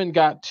Joel Kinnaman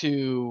got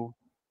to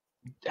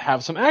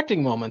have some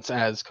acting moments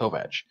as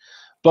Kovac,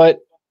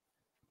 but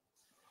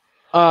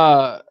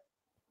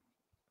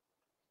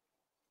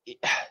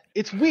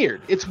it's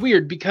weird. It's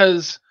weird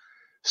because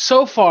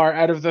so far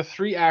out of the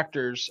 3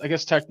 actors, I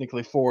guess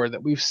technically 4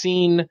 that we've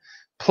seen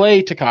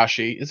play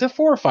Takashi, is it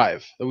 4 or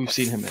 5 that we've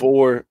seen him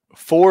in?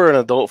 4 in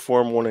adult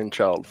form, 1 in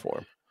child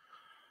form.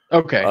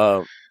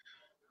 Okay.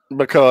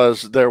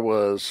 Because there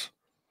was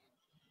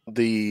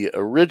the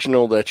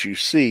original that you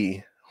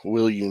see,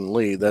 William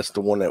Lee. That's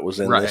the one that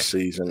was in this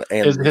season,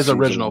 and his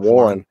original 1.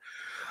 form.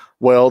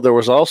 Well, there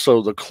was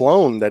also the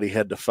clone that he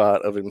had to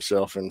fight of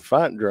himself in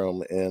Fight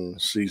Drum in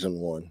season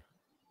 1.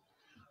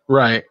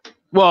 Right.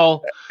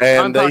 Well, and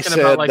I'm they talking said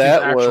about like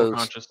that his actual was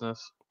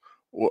consciousness.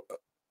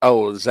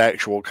 His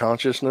actual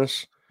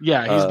consciousness.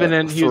 Yeah, he's been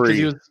in. He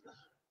was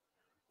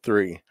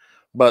 3,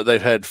 but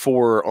they've had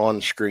 4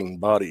 on-screen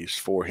bodies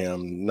for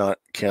him, not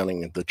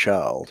counting the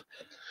child.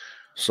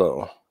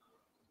 So,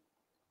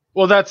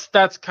 well, that's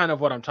kind of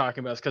what I'm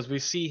talking about, because we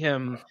see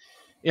him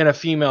in a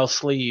female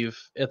sleeve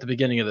at the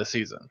beginning of the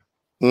season.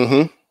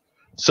 Mm-hmm.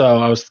 So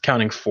I was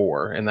counting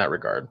 4 in that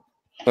regard.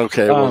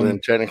 Okay, well then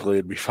technically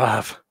it'd be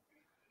 5.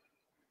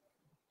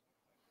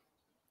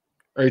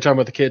 Are you talking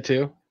about the kid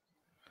too?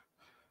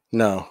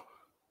 No,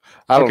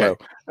 I don't know.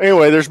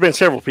 Anyway, there's been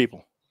several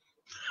people.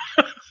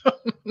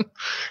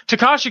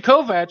 Takashi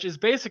Kovac is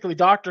basically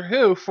Doctor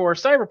Who for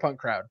Cyberpunk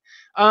crowd.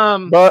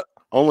 But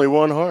only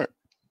one heart.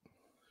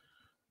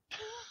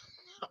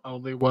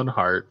 Only one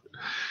heart.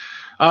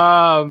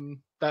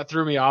 That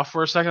threw me off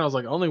for a second. I was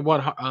like, only one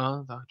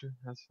heart. Doctor,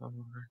 that's not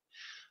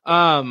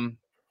heart.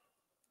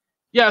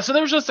 Yeah, so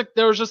there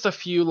was just a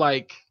few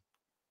like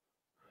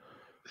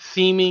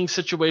theming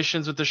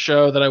situations with the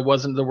show that I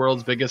wasn't the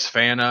world's biggest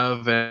fan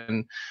of,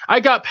 and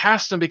I got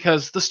past them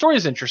because the story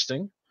is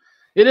interesting.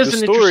 It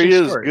is an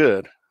interesting story.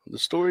 Good. The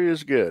story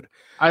is good.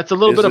 It's a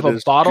little bit of a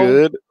bottle.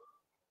 Good?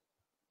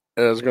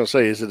 I was going to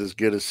say, is it as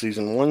good as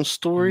season 1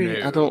 story?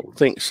 No. I don't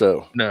think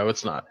so. No,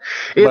 it's not.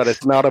 But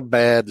it's not a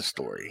bad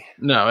story.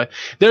 No,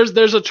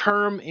 there's a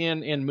term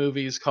in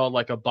movies called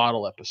like a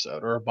bottle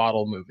episode or a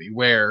bottle movie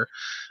where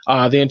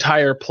the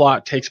entire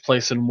plot takes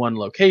place in one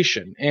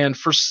location. And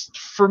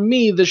for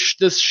me,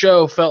 this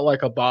show felt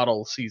like a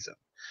bottle season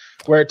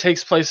where it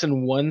takes place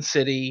in one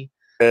city.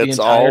 It's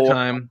the entire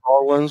time.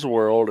 Harlan's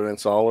world, and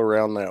it's all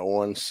around that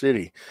one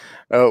city.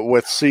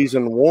 With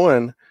season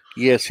 1,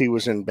 yes, he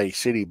was in Bay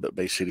City, but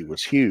Bay City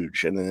was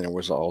huge. And then there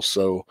was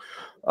also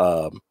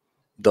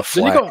the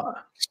flat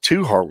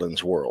to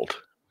Harlan's world.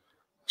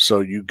 So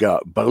you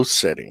got both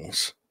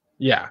settings.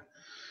 Yeah.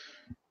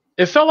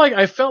 I felt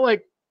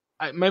like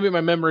maybe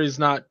my memory is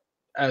not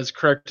as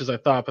correct as I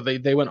thought, but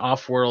they went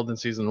off world in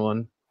season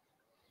 1.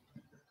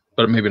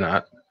 But maybe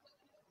not.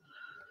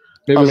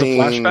 Maybe it was a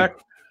flashback.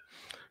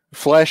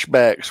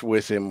 Flashbacks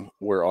with him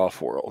were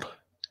off-world.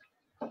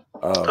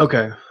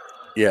 Okay.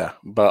 Yeah,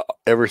 but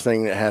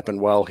everything that happened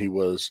while he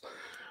was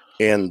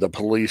in the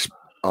police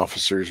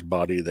officer's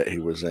body that he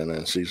was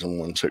in season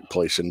 1 took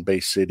place in Bay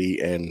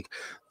City and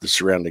the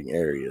surrounding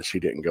areas.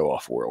 He didn't go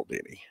off-world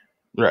any.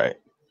 Right.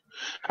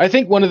 I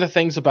think one of the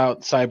things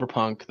about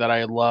Cyberpunk that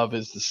I love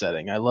is the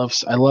setting. I love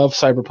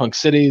Cyberpunk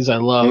cities. I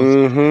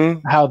love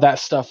how that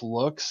stuff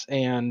looks,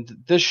 and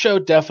this show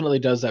definitely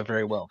does that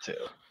very well too.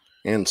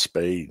 In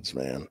spades,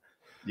 man.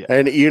 Yeah.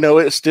 And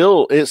it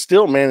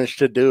still managed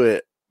to do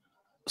it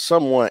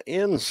somewhat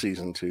in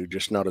season 2,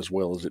 just not as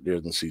well as it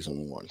did in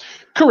season 1.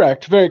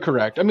 Correct, very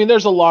correct. I mean,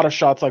 there's a lot of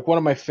shots. Like one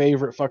of my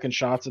favorite fucking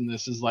shots in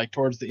this is like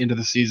towards the end of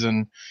the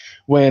season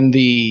when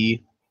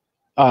the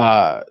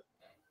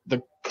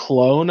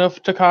clone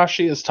of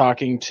Takashi is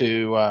talking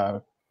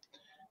to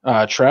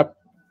Trep.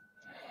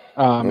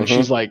 And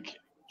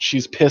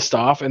she's pissed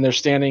off, and they're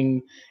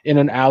standing in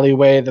an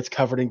alleyway that's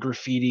covered in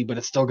graffiti, but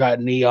it's still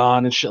got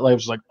neon and shit. Like,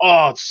 it's like,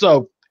 oh, it's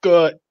so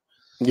good.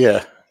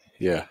 Yeah.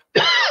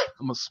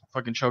 Almost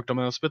fucking choked on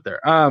my own spit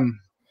there.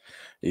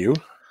 You?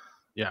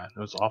 Yeah, it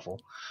was awful.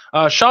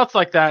 Shots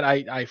like that,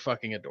 I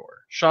fucking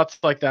adore. Shots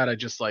like that, I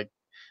just like.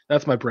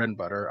 That's my bread and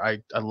butter.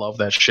 I love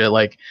that shit.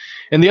 Like,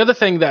 and the other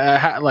thing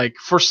that like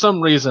for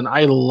some reason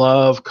I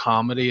love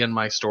comedy in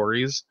my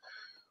stories.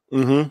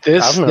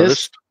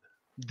 This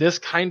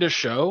kind of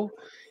show,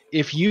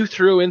 if you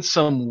threw in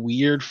some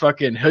weird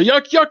fucking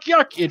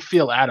yuck, it'd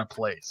feel out of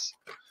place.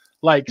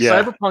 Like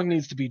Cyberpunk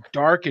needs to be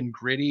dark and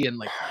gritty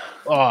and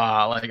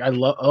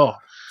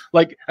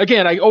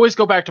again, I always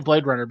go back to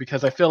Blade Runner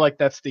because I feel like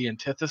that's the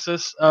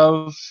antithesis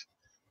of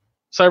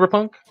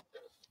Cyberpunk.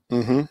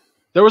 Mm-hmm.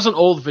 There was an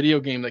old video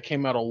game that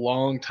came out a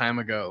long time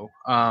ago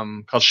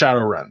called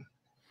Shadowrun.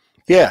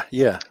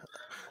 Yeah.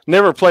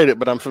 Never played it,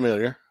 but I'm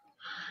familiar.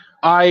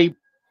 I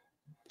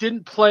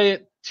didn't play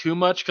it too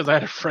much because I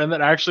had a friend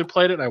that actually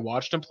played it and I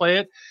watched him play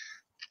it.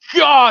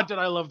 God, did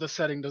I love the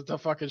setting to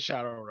fucking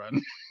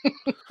Shadowrun.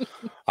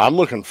 I'm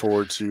looking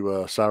forward to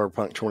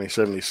Cyberpunk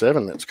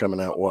 2077 that's coming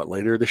out,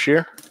 later this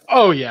year?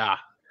 Oh, yeah.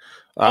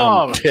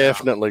 I'm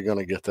definitely going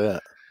to get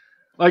that.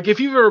 Like, if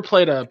you've ever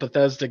played a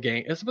Bethesda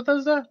game, is it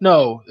Bethesda?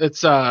 No,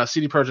 it's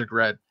CD Projekt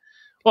Red.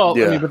 Well,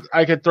 Yeah. I mean, but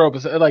I could throw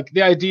up like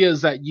the idea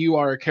is that you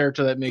are a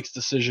character that makes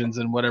decisions,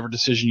 and whatever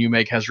decision you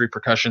make has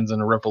repercussions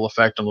and a ripple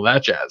effect and all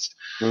that jazz.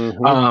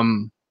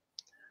 Mm-hmm.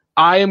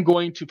 I am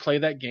going to play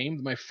that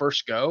game my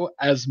first go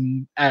as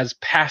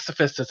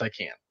pacifist as I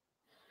can.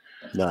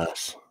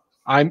 Nice.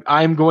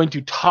 I'm going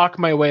to talk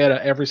my way out of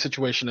every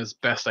situation as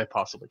best I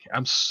possibly can.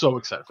 I'm so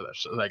excited for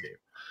that game.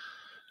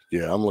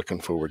 Yeah, I'm looking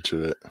forward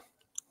to it.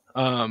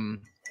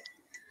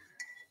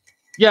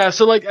 Yeah,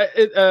 so like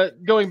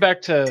going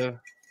back to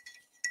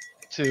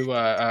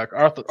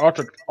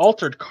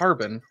Altered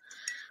Carbon,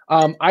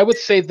 I would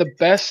say the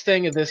best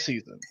thing of this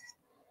season,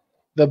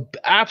 the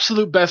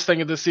absolute best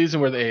thing of this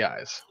season, were the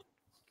AIs.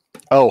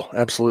 Oh,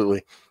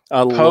 absolutely.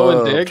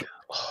 Poe and Dig.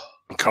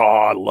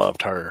 God, I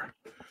loved her.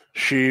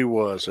 She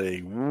was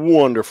a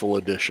wonderful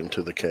addition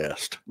to the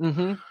cast.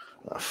 Mm-hmm.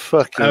 I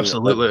fucking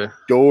absolutely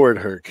adored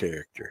her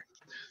character.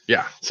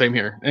 Yeah, same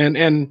here.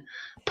 And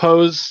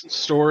Poe's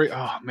story,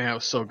 oh man, it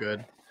was so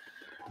good.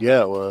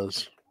 Yeah, it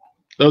was.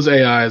 Those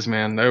AIs,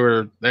 man, they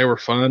were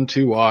fun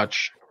to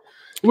watch.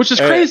 Which is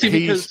crazy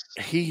because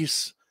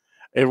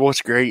and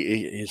what's great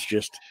is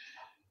just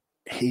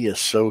he is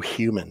so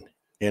human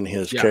in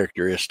his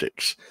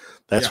characteristics.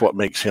 That's what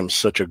makes him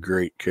such a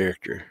great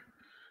character.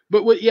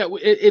 But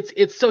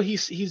it's so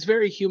he's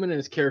very human in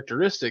his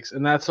characteristics,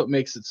 and that's what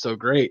makes it so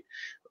great.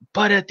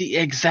 But at the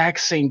exact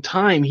same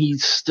time,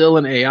 he's still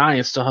an AI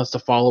and still has to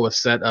follow a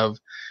set of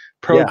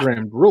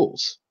programmed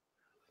rules.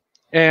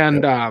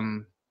 And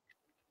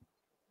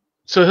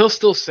so he'll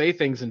still say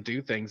things and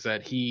do things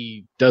that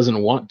he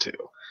doesn't want to.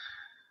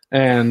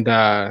 And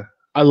I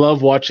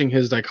love watching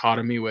his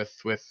dichotomy with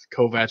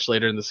Kovac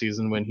later in the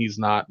season when he's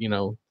not,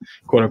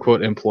 quote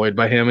unquote, employed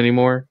by him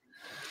anymore.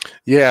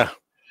 Yeah.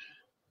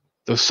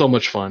 It was so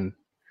much fun.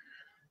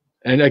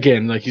 And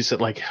again, like you said,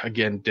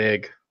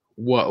 Dig.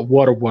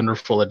 What a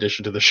wonderful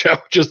addition to the show.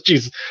 Just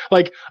Jesus.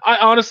 Like, I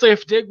honestly,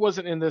 if Dig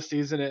wasn't in this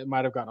season, it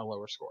might have gotten a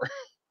lower score.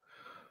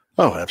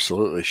 Oh,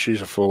 absolutely.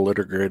 She's a full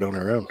letter grade on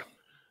her own.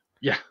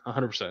 Yeah,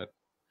 100%.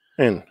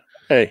 And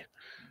hey,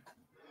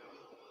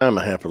 I'm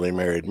a happily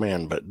married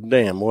man, but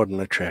damn, what an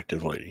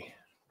attractive lady.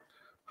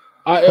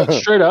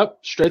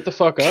 Straight the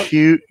fuck up.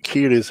 Cute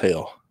as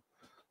hell.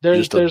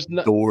 There's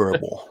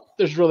adorable.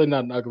 There's really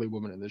not an ugly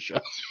woman in this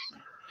show.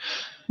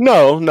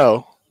 No,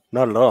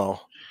 not at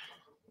all.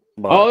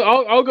 But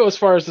I'll go as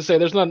far as to say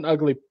there's not an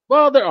ugly.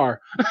 Well, there are.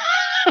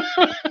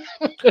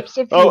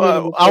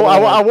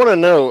 I want to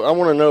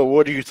know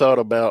what you thought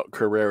about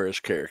Carrera's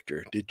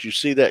character. Did you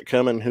see that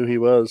coming? Who he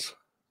was?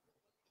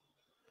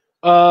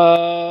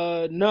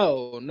 No,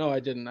 I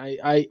didn't.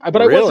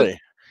 But really?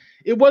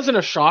 It wasn't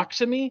a shock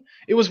to me.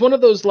 It was one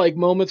of those like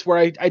moments where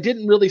I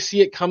didn't really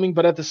see it coming,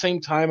 but at the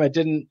same time, it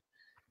didn't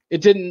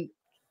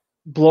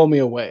blow me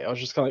away. I was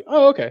just kind of like,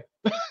 oh, okay.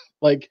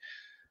 Like,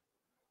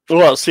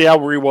 well, see, I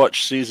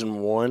rewatched season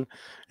 1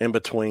 in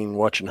between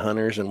watching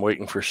Hunters and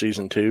waiting for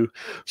season 2.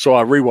 So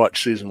I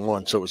rewatched season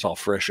 1, so it was all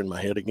fresh in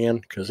my head again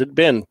because it'd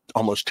been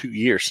almost 2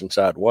 years since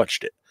I'd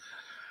watched it.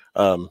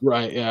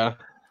 Right, yeah.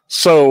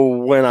 So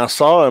when I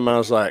saw him, I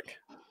was like,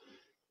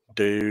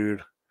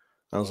 dude,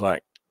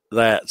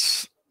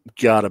 that's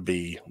got to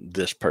be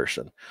this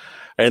person.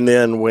 And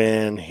then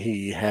when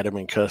he had him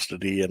in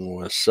custody and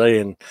was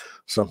saying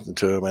something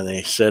to him and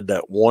he said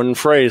that one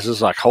phrase,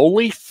 it's like,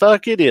 holy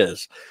fuck, it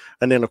is.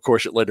 And then, of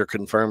course, it later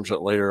confirms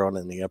it later on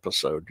in the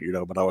episode,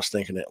 but I was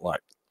thinking it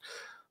like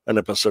an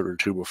episode or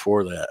two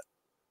before that.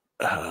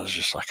 I was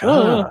just like,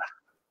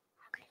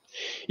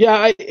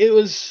 Yeah,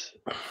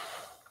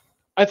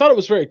 I thought it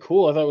was very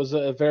cool. I thought it was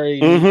a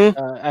very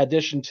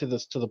addition to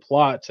the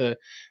plot to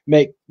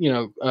make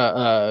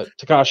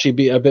Takashi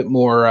be a bit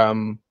more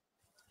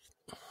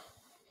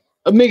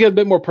make it a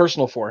bit more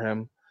personal for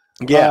him.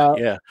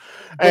 Yeah.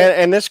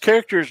 And this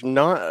character is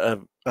not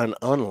an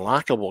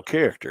unlikable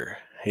character.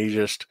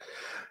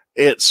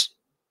 It's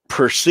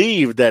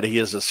perceived that he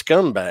is a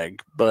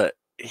scumbag, but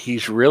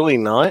he's really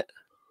not.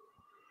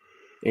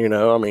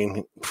 I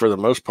mean, for the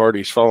most part,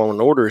 he's following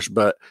orders,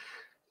 but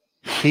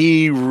I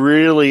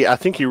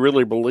think he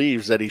really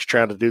believes that he's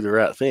trying to do the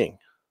right thing.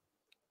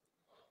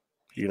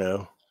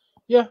 Yeah.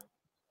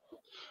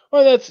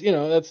 Well, that's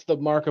the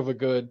mark of a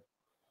good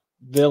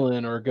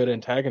villain or a good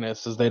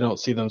antagonist is they don't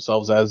see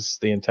themselves as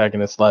the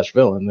antagonist /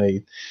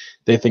 villain.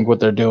 They think what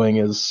they're doing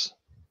is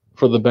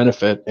for the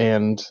benefit,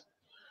 and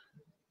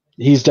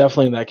he's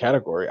definitely in that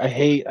category. I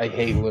hate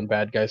when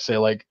bad guys say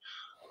like,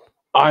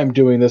 I'm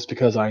doing this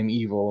because I'm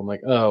evil. I'm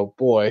like, oh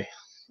boy,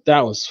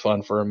 that was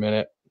fun for a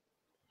minute.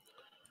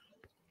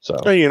 So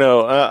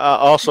I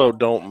also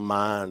don't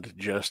mind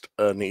just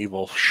an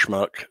evil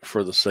schmuck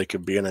for the sake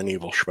of being an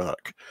evil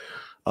schmuck.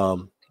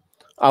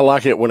 I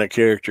like it when a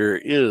character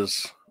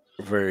is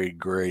very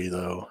gray,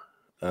 though,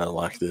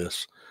 like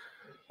this,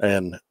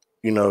 and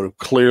not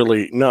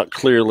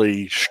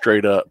clearly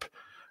straight up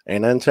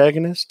an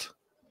antagonist.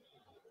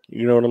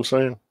 You know what I'm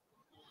saying?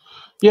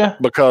 Yeah.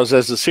 Because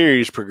as the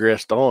series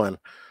progressed on,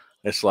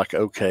 it's like,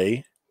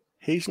 okay,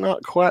 he's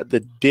not quite the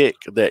dick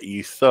that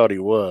you thought he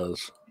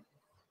was.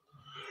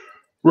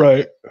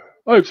 Right.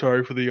 I'm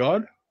sorry for the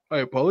yawn. I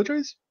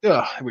apologize.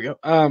 Yeah, here we go.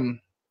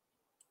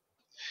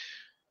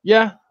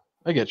 Yeah,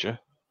 I get you.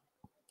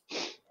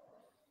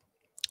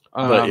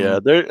 But yeah,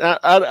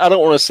 I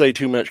don't want to say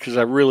too much because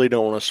I really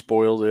don't want to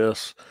spoil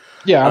this.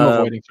 Yeah, I'm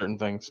avoiding certain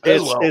things.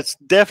 It's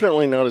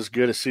definitely not as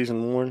good as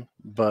season 1,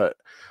 but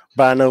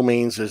by no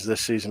means is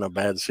this season a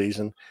bad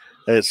season.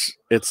 It's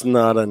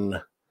not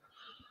an.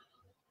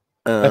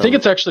 I think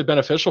it's actually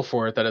beneficial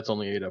for it that it's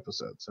only 8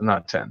 episodes and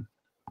not 10.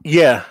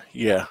 Yeah.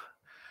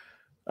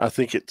 I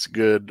think it's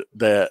good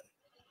that.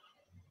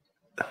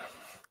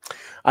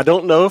 I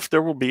don't know if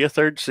there will be a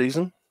 3rd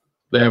season.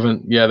 They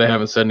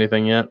haven't said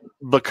anything yet.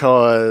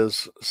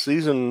 Because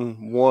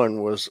season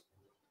 1 was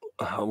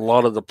a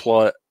lot of the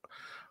plot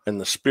and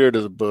the spirit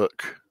of the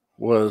book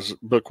was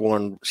book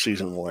 1,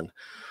 season 1.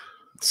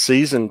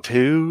 Season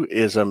 2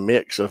 is a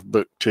mix of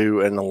book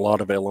 2 and a lot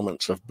of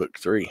elements of book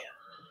 3.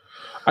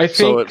 I think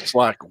so. It's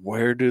like,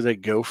 where do they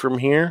go from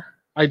here?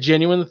 I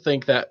genuinely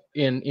think that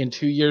in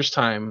 2 years'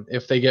 time,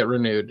 if they get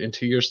renewed in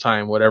 2 years'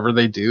 time, whatever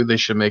they do, they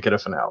should make it a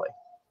finale.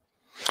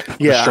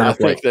 Yeah,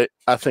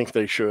 I think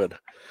they should.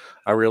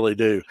 I really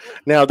do.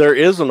 Now, there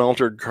is an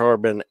Altered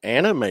Carbon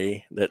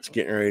anime that's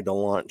getting ready to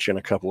launch in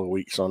a couple of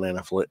weeks on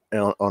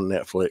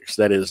Netflix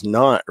that is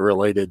not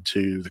related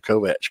to the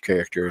Kovacs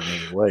character in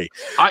any way.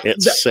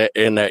 It's set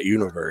in that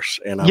universe,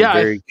 and I'm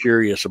very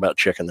curious about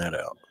checking that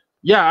out.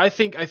 Yeah, I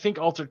think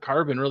Altered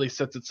Carbon really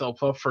sets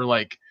itself up for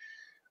like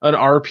an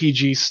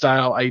RPG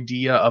style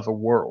idea of a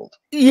world.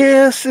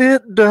 Yes,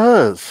 it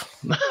does.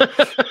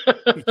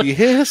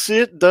 Yes,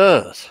 it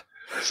does.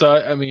 So,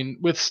 I mean,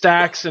 with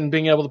stacks and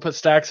being able to put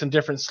stacks in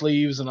different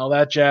sleeves and all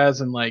that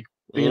jazz and like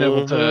being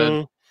able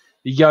to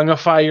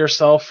youngify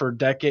yourself for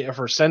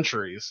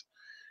centuries.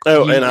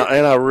 Oh, and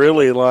I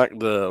really like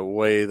the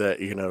way that,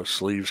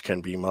 sleeves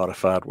can be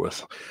modified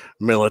with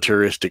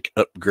militaristic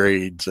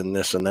upgrades and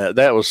this and that.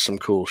 That was some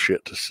cool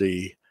shit to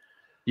see.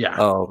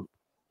 Yeah.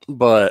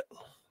 But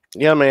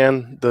yeah,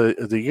 man,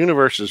 the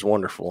universe is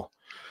wonderful.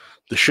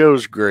 The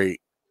show's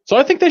great. So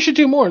I think they should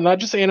do more, not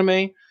just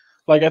anime.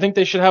 Like, I think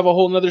they should have a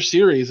whole nother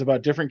series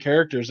about different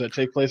characters that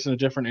take place in a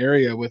different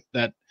area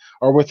that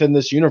are within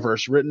this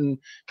universe, written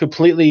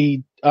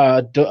completely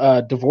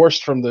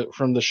divorced from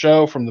the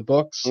show, from the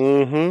books.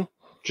 Mm-hmm.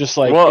 Just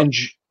like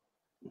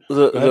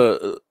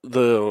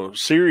the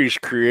series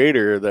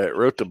creator that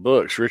wrote the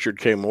books, Richard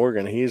K.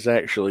 Morgan, he's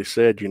actually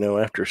said,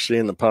 after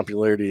seeing the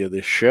popularity of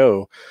this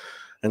show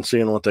and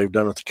seeing what they've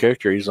done with the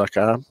character, he's like,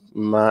 I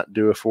might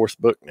do a 4th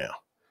book now.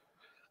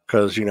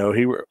 Because, he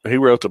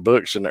wrote the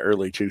books in the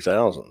early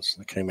 2000s.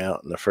 They came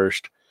out in the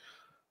first,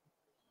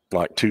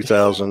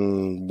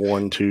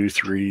 2001, 2,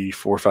 3,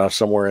 4, 5,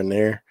 somewhere in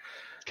there.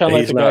 Kind of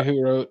like the guy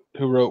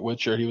who wrote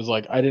Witcher. He was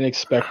like, I didn't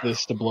expect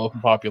this to blow up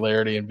in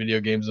popularity in video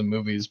games and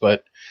movies,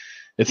 but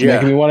it's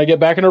making me want to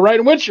get back into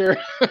writing Witcher.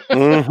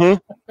 Mm-hmm.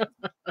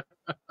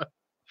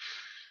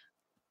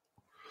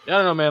 I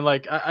don't know, man.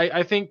 Like,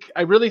 I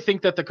really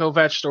think that the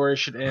Kovacs story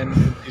should end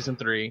in season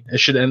 3. It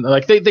should end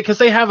because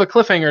they have a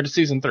cliffhanger to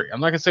season 3.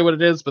 I'm not gonna say what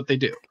it is, but they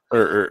do.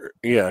 Or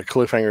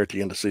cliffhanger at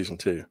the end of season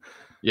 2.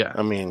 Yeah,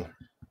 I mean,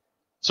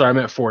 sorry, I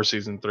meant for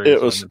season 3. It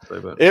was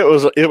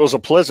a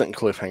pleasant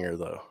cliffhanger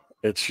though.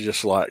 It's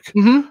just like,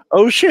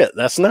 oh shit,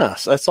 that's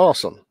nice, that's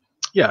awesome.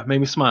 Yeah, made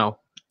me smile.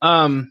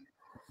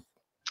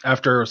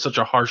 After such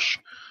a harsh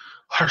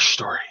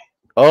story.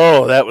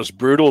 Oh, that was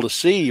brutal to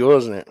see,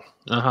 wasn't it?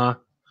 Uh-huh.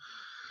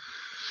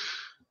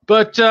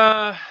 But you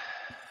want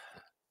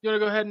to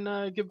go ahead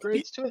and give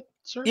grades to it,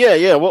 sir?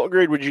 Yeah. What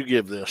grade would you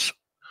give this?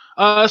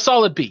 A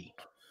solid B.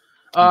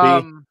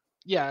 B?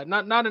 Yeah,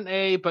 not an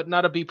A, but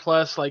not a B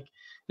plus. Like,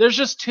 there's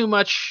just too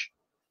much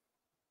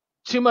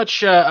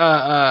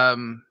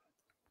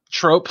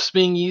tropes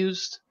being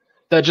used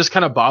that just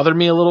kind of bother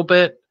me a little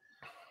bit.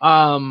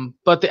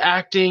 But the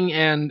acting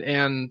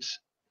and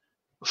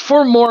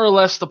for more or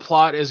less the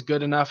plot is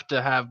good enough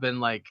to have been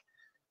like,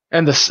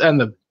 and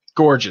the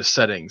gorgeous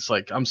settings.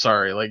 Like, I'm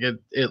sorry, like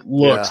it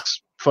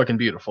looks fucking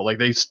beautiful. Like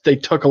they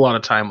took a lot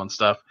of time on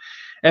stuff.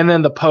 And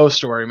then the Poe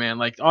story, man,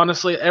 like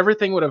honestly,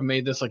 everything would have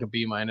made this like a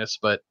B minus,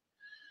 but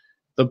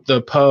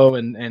the Poe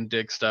and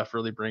Dig stuff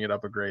really bring it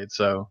up a grade.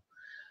 So,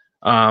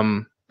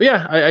 but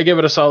yeah, I give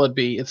it a solid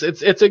B. It's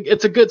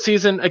a good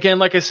season. Again,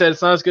 like I said,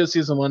 it's not as good as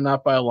season 1,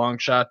 not by a long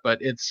shot, but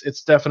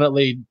it's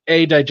definitely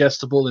A,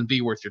 digestible, and B,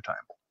 worth your time.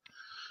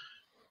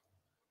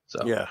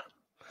 So yeah,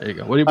 there you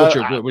go. What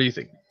do you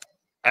think?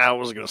 I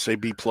was gonna say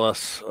B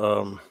plus.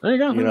 There you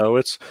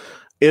go.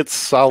 It's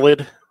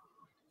solid.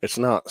 It's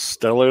not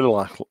stellar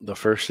like the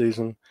first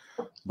season,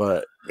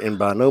 but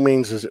by no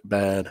means is it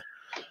bad.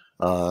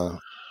 The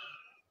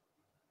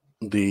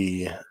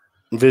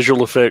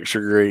visual effects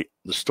are great.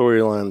 The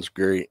storyline's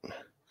great.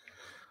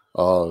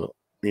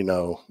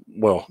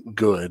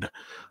 Good.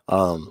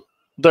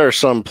 There are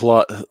some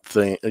plot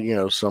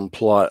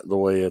the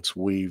way it's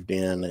weaved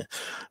in.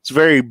 It's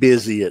very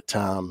busy at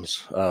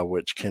times,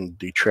 which can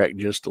detract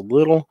just a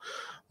little,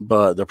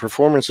 but the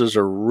performances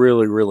are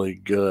really, really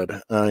good.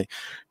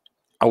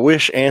 I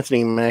wish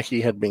Anthony Mackie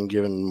had been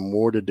given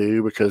more to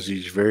do because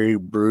he's very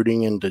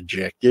brooding and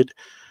dejected.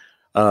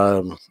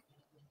 And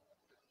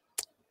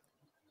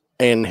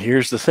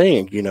here's the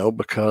thing,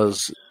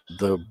 because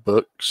the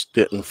books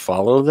didn't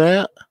follow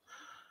that,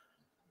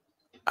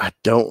 I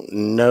don't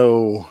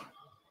know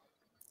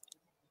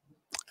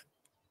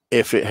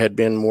if it had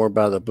been more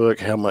by the book,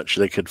 how much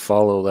they could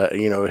follow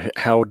that,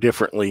 how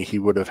differently he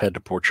would have had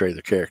to portray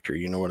the character.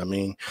 You know what I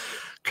mean?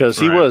 Because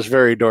he was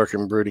very dark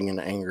and brooding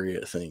and angry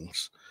at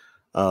things.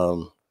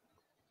 But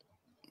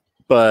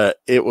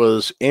it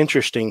was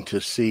interesting to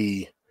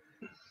see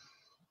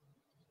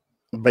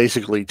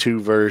basically two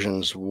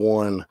versions,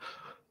 one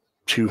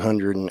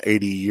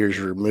 280 years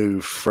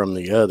removed from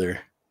the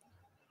other,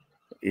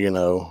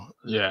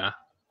 Yeah.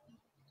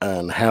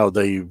 and how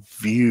they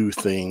view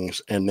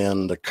things, and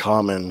then the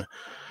common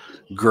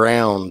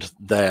ground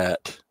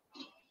that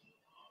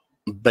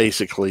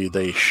basically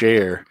they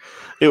share.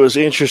 It was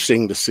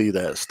interesting to see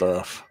that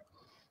stuff,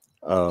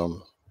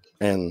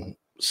 and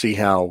see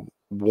how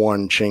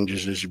one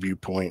changes his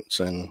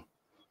viewpoints and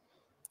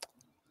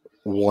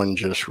one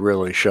just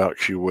really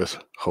shocks you with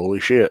holy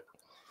shit.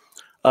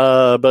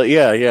 But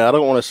yeah, I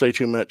don't want to say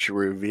too much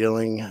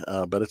revealing,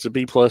 but it's a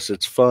B+.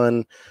 It's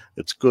fun.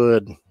 It's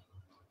good.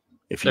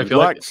 If you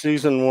like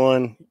season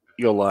 1,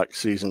 you'll like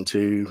season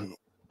 2.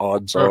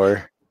 Odds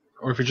are.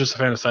 Or if you're just a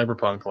fan of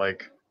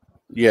Cyberpunk,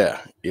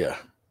 Yeah.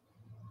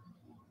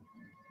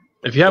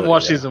 If you haven't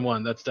watched season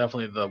 1, that's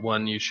definitely the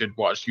one you should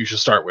watch. You should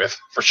start with,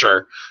 for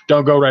sure.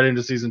 Don't go right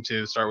into season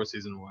 2. Start with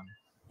season 1.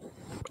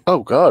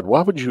 Oh God,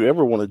 why would you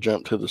ever want to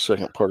jump to the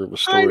second part of a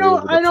story? I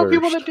know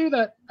people that do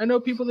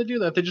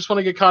that. They just want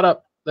to get caught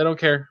up. They don't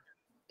care.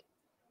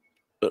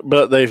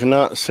 But they've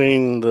not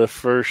seen the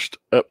first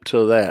up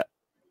to that.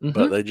 Mm-hmm.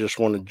 But they just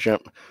want to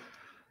jump.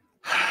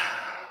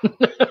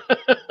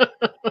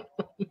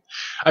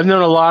 I've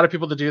known a lot of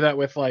people to do that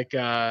with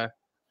a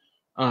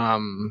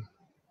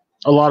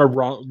lot of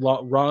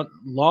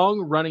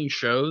long running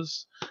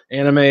shows,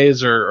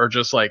 animes, or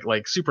just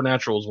like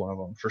Supernatural is one of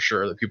them for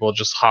sure. That people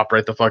just hop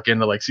right the fuck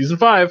into season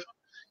 5.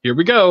 Here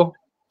we go.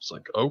 It's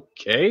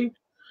okay.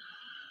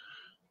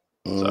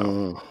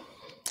 So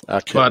I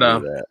can't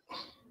do that.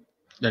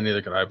 Yeah,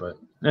 neither could I. But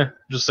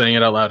just saying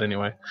it out loud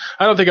anyway.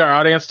 I don't think our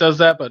audience does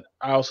that, but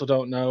I also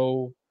don't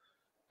know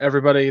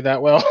everybody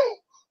that well.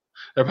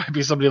 There might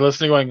be somebody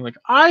listening going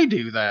I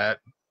do that.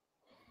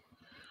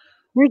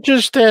 We're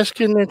just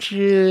asking that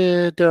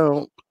you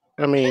don't.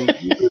 I mean,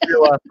 you live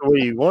your life the way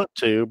you want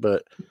to,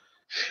 but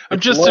I'm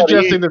just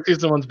suggesting that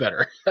season 1's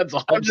better. That's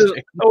all I'm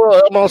saying.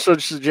 Well, I'm also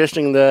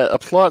suggesting that a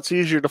plot's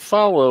easier to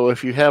follow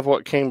if you have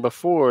what came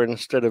before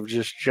instead of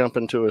just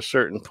jumping to a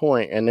certain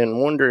point and then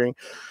wondering,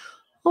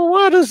 well,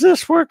 why does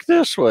this work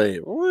this way?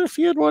 Well, if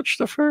you had watched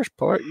the first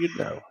part, you'd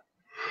know.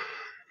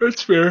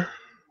 That's fair.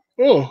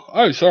 Oh,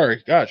 I'm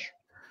sorry. Gosh,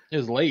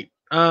 it's late.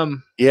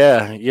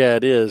 Yeah,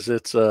 it is.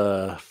 It's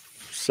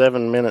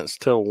 7 minutes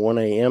till 1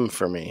 a.m.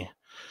 for me.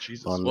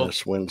 Jesus,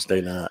 this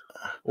Wednesday night.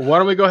 Well, why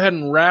don't we go ahead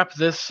and wrap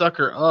this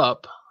sucker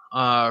up?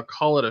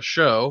 Call it a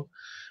show.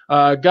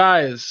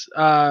 Guys,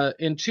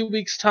 in 2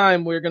 weeks'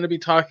 time, we're going to be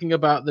talking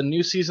about the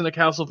new season of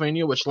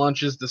Castlevania, which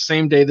launches the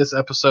same day this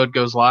episode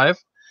goes live.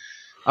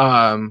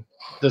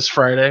 This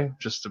Friday,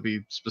 just to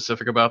be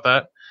specific about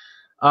that.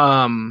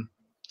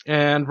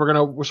 And we're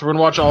gonna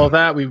watch all of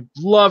that. We've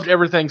loved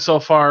everything so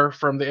far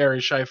from the Ari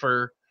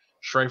Schreifer,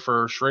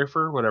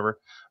 whatever.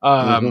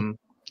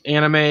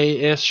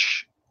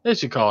 Anime-ish,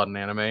 as you call it an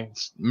anime.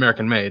 It's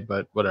American made,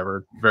 but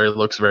whatever.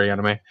 Looks very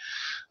anime.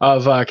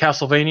 Of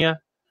Castlevania.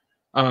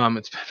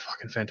 It's been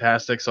fucking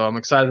fantastic. So I'm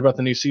excited about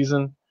the new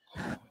season.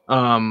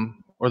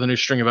 Or the new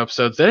string of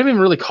episodes. They haven't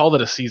even really called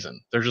it a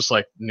season. They're just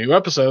new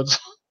episodes.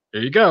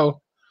 Here you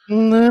go.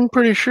 I'm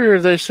pretty sure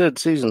they said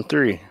season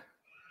 3.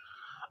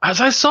 As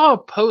I saw a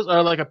post or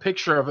a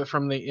picture of it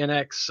from the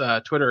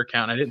NX Twitter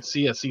account, I didn't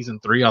see a season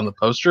 3 on the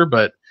poster,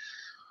 but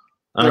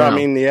I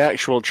mean, the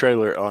actual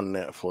trailer on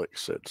Netflix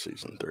said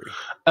season 3.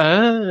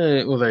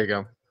 Well, there you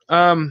go.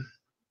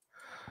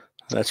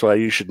 That's why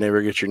you should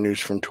never get your news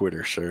from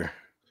Twitter, sir.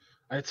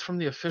 It's from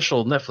the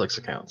official Netflix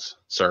accounts,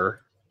 sir.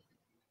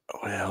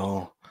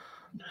 Well,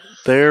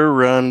 they're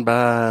run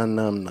by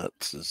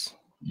numbnutses.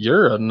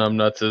 You're a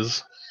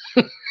numbnutses.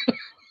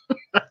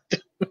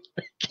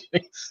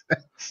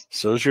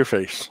 So's your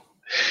face.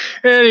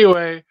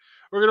 Anyway,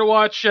 we're gonna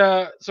watch.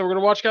 We're gonna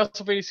watch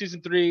Castlevania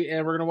season 3,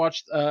 and we're gonna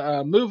watch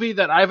a movie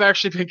that I've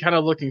actually been kind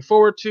of looking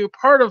forward to.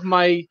 Part of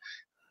my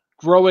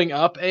growing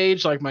up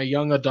age, my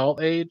young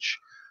adult age,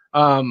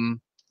 and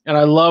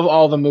I love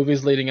all the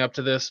movies leading up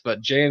to this.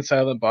 But Jay and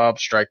Silent Bob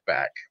Strike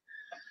Back.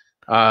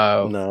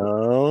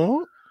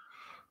 No,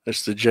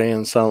 it's the Jay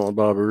and Silent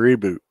Bob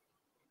reboot.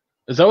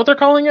 Is that what they're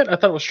calling it? I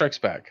thought it was Strikes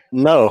Back.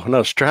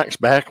 No, Strikes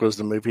Back was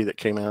the movie that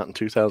came out in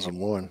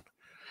 2001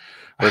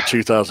 or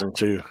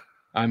 2002.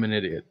 I'm an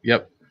idiot.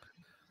 Yep.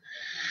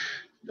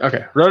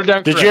 Okay, wrote it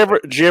down. Did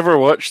you ever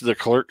watch the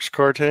Clerks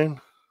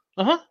cartoon?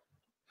 Uh-huh.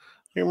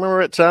 You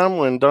remember that time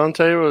when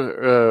Dante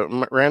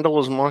was Randall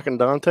was mocking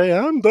Dante?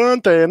 I'm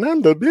Dante, and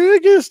I'm the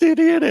biggest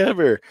idiot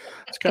ever.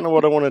 It's kind of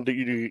what I want to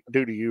do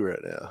to you right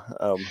now.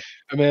 I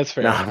mean, that's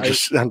fair. No,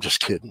 I'm just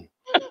kidding.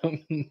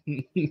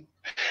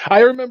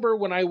 I remember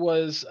when I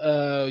was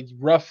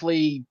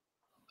roughly,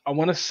 I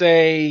want to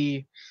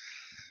say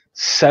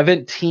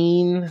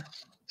 17,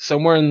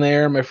 somewhere in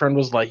there. My friend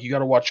was like, "You got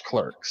to watch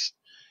Clerks,"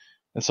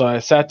 and so I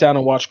sat down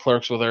and watched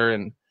Clerks with her,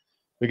 and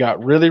we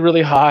got really,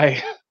 really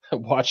high.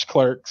 Watched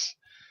Clerks,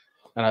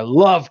 and I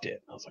loved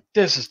it. I was like,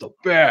 "This is the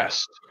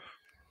best."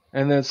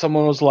 And then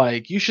someone was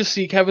like, "You should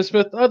see Kevin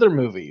Smith other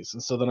movies,"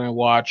 and so then I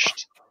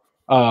watched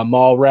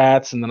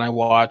Mallrats, and then I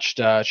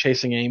watched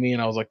Chasing Amy,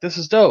 and I was like, "This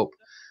is dope."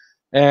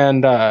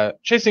 And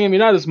Chasing Amy,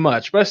 not as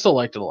much, but I still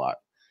liked it a lot.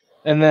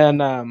 And then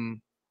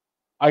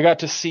I got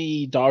to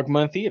see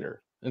Dogma in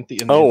theater. In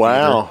theaters,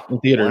 Wow.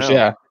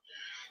 yeah.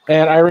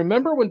 And I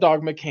remember when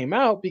Dogma came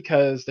out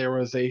because there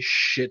was a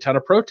shit ton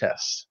of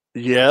protests.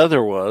 Yeah,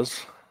 there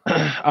was.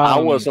 I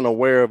wasn't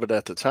aware of it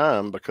at the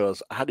time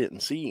because I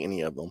didn't see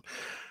any of them.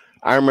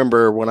 I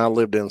remember when I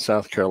lived in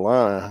South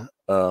Carolina,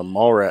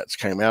 Mallrats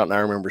came out, and I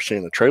remember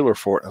seeing the trailer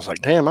for it. And I was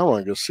like, damn, I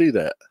want to go see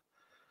that.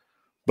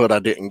 But I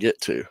didn't get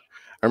to.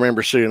 I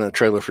remember seeing a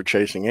trailer for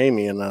Chasing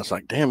Amy, and I was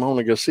like, damn, I want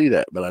to go see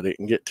that. But I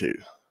didn't get to.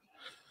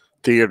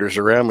 Theaters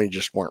around me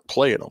just weren't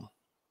playing them.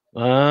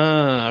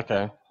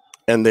 Okay.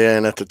 And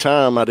then at the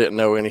time, I didn't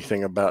know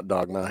anything about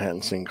Dogma. I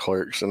hadn't seen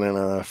Clerks. And then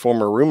a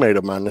former roommate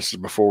of mine, this is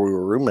before we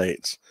were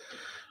roommates,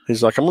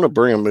 he's like, I'm going to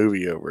bring a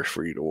movie over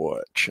for you to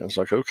watch. And I was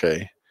like,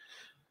 okay.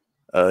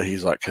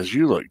 He's like, because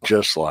you look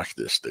just like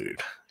this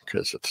dude.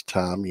 Because at the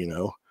time, when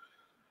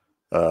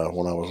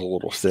I was a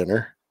little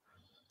thinner,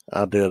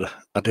 I did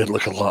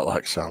look a lot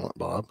like Silent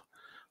Bob.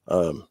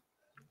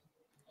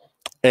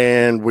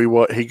 And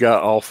he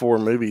got all 4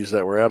 movies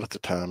that were out at the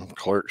time: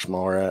 Clerks,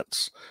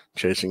 Mallrats,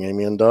 Chasing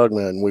Amy, and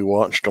Dogma, and we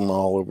watched them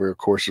all over the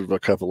course of a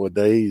couple of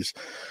days.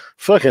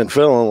 Fucking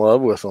fell in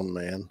love with them,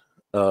 man.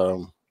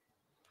 Hell,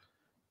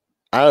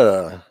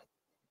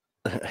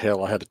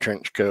 I had a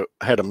trench coat.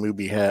 I had a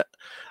movie hat.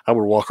 I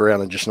would walk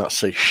around and just not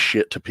say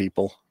shit to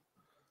people.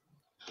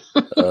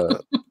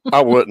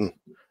 I would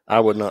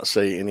not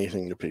say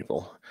anything to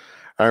people.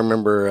 I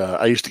remember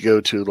I used to go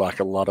to like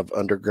a lot of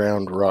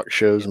underground rock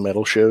shows,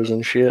 metal shows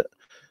and shit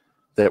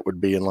that would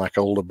be in like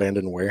old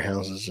abandoned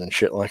warehouses and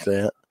shit like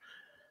that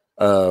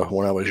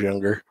when I was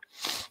younger.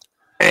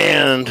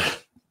 And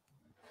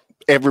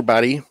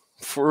everybody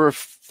from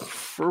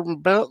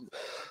about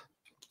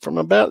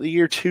the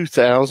year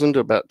 2000 to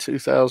about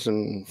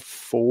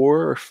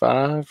 2004 or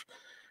 5,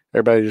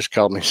 everybody just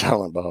called me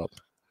Silent Bob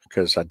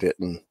because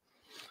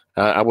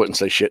I wouldn't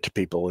say shit to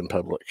people in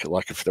public.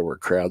 Like if there were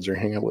crowds or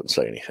anything, I wouldn't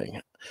say anything.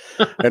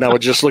 And I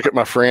would just look at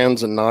my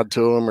friends and nod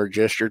to them or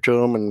gesture to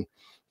them, and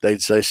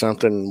they'd say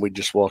something, and we'd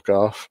just walk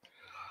off.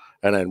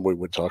 And then we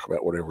would talk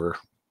about whatever.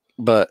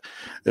 But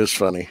it was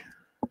funny.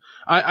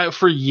 I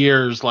for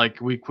years,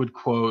 like, we would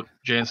quote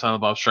Jay and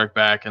Silent Bob Strike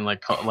Back, and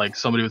like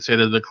somebody would say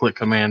they're the Click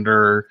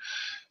Commander,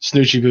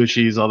 Snoochie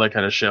Boochies, all that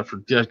kind of shit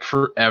for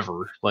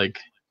forever. Like,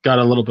 got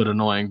a little bit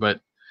annoying,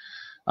 but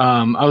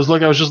I was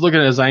just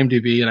looking at his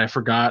IMDb, and I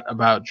forgot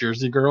about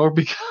Jersey Girl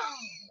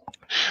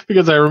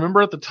because I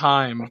remember at the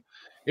time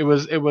it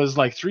was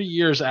like 3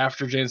 years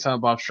after Jay and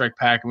Silent Bob Strike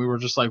Back, and we were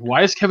just like,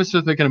 why is Kevin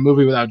Smith making a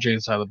movie without Jay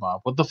and Silent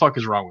Bob? What the fuck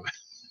is wrong with it?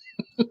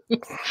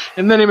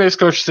 And then he makes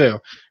Coach 2,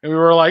 and we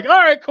were like,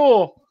 all right,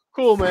 cool,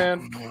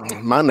 man.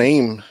 My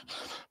name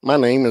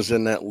is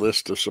in that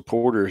list of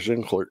supporters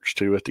in Clerks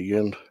 2 at the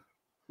end.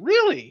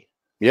 Really?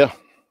 Yeah.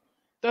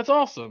 That's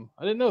awesome.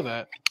 I didn't know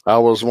that. I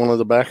was one of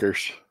the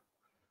backers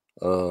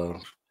that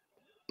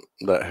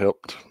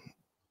helped,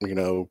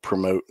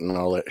 promote and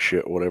all that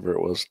shit, whatever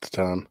it was at the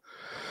time.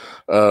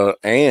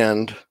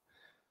 And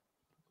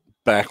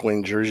back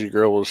when Jersey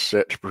Girl was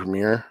set to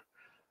premiere,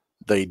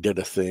 they did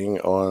a thing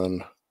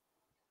on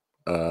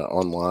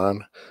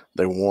online.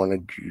 They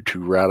wanted you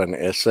to write an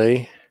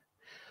essay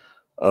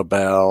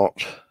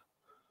about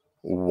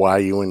why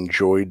you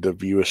enjoyed the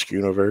View Askew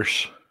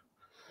universe.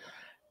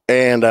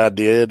 And I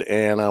did,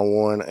 and I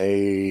won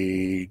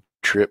a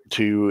trip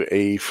to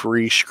a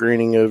free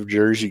screening of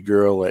Jersey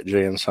Girl at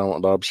Jay and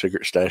Silent Bob's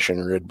Secret Stash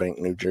in Red Bank,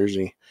 New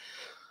Jersey.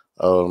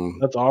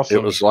 That's awesome.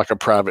 It was like a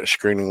private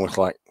screening with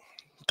like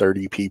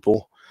 30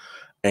 people,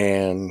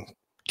 and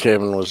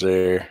Kevin was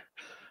there.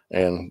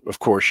 And of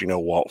course,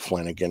 Walt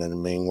Flanagan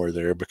and Ming were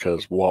there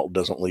because Walt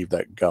doesn't leave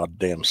that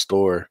goddamn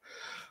store.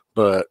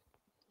 But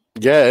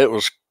yeah, it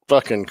was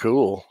fucking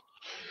cool.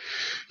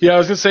 Yeah, I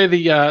was gonna say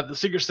the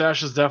Secret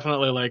Stash is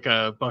definitely like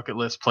a bucket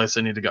list place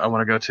I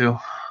want to go to.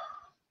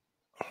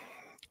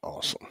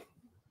 Awesome.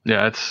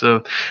 Yeah, it's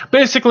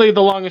basically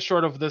the long and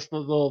short of this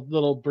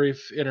little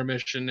brief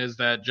intermission is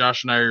that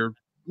Josh and I are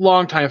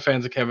longtime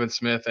fans of Kevin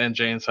Smith and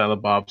Jay and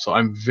Silent Bob, so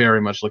I'm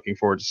very much looking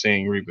forward to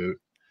seeing Reboot.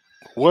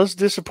 Was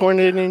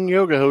disappointed in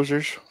Yoga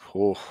Hosers.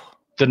 Oh.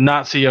 Did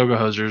not see Yoga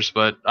Hosers,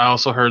 but I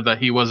also heard that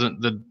he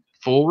wasn't the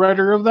full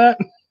writer of that.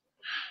 It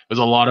was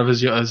a lot of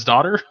his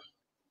daughter.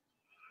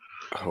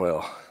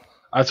 Well,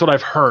 that's what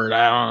I've heard.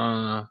 I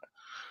don't know.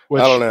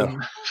 which I don't know.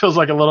 feels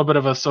like a little bit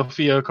of a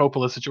Sofia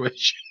Coppola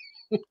situation.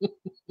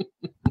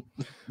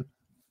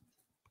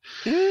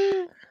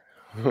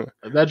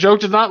 That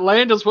joke did not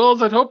land as well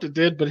as I'd hoped it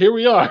did, but here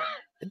we are.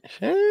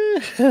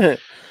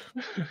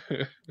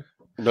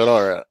 But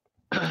all right.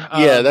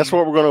 Yeah, that's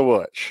what we're going to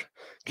watch.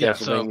 Yeah,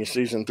 Castlevania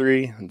Season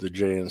 3, the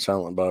Jay and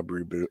Silent Bob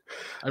reboot.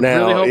 I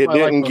Now, really hope it I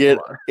like didn't both get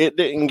of them. it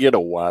didn't get a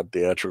wide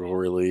theatrical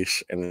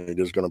release, and it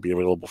is going to be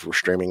available for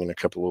streaming in a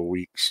couple of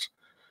weeks,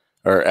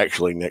 or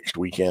actually next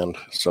weekend.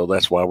 So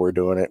that's why we're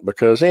doing it,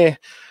 because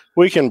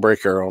we can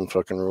break our own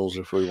fucking rules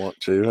if we want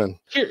to. And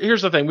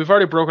Here's the thing: we've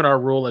already broken our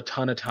rule a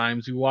ton of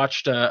times. We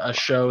watched a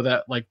show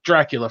that, like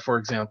Dracula, for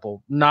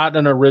example, not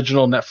an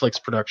original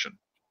Netflix production.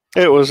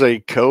 it was a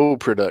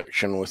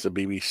co-production with the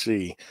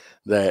BBC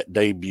that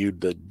debuted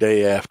the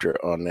day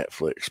after on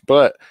Netflix.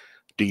 But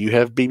do you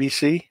have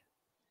BBC?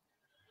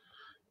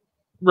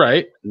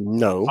 Right.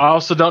 No. I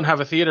also don't have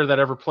a theater that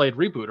ever played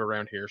Reboot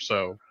around here,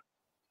 so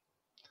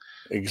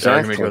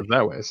Exactly. it goes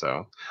that way.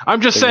 So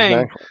I'm just saying.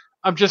 Exactly.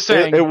 I'm just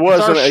saying. It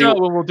wasn't it's our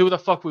show, and we'll do the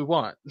fuck we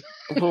want.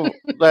 Well,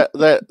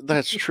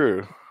 that's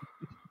true.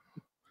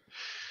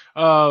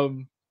 But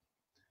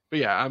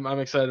yeah, I'm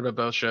excited about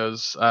both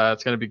shows.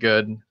 It's gonna be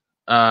good.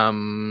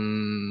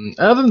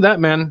 Other than that,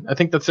 man, I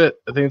think that's it.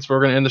 I think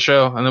we're gonna end the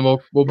show, and then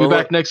we'll be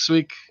back next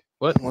week.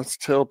 What? Let's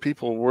tell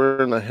people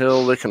where in the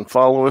hell they can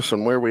follow us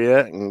and where we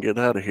at, and get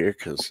out of here,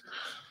 because,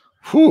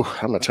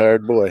 I'm a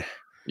tired boy.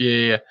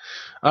 Yeah.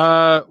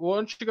 Why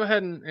don't you go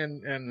ahead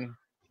and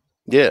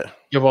Yeah.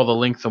 give all the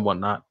links and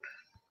whatnot?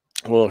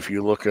 Well, if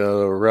you look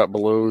right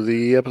below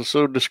the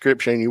episode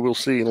description, you will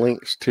see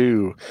links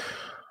to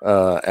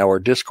our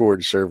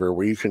Discord server,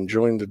 where you can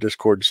join the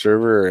Discord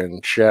server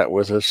and chat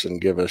with us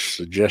and give us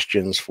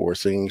suggestions for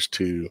things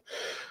to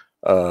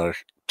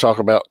talk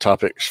about,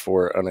 topics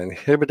for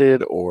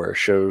Uninhibited, or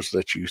shows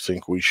that you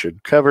think we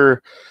should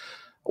cover,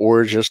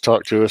 or just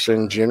talk to us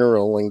in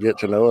general and get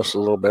to know us a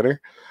little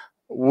better.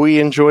 We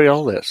enjoy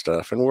all that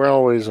stuff, and we're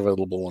always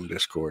available on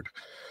Discord.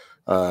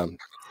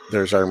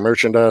 There's our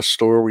merchandise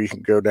store where you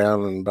can go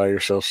down and buy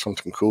yourself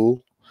something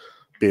cool,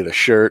 be it a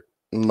shirt,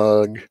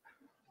 mug,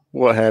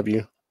 what have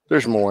you.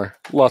 There's more.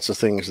 Lots of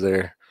things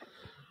there.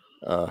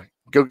 Go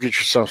get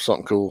yourself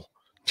something cool.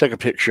 Take a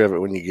picture of it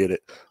when you get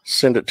it.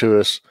 Send it to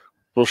us.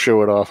 We'll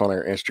show it off on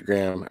our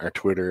Instagram, our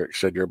Twitter,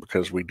 etc.,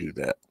 because we do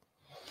that.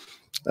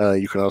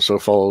 You can also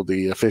follow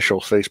the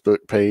official Facebook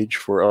page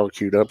for All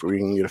Queued Up, where you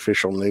can get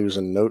official news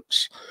and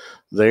notes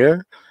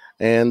there.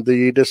 And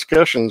the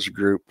discussions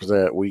group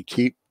that we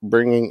keep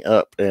bringing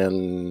up,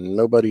 and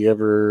nobody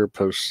ever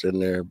posts in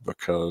there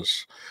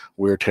because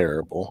we're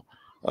terrible.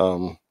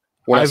 We're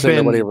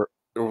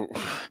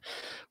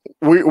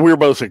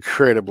both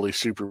incredibly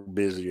super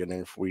busy, and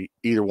if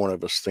either one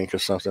of us think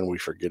of something, we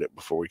forget it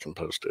before we can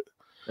post it.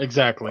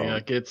 Exactly.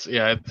 It's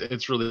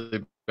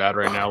really bad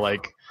right now.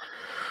 Like,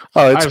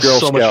 it's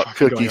Girl Scout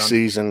cookie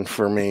season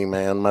for me,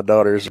 man. My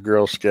daughter's a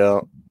Girl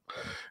Scout,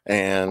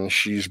 and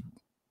she's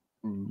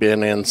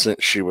been in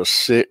since she was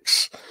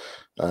 6.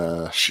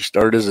 She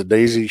started as a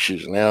Daisy.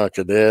 She's now a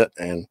cadet,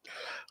 and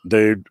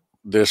dude,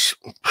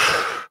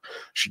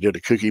 she did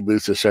a cookie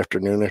booth this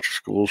afternoon after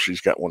school.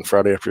 She's got one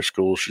Friday after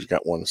school. She's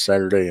got one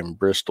Saturday in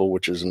Bristol,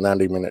 which is a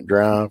 90-minute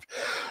drive.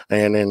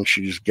 And then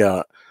she's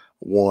got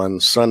one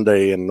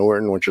Sunday in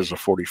Norton, which is a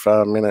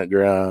 45-minute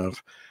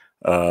drive.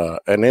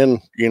 And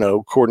then,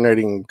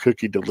 coordinating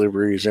cookie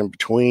deliveries in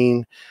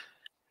between.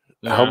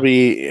 Yeah.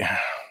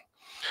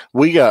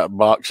 We got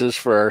boxes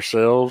for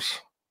ourselves,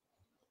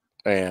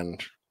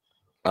 and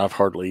I've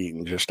hardly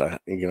eaten just a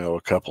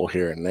couple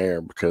here and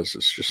there, because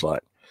it's just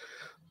like,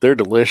 they're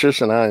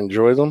delicious and I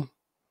enjoy them,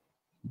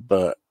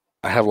 but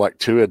I have like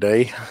 2 a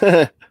day,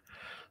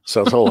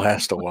 so it's will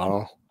last a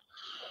while.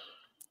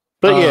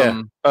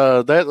 But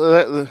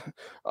that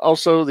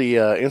also the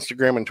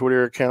Instagram and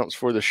Twitter accounts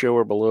for the show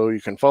are below.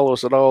 You can follow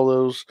us at all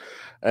those.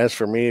 As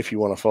for me, if you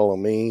want to follow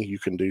me, you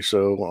can do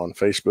so on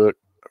Facebook.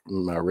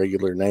 My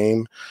regular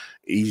name,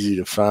 easy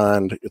to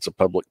find. It's a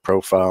public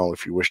profile.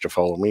 If you wish to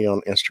follow me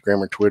on Instagram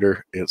or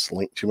Twitter, it's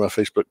linked to my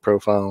Facebook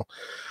profile.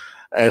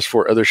 As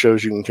for other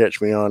shows you can catch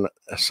me on,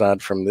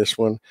 aside from this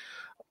one,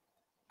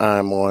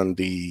 I'm on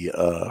the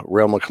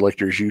Realm of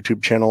Collectors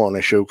YouTube channel on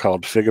a show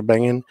called Figure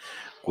Bangin',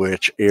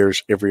 which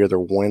airs every other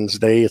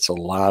Wednesday. It's a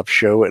live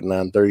show at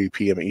 9:30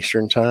 p.m.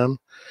 Eastern Time.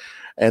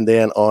 And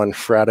then on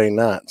Friday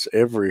nights,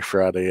 every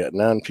Friday at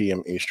 9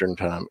 p.m. Eastern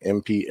Time,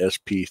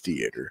 MPSP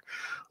Theater,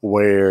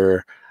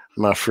 where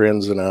my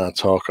friends and I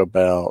talk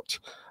about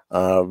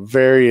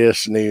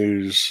various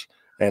news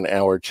and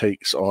our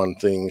takes on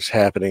things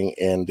happening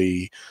in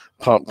the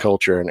pop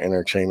culture and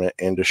entertainment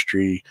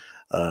industry,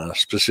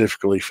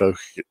 specifically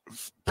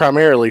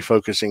primarily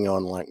focusing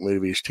on like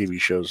movies, TV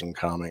shows, and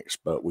comics,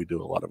 but we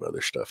do a lot of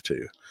other stuff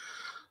too.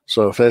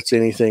 So if that's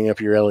anything up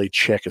your alley,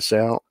 check us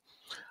out.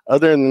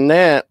 Other than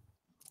that,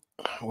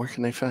 where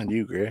can they find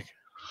you, Greg?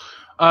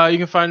 You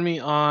can find me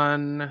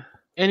on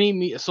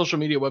any social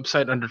media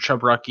website under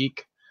Chub Rock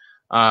Geek.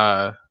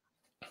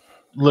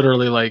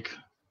 Literally, like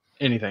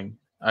anything.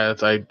 I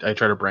try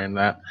to brand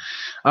that.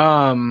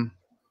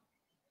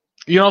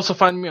 You can also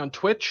find me on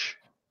Twitch,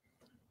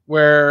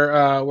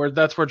 where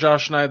that's where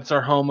Josh and I, it's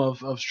our home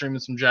of streaming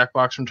some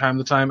Jackbox from time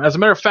to time. As a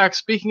matter of fact,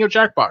 speaking of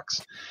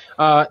Jackbox,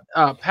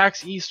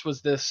 PAX East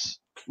was this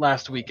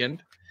last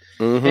weekend,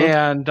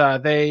 and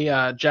they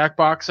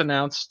Jackbox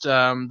announced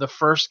the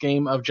first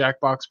game of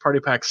Jackbox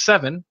Party Pack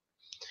 7,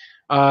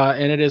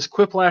 and it is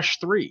Quiplash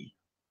 3.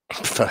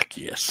 Fuck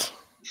yes.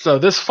 So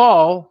this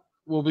fall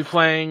we'll be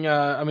playing.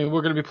 We're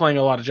going to be playing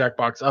a lot of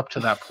Jackbox up to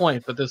that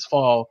point, but this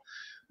fall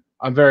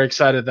I'm very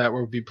excited that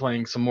we'll be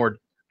playing some more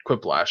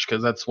Quiplash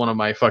because that's one of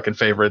my fucking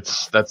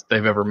favorites that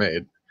they've ever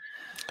made.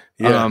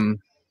 Yeah.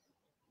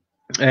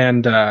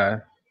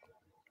 So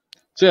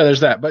yeah, there's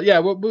that. But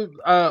yeah,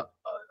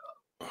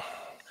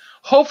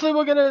 hopefully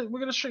we're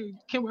gonna stream.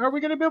 Are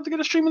we gonna be able to get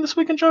a stream in this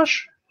weekend,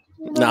 Josh?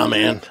 Nah,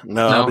 man.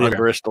 No, I'll be in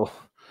Bristol.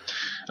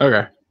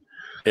 Okay.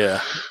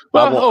 Yeah.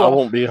 Well, I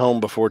won't be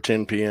home before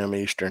 10 p.m.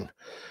 Eastern,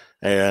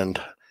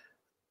 and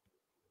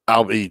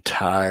I'll be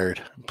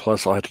tired.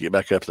 Plus, I'll have to get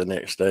back up the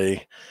next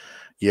day.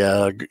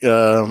 Yeah.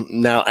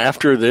 Now,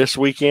 after this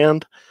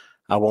weekend,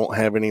 I won't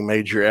have any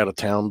major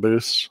out-of-town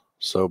booths.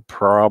 So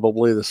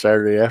probably the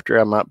Saturday after,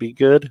 I might be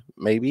good.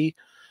 Maybe.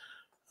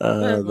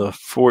 The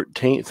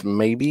 14th,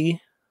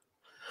 maybe.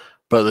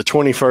 But the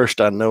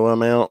 21st, I know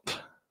I'm out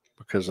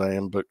because I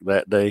am booked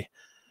that day.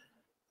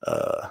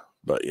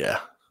 But yeah.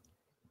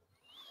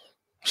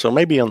 So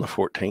maybe on the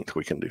 14th,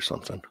 we can do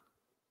something.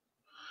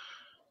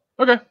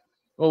 Okay.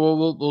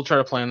 Well, we'll try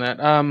to plan that.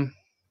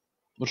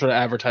 We'll try to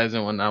advertise it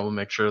and whatnot. We'll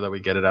make sure that we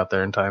get it out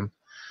there in time.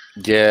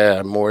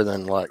 Yeah, more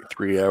than like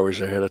 3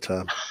 hours ahead of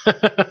time.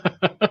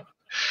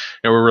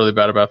 Yeah, we're really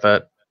bad about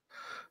that.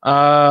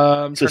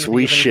 It's this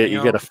wee shit.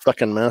 You got a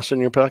fucking mouse in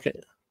your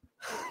pocket?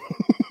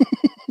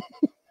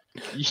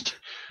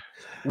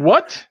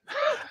 What?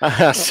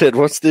 I said,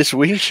 what's this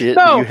wee shit?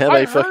 No, you have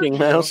a fucking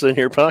mouse in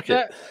your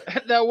pocket.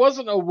 That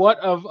wasn't a what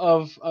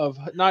of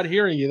not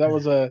hearing you. That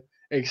was a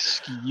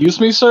excuse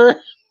me,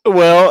 sir.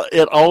 Well,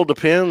 it all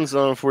depends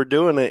on if we're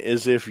doing it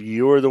as if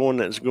you're the one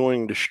that's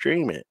going to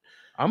stream it.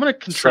 I'm going to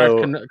contract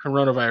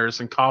coronavirus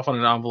and cough on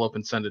an envelope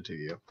and send it to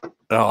you.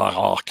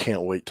 Oh, I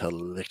can't wait to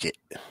lick it.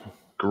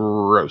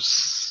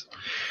 Gross.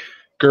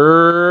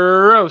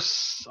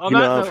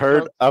 I've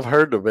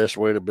heard the best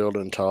way to build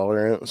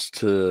intolerance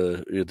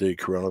to the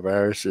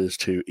coronavirus is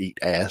to eat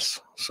ass.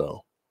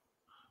 So,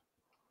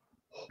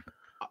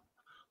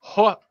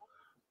 what?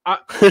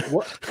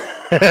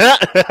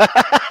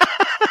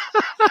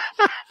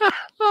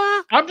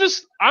 I'm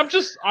just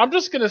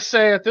gonna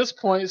say at this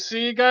point,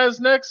 see you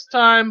guys next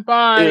time.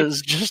 Bye. It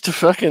was just a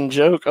fucking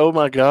joke. Oh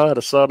my god,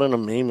 I saw it in a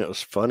meme. It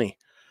was funny.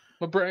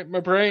 My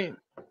brain.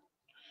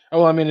 Oh,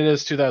 well, I mean, it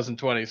is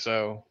 2020,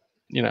 so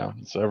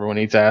so everyone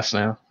eats ass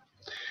now.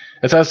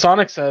 It's as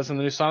Sonic says in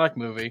the new Sonic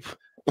movie.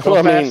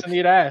 Go fast and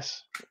eat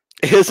ass.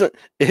 Isn't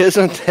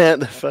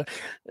that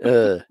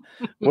the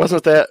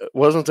wasn't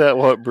that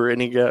what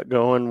Brittany got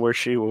going where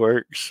she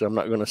works? I'm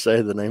not going to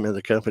say the name of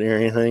the company or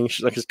anything.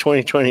 She's like, it's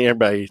 2020,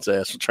 everybody eats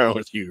ass. What's wrong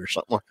with you or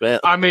something like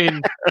that? I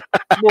mean,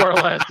 more or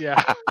less,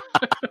 yeah.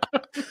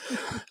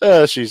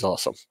 She's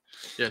awesome.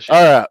 Yeah.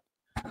 All right.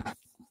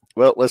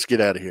 Well, let's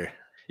get out of here.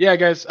 Yeah,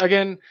 guys.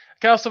 Again,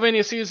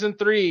 Castlevania Season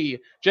 3,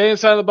 Jay and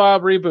Silent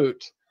Bob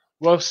reboot.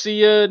 We'll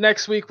see you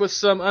next week with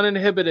some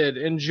Uninhibited.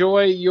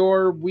 Enjoy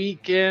your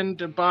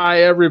weekend.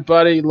 Bye,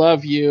 everybody.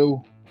 Love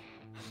you.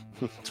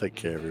 Take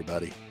care,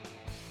 everybody.